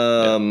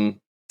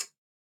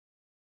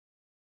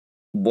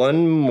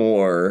 One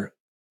more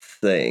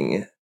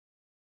thing.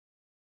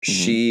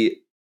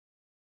 She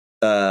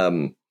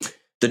the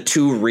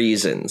two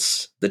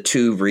reasons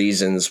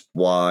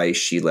why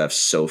she left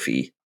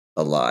Sophie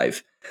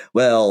alive.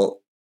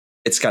 Well,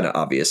 it's kind of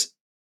obvious.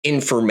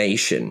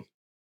 Information.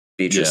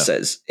 Beatrice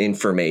says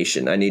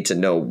information. I need to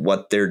know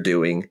what they're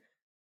doing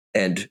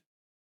and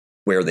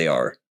where they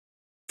are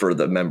for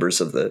the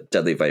members of the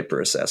Deadly Viper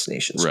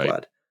assassination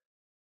squad.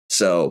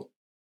 So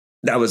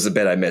that was the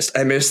bit I missed.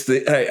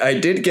 I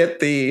did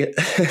get the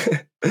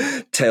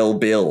tell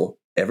Bill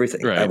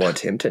everything. I want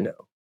him to know.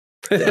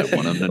 I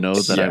want him to know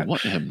that I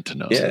want him to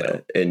know. Yeah,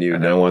 and you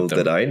know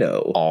that I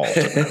know. All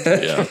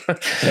to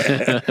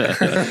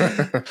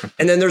know.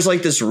 And then there's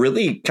like this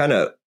really kind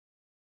of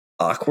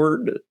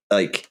awkward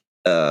like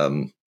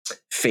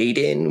fade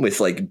in with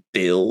like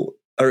Bud.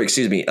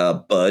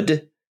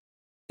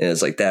 And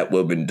it's like, that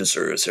woman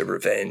deserves her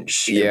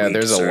revenge. Yeah,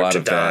 there's a lot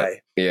of that.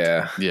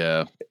 Yeah.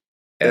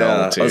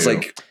 I was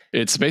like,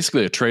 it's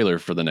basically a trailer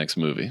for the next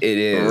movie. It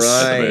is,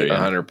 right?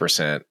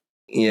 100%.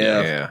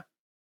 Yeah.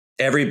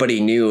 Everybody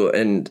knew,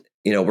 and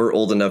we're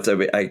old enough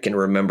that I can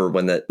remember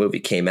when that movie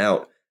came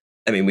out.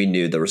 I mean, we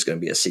knew there was going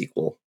to be a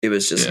sequel. It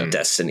was just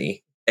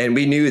destiny, and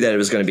we knew that it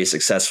was going to be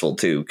successful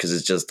too, because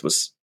it just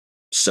was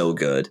so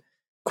good.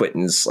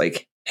 Quentin's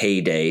like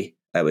heyday,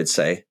 I would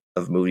say,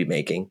 of movie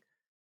making.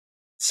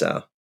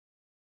 So,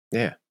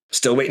 yeah,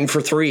 still waiting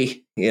for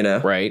 3.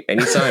 Right?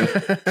 Anytime.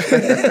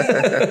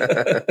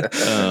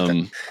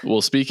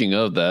 Well, speaking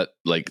of that,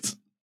 like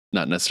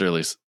not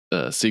necessarily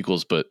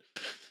sequels, but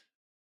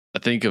I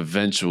think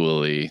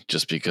eventually,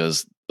 just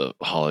because of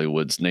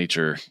Hollywood's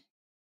nature,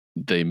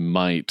 they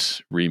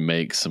might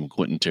remake some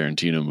Quentin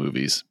Tarantino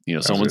movies.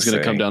 Someone's going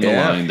to come down the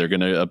line. They're going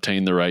to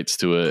obtain the rights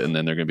to it, and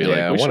then they're going to be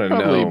like, we should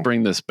probably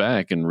bring this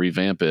back and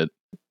revamp it.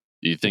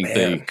 Do you think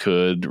they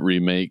could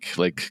remake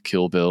like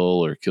Kill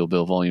Bill or Kill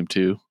Bill Volume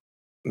 2?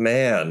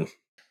 Man.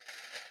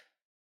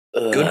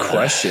 Good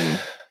question.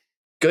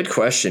 Good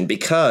question,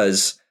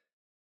 because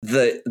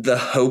the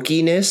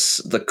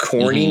hokiness, the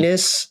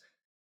corniness,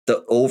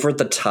 the over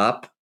the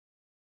top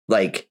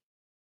like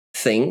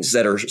things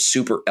that are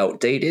super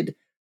outdated,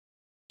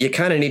 you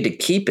kind of need to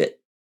keep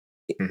it.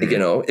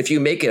 If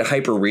you make it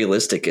hyper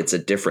realistic, it's a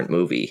different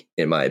movie,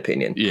 in my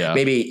opinion. Yeah.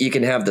 Maybe you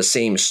can have the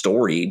same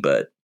story,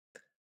 but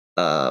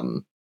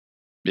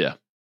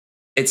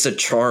it's a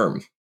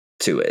charm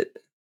to it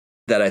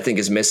that I think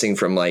is missing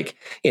from like,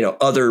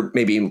 other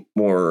maybe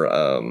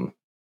more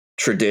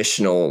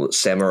traditional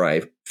samurai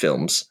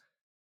films.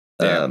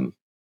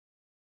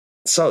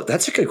 So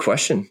that's a good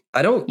question.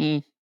 I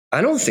don't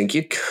think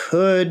you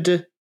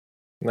could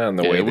not in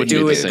the way they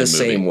do it the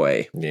same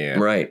way. Yeah.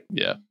 Right.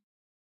 Yeah.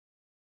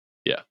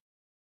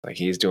 Like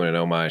he's doing an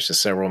homage to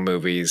several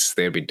movies.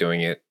 They'd be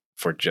doing it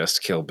for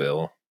just Kill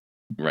Bill.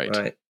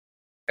 Right.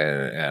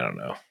 And I don't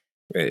know.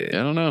 I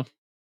don't know.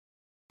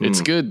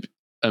 It's good.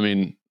 I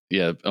mean,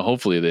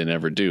 hopefully they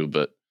never do,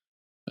 but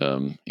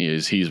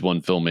he's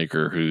one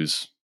filmmaker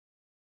who's,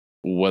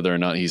 whether or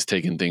not he's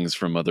taken things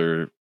from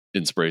other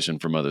inspiration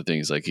from other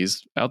things, like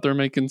he's out there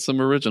making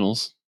some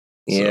originals.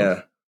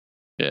 Yeah.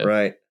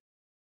 Right.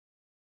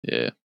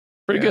 Yeah.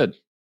 Pretty good.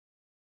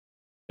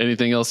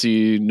 Anything else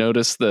you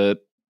noticed that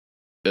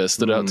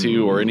stood out to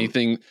you, or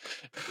anything?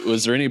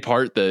 Was there any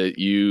part that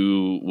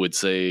you would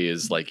say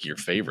is like your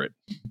favorite?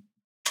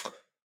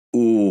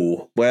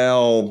 Ooh,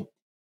 well,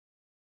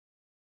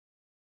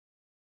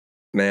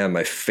 man,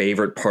 my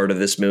favorite part of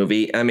this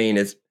movie, I mean,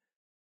 it's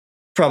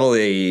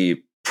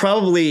probably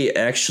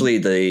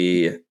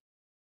actually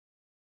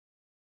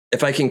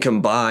if I can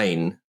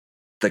combine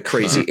the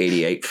Crazy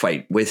 88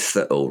 fight with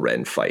the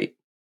O-Ren fight,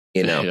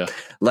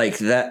 like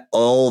that,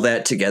 all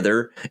that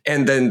together,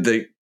 and then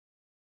the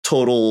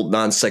total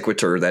non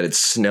sequitur that it's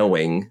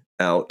snowing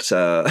out.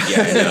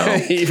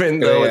 Even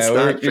though it's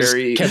not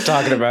very. Kept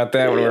talking about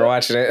that when we were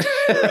watching it.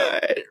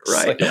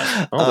 Right.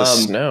 Like, all the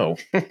snow.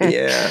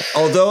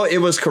 Although it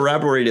was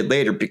corroborated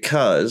later,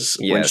 because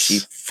when she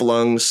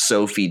flung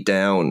Sophie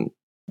down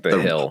the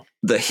hill,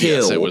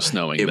 yes, it was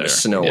snowing. It was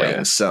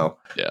snowing. So,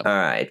 all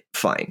right,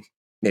 fine.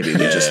 Maybe we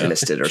just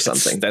missed it or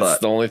something. That's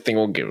the only thing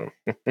we'll give them.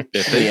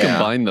 If they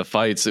combined the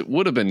fights, it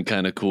would have been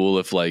kind of cool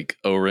if like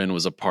O-Ren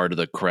was a part of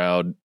the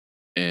crowd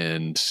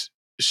and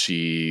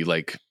she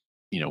like,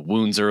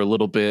 wounds her a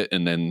little bit,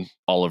 and then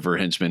all of her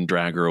henchmen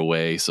drag her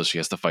away. So she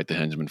has to fight the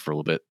henchmen for a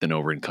little bit. Then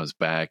O-Ren comes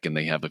back and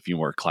they have a few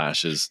more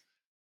clashes,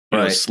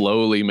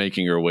 slowly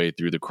making her way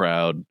through the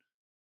crowd,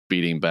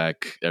 beating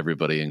back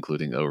everybody,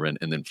 including O-Ren,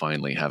 and then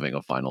finally having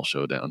a final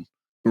showdown.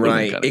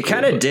 Right. It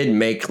kind of did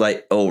make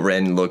like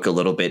O-Ren look a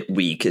little bit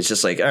weak. It's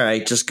just like, all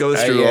right, just go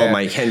through all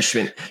my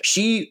henchmen.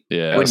 She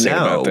would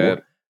know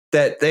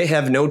that they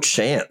have no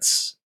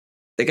chance.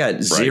 They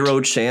got zero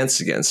chance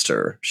against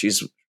her.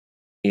 She's,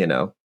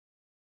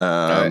 So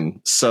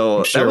I'm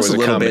sure that was it a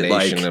little bit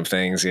like of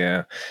things.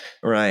 Yeah.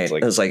 Right.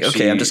 It was like,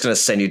 okay, I'm just going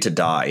to send you to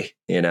die,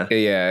 you know?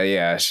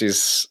 Yeah.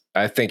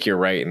 I think you're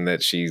right in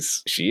that she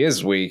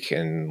is weak,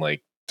 and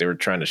like they were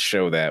trying to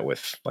show that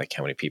with like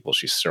how many people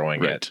she's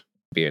throwing at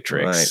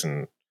Beatrix,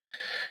 and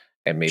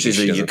maybe she's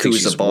she a doesn't think Yakuza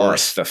she's boss.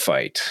 worth the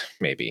fight,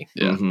 maybe.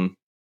 Yeah. Mm-hmm.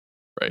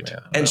 Right. Yeah,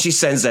 and she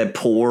sends that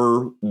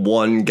poor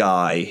one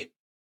guy,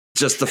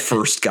 just the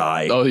first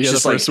guy. Oh, yeah,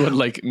 just the first one,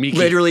 like Miki.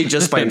 literally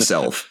just by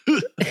himself.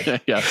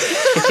 Yeah.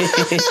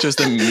 Just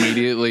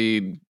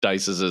immediately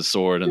dices his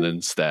sword and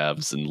then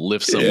stabs and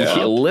lifts him up.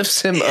 He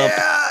lifts him up,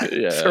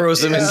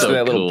 throws him into So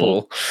that little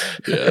cool. pool.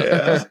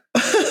 Yeah.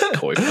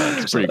 Koi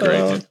punch. It's pretty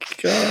great. Oh,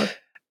 God.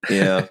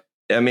 Yeah.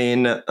 I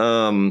mean,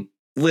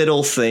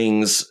 little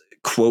things,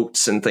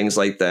 quotes and things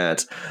like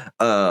that,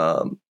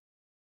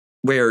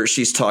 where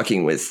she's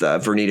talking with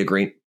Vernita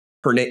Green.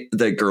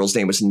 The girl's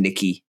name was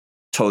Nikki.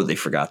 Totally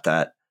forgot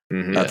that.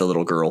 Mm-hmm. The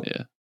little girl.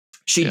 Yeah.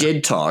 She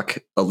did talk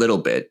a little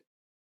bit,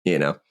 you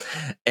know,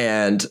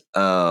 and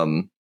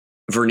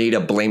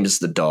Vernita blames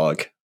the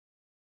dog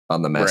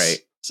on the mess. Right.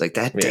 It's like,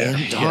 that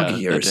damn dog of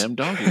yours. That damn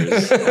dog of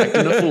yours.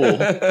 Acting a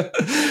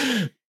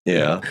fool.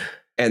 Yeah.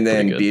 And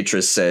then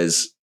Beatrice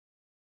says,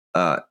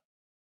 Vernita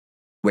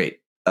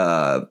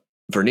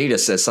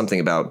says something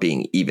about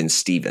being even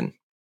Steven.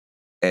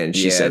 And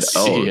she said,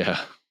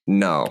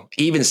 no,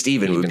 even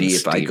Steven would be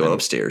if I go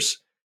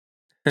upstairs,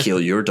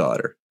 kill your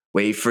daughter,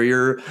 wait for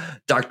your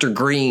Dr.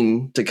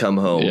 Green to come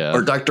home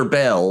or Dr.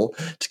 Bell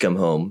to come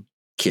home,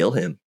 kill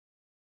him.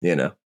 You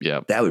know,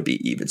 that would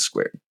be even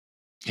squared.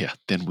 Yeah,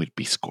 then we'd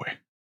be square.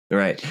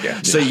 Right.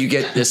 Yeah. So you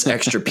get this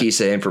extra piece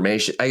of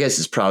information. I guess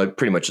it's probably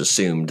pretty much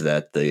assumed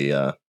that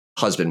the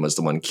husband was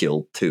the one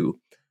killed to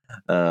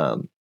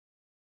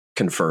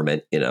confirm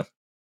it, you know.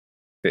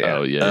 Yeah.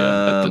 Oh,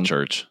 yeah. At the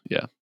church.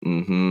 Yeah.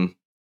 Mm-hmm.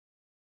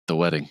 The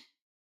wedding.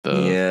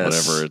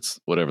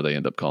 Whatever they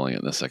end up calling it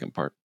in the second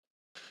part.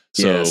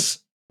 So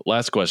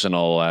last question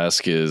I'll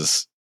ask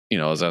is,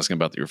 I was asking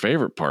about your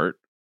favorite part,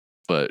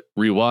 but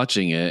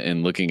rewatching it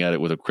and looking at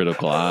it with a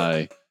critical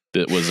eye,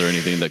 was there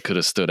anything that could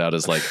have stood out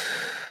as like,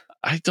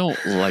 I don't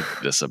like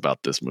this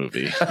about this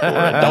movie, or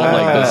I don't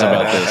like this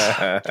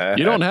about this?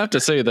 You don't have to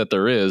say that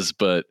there is,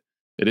 but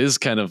it is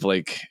kind of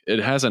like, it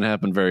hasn't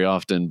happened very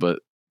often, but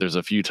there's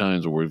a few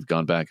times where we've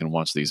gone back and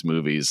watched these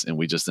movies and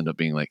we just end up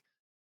being like,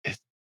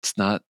 it's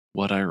not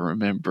what I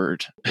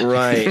remembered.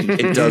 Right.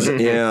 It doesn't.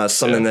 Yeah.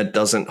 Something that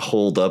doesn't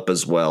hold up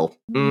as well.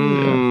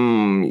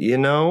 You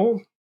know,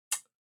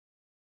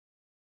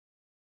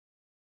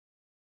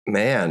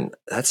 man,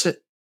 that's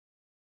it.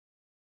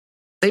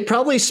 They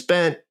probably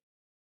spent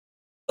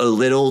a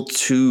little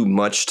too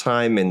much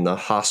time in the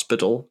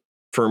hospital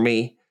for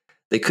me.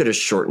 They could have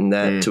shortened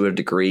that to a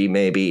degree,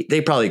 maybe.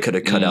 They probably could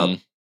have cut out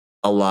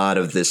a lot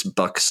of this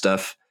Buck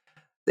stuff.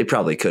 They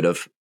probably could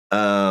have.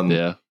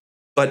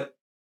 But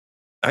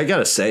I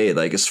gotta say,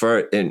 like, as far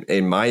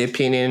in my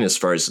opinion, as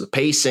far as the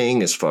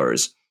pacing, as far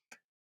as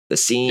the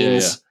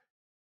scenes,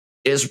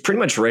 is pretty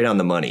much right on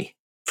the money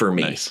for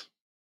me. Nice.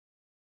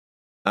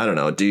 I don't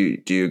know. Do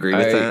you agree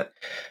with that?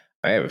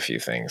 I have a few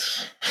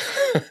things.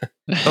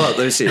 Oh,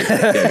 let me see.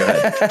 Yeah, go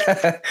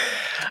ahead.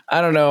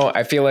 I don't know.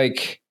 I feel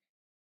like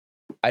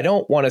I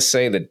don't want to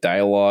say the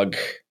dialogue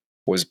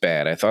was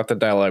bad. I thought the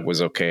dialogue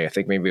was okay. I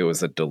think maybe it was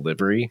the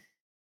delivery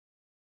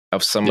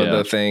of some of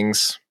the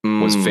things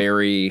was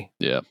very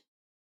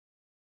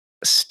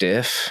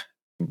stiff,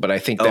 but I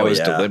think that was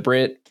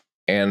deliberate,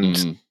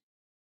 and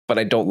but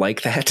I don't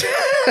like that.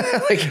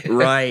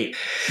 Right,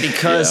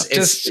 because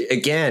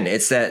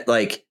it's that,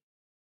 like,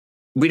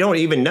 we don't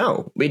even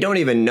know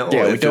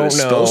if it was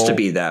supposed to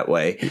be that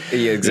way.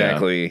 Yeah,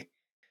 exactly.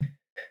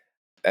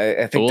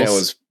 I think that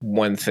was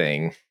one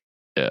thing.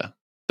 Yeah,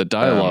 the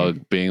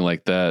dialogue being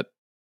like that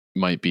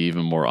might be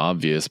even more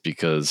obvious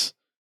because,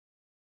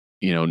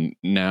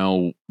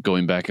 now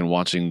going back and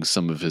watching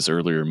some of his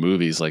earlier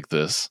movies like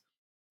this,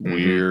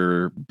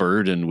 we're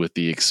burdened with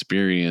the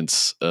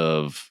experience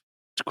of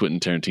Quentin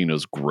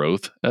Tarantino's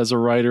growth as a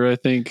writer, I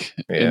think,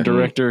 and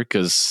director,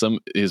 because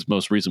his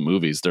most recent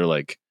movies, they're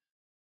like,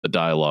 the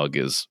dialogue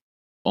is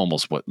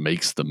almost what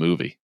makes the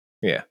movie.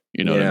 Yeah.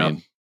 You know what I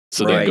mean?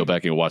 So then go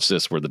back and watch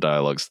this where the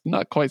dialogue's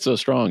not quite so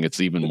strong. It's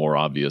even more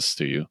obvious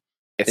to you.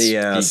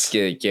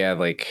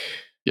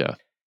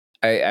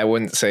 I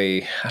wouldn't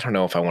say, I don't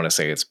know if I want to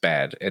say it's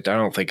bad. I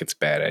don't think it's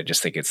bad. I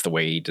just think it's the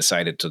way he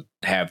decided to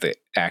have the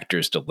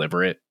actors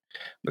deliver it.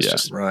 It's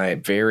just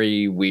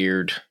very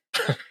weird.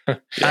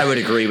 I would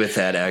agree with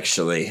that,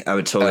 actually. I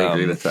would totally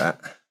agree with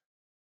that.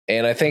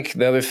 And I think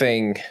the other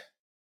thing,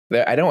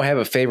 that I don't have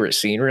a favorite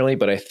scene really,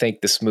 but I think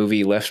this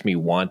movie left me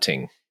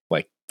wanting,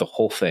 like, the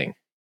whole thing.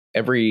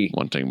 Every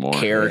wanting more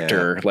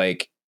character,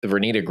 like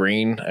Vernita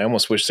Green, I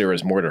almost wish there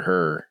was more to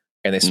her.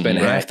 And they spent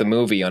half the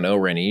movie on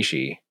O-Ren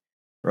Ishii.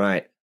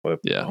 Right. But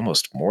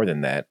almost more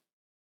than that.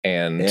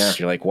 And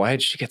you're like, why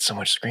did she get so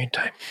much screen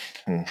time?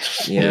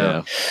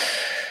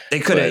 They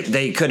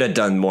could have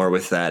done more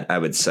with that, I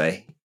would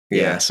say.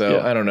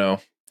 I don't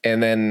know.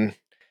 And then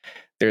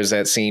there's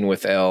that scene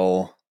with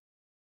Elle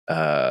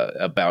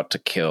about to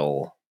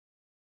kill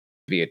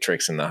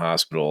Beatrix in the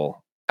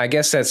hospital. I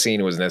guess that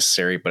scene was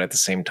necessary, but at the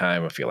same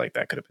time, I feel like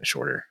that could have been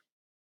shorter.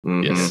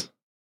 Mm-hmm. Yes.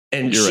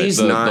 And You're she's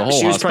right. not.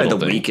 She was probably the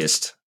thing.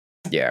 weakest.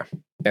 Yeah,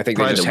 I think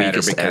Probably they just the had her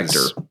weakest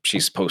because actor.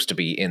 she's supposed to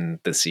be in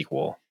the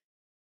sequel,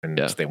 and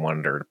they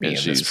wanted her to be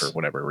in this for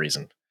whatever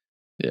reason.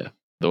 Yeah,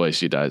 the way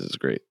she dies is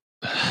great.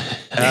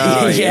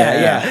 Oh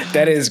yeah,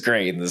 that is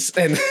great.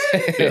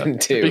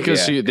 And too,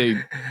 because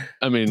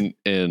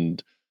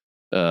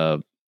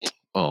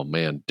oh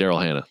man,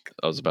 Daryl Hannah.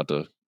 I was about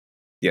to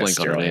blank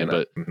on her name,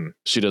 but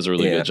she does a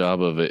really good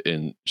job of it,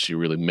 and she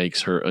really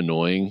makes her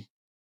annoying.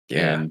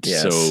 Yeah, and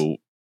so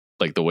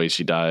like the way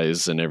she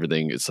dies and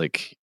everything, it's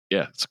like,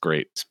 it's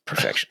great. It's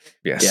perfection.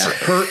 Yes. Yeah.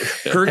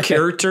 Her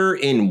character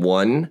in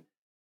 1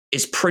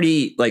 is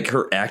pretty, like,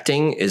 her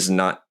acting is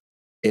not,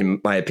 in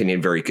my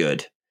opinion, very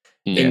good.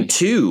 In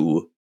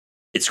 2,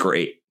 it's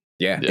great.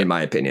 Yeah. In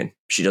my opinion.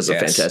 She does a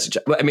fantastic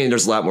job. I mean,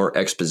 there's a lot more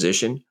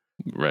exposition.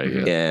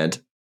 Right.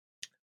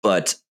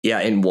 But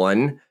in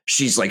 1,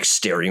 she's like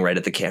staring right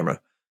at the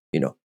camera,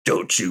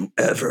 don't you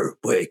ever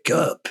wake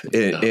up.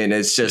 And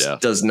it's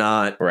just does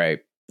not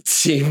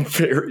seem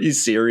very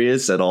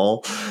serious at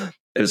all.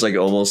 It was like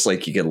almost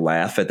like you could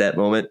laugh at that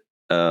moment.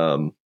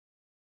 So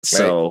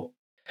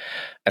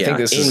I think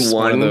this is in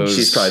 1, one of those,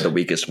 she's probably the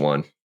weakest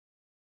one.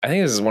 I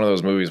think this is one of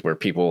those movies where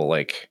people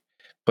like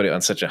put it on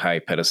such a high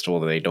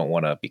pedestal that they don't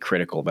want to be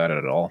critical about it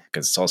at all,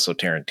 because it's also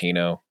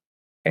Tarantino.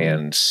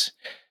 And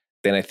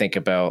then I think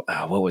about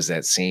what was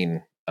that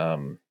scene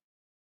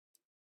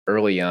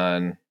early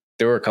on.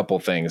 There were a couple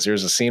things.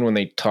 There's a scene when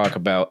they talk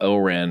about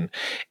Oren,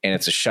 and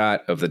it's a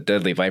shot of the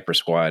Deadly Viper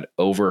Squad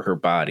over her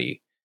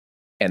body.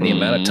 And the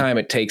amount of time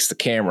it takes the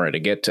camera to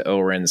get to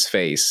Oren's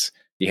face,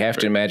 you have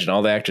to imagine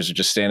all the actors are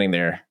just standing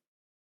there.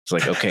 It's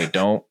like, okay,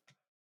 don't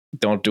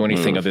do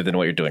anything other than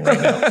what you're doing right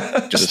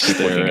now. Just keep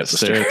looking at the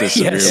stare at the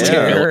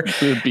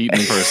severely beaten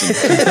person.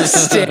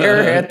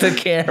 Stare at the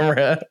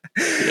camera.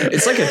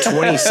 It's like a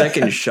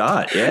 20-second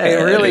shot. Yeah,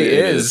 it really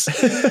is.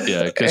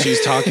 Yeah, because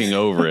she's talking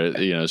over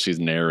it. She's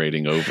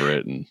narrating over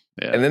it, and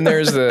then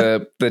there's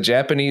the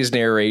Japanese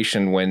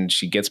narration when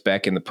she gets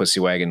back in the pussy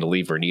wagon to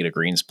leave Renita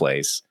Green's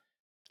place.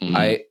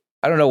 I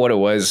don't know what it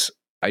was.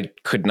 I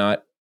could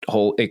not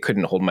hold. It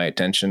couldn't hold my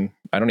attention.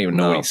 I don't even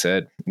know what he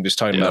said. I'm just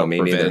talking about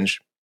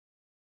revenge. Neither.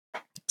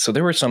 So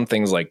there were some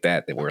things like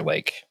that were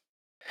like,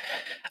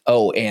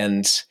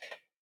 and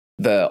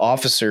the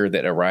officer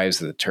that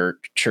arrives at the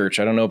church.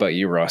 I don't know about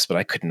you, Ross, but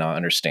I could not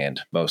understand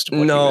most of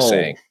what he was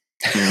saying.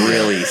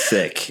 Really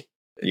thick.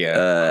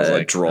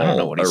 Drawl, I don't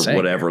know what he's saying,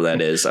 whatever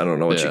that is. I don't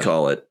know what you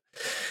call it.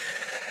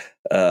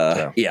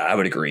 I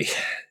would agree.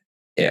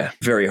 Yeah,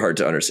 very hard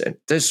to understand.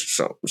 There's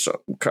some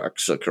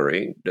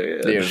cocksuckery.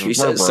 He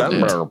said something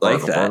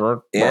like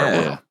that.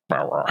 Yeah.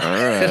 All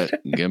right.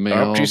 Give me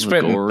all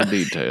the gore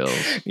details.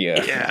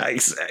 Yeah,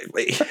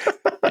 exactly.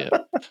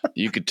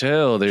 You could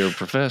tell they were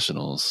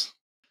professionals.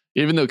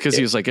 Even though, because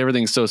he was like,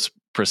 everything's so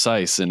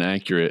precise and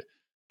accurate,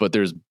 but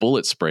there's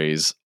bullet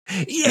sprays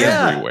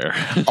everywhere.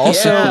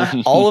 Also,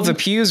 all of the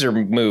pews are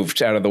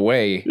moved out of the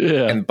way,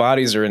 and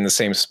bodies are in the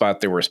same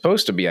spot they were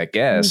supposed to be, I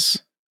guess.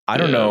 I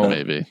don't know.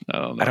 Maybe. I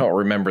don't know. I don't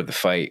remember the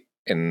fight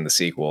in the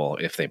sequel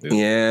if they moved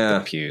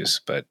the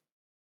pews, but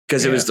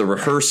because it was the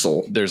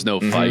rehearsal. There's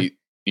no fight.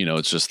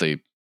 It's just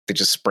they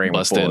just spray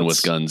bust in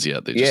with guns.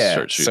 Yeah, they just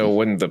start shooting. So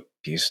wouldn't the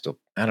pews still?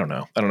 I don't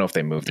know. I don't know if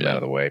they moved them out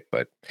of the way,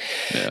 but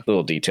a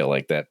little detail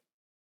like that.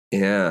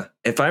 Yeah,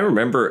 if I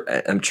remember,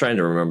 I'm trying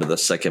to remember the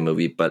second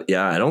movie, but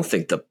I don't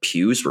think the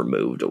pews were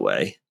moved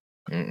away.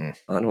 I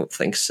don't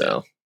think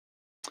so.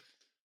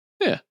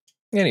 Yeah,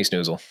 any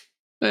snoozle.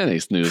 Any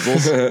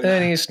snoozles.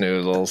 Any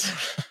snoozles.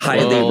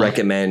 Highly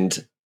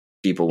recommend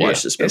people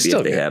watch this movie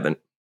if they haven't.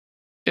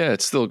 Yeah,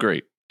 it's still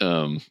great.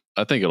 I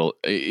think it'll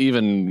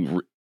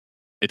even.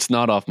 It's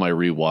not off my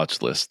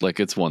rewatch list. Like,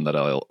 it's one that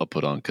I'll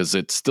put on because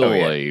it's still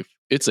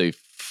it's a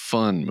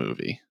fun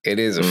movie. It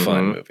is a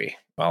fun movie.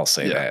 I'll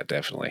say that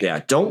definitely.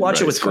 Yeah, don't watch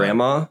it with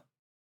grandma.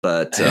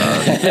 But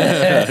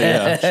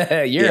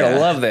you're gonna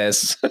love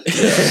this.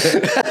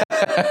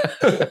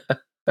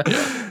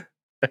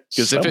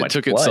 Because if it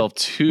took itself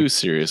too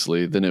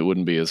seriously, then it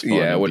wouldn't be as fun.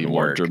 It would be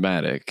more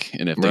dramatic.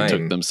 And if they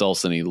took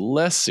themselves any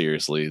less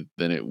seriously,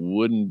 then it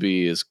wouldn't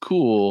be as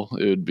cool.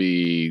 It would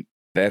be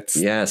that's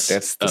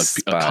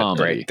the a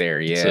comedy right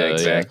there. Yeah, so,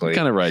 exactly. It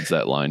kind of rides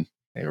that line.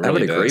 Really I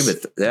would agree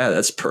with.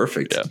 That's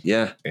perfect.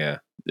 Yeah. All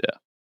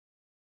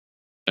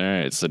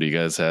right. So, do you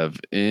guys have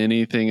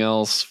anything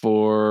else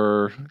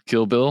for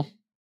Kill Bill?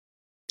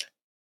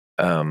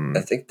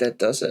 I think that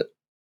does it.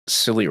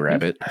 Silly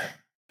Rabbit.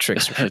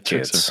 Tricks are for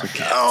kids.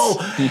 Oh,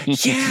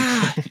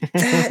 yeah.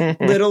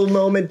 That little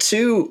moment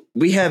too.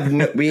 We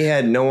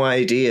had no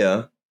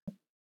idea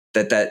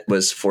that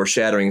was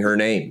foreshadowing her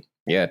name.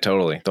 Yeah,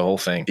 totally. The whole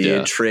thing.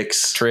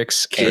 Beatrix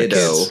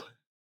Kiddo.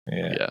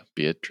 Yeah,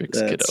 Beatrix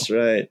Kiddo. That's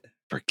right.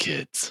 For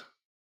kids.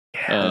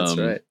 Yeah, that's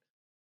right.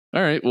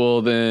 All right.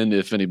 Well, then,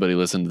 if anybody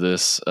listened to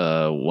this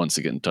wants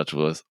to get in touch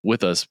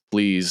with us,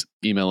 please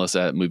email us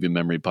at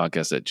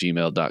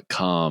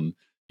moviememorypodcast@gmail.com.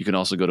 You can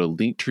also go to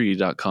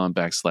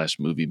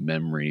linktree.com/movie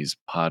memories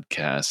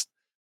podcast.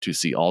 to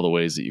see all the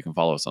ways that you can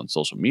follow us on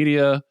social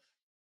media,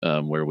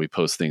 where we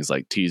post things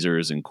like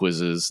teasers and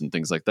quizzes and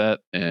things like that,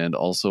 and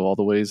also all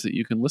the ways that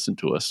you can listen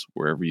to us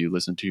wherever you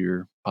listen to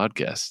your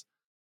podcasts.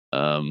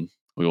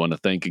 We want to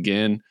thank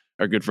again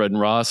our good friend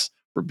Ross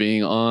for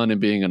being on and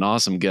being an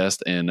awesome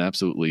guest and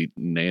absolutely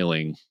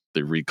nailing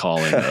the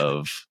recalling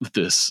of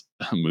this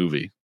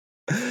movie.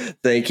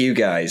 Thank you,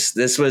 guys.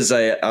 This was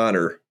an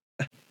honor.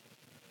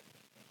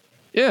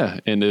 Yeah,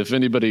 and if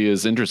anybody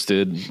is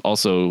interested,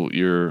 also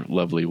your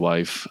lovely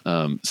wife,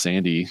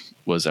 Sandy,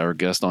 was our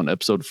guest on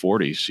episode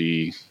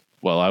 40.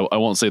 I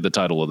won't say the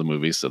title of the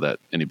movie so that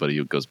anybody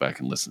who goes back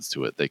and listens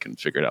to it, they can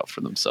figure it out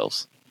for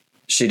themselves.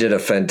 She did a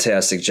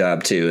fantastic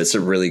job, too. It's a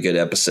really good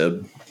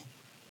episode.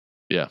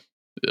 Yeah.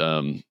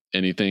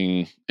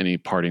 Any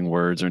parting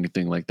words or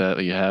anything like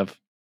that you have?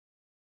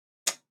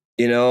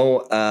 You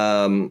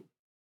know,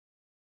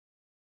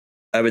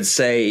 I would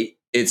say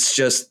it's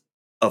just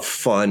a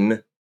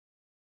fun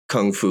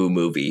kung fu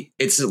movie.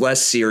 It's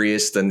less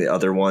serious than the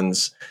other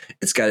ones.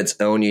 It's got its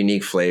own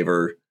unique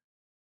flavor.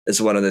 It's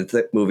one of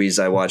the movies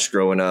I watched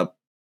growing up.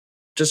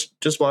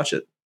 Just watch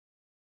it.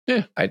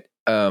 Yeah.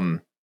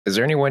 Is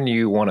there anyone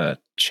you want to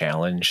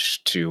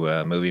challenge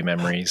to movie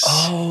memories?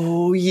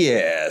 Oh,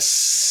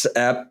 yes,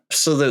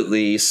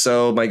 absolutely.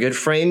 So my good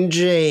friend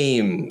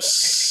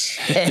James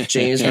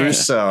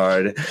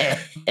Broussard,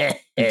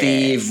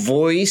 the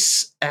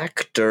voice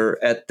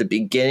actor at the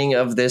beginning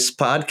of this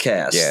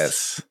podcast.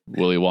 Yes.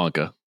 Willy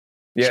Wonka.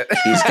 Yeah.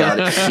 He's got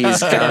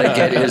to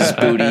get his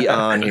booty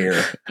on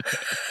here.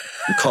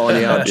 I'm calling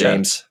you out,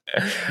 James.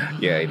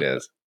 Yeah, he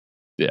does.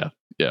 Yeah.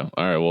 All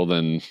right. Well,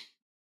 then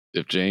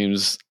if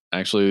James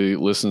actually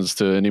listens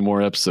to any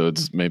more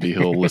episodes, maybe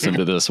he'll listen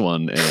to this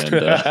one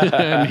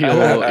and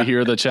he'll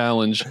hear the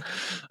challenge.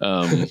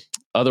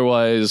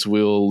 Otherwise,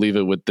 we'll leave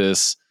it with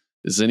this.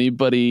 Is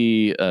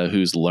anybody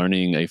who's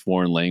learning a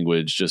foreign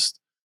language,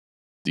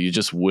 do you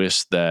just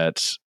wish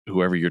that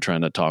whoever you're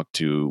trying to talk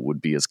to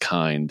would be as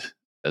kind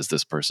as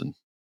this person?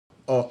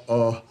 What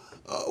are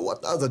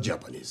the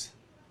Japanese?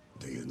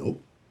 Do you know?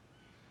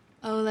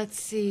 Oh,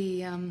 let's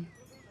see.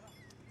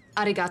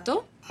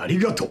 Arigato?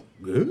 Arigato.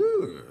 Good.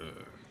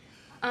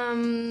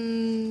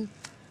 I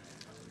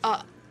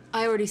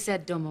already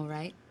said domo,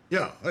 right?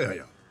 Yeah.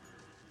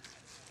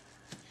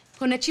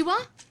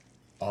 Konnichiwa?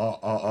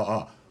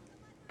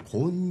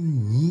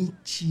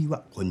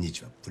 Konnichiwa.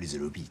 Please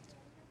repeat.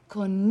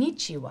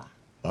 Konnichiwa.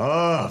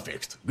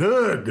 Perfect.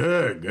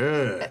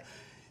 Good.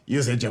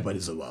 You say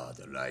Japanese word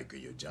like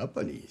you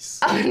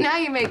Japanese. Oh, now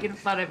you're making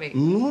fun of me.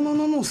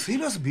 No.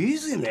 Serious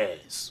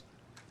business.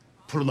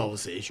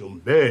 Pronunciation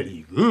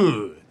very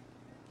good.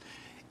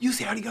 You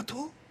say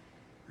arigato?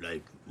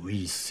 Like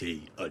we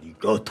say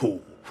arigato.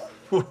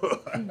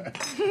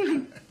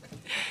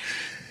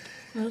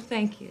 Well,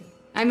 thank you.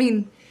 I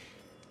mean,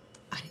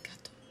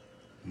 arigato.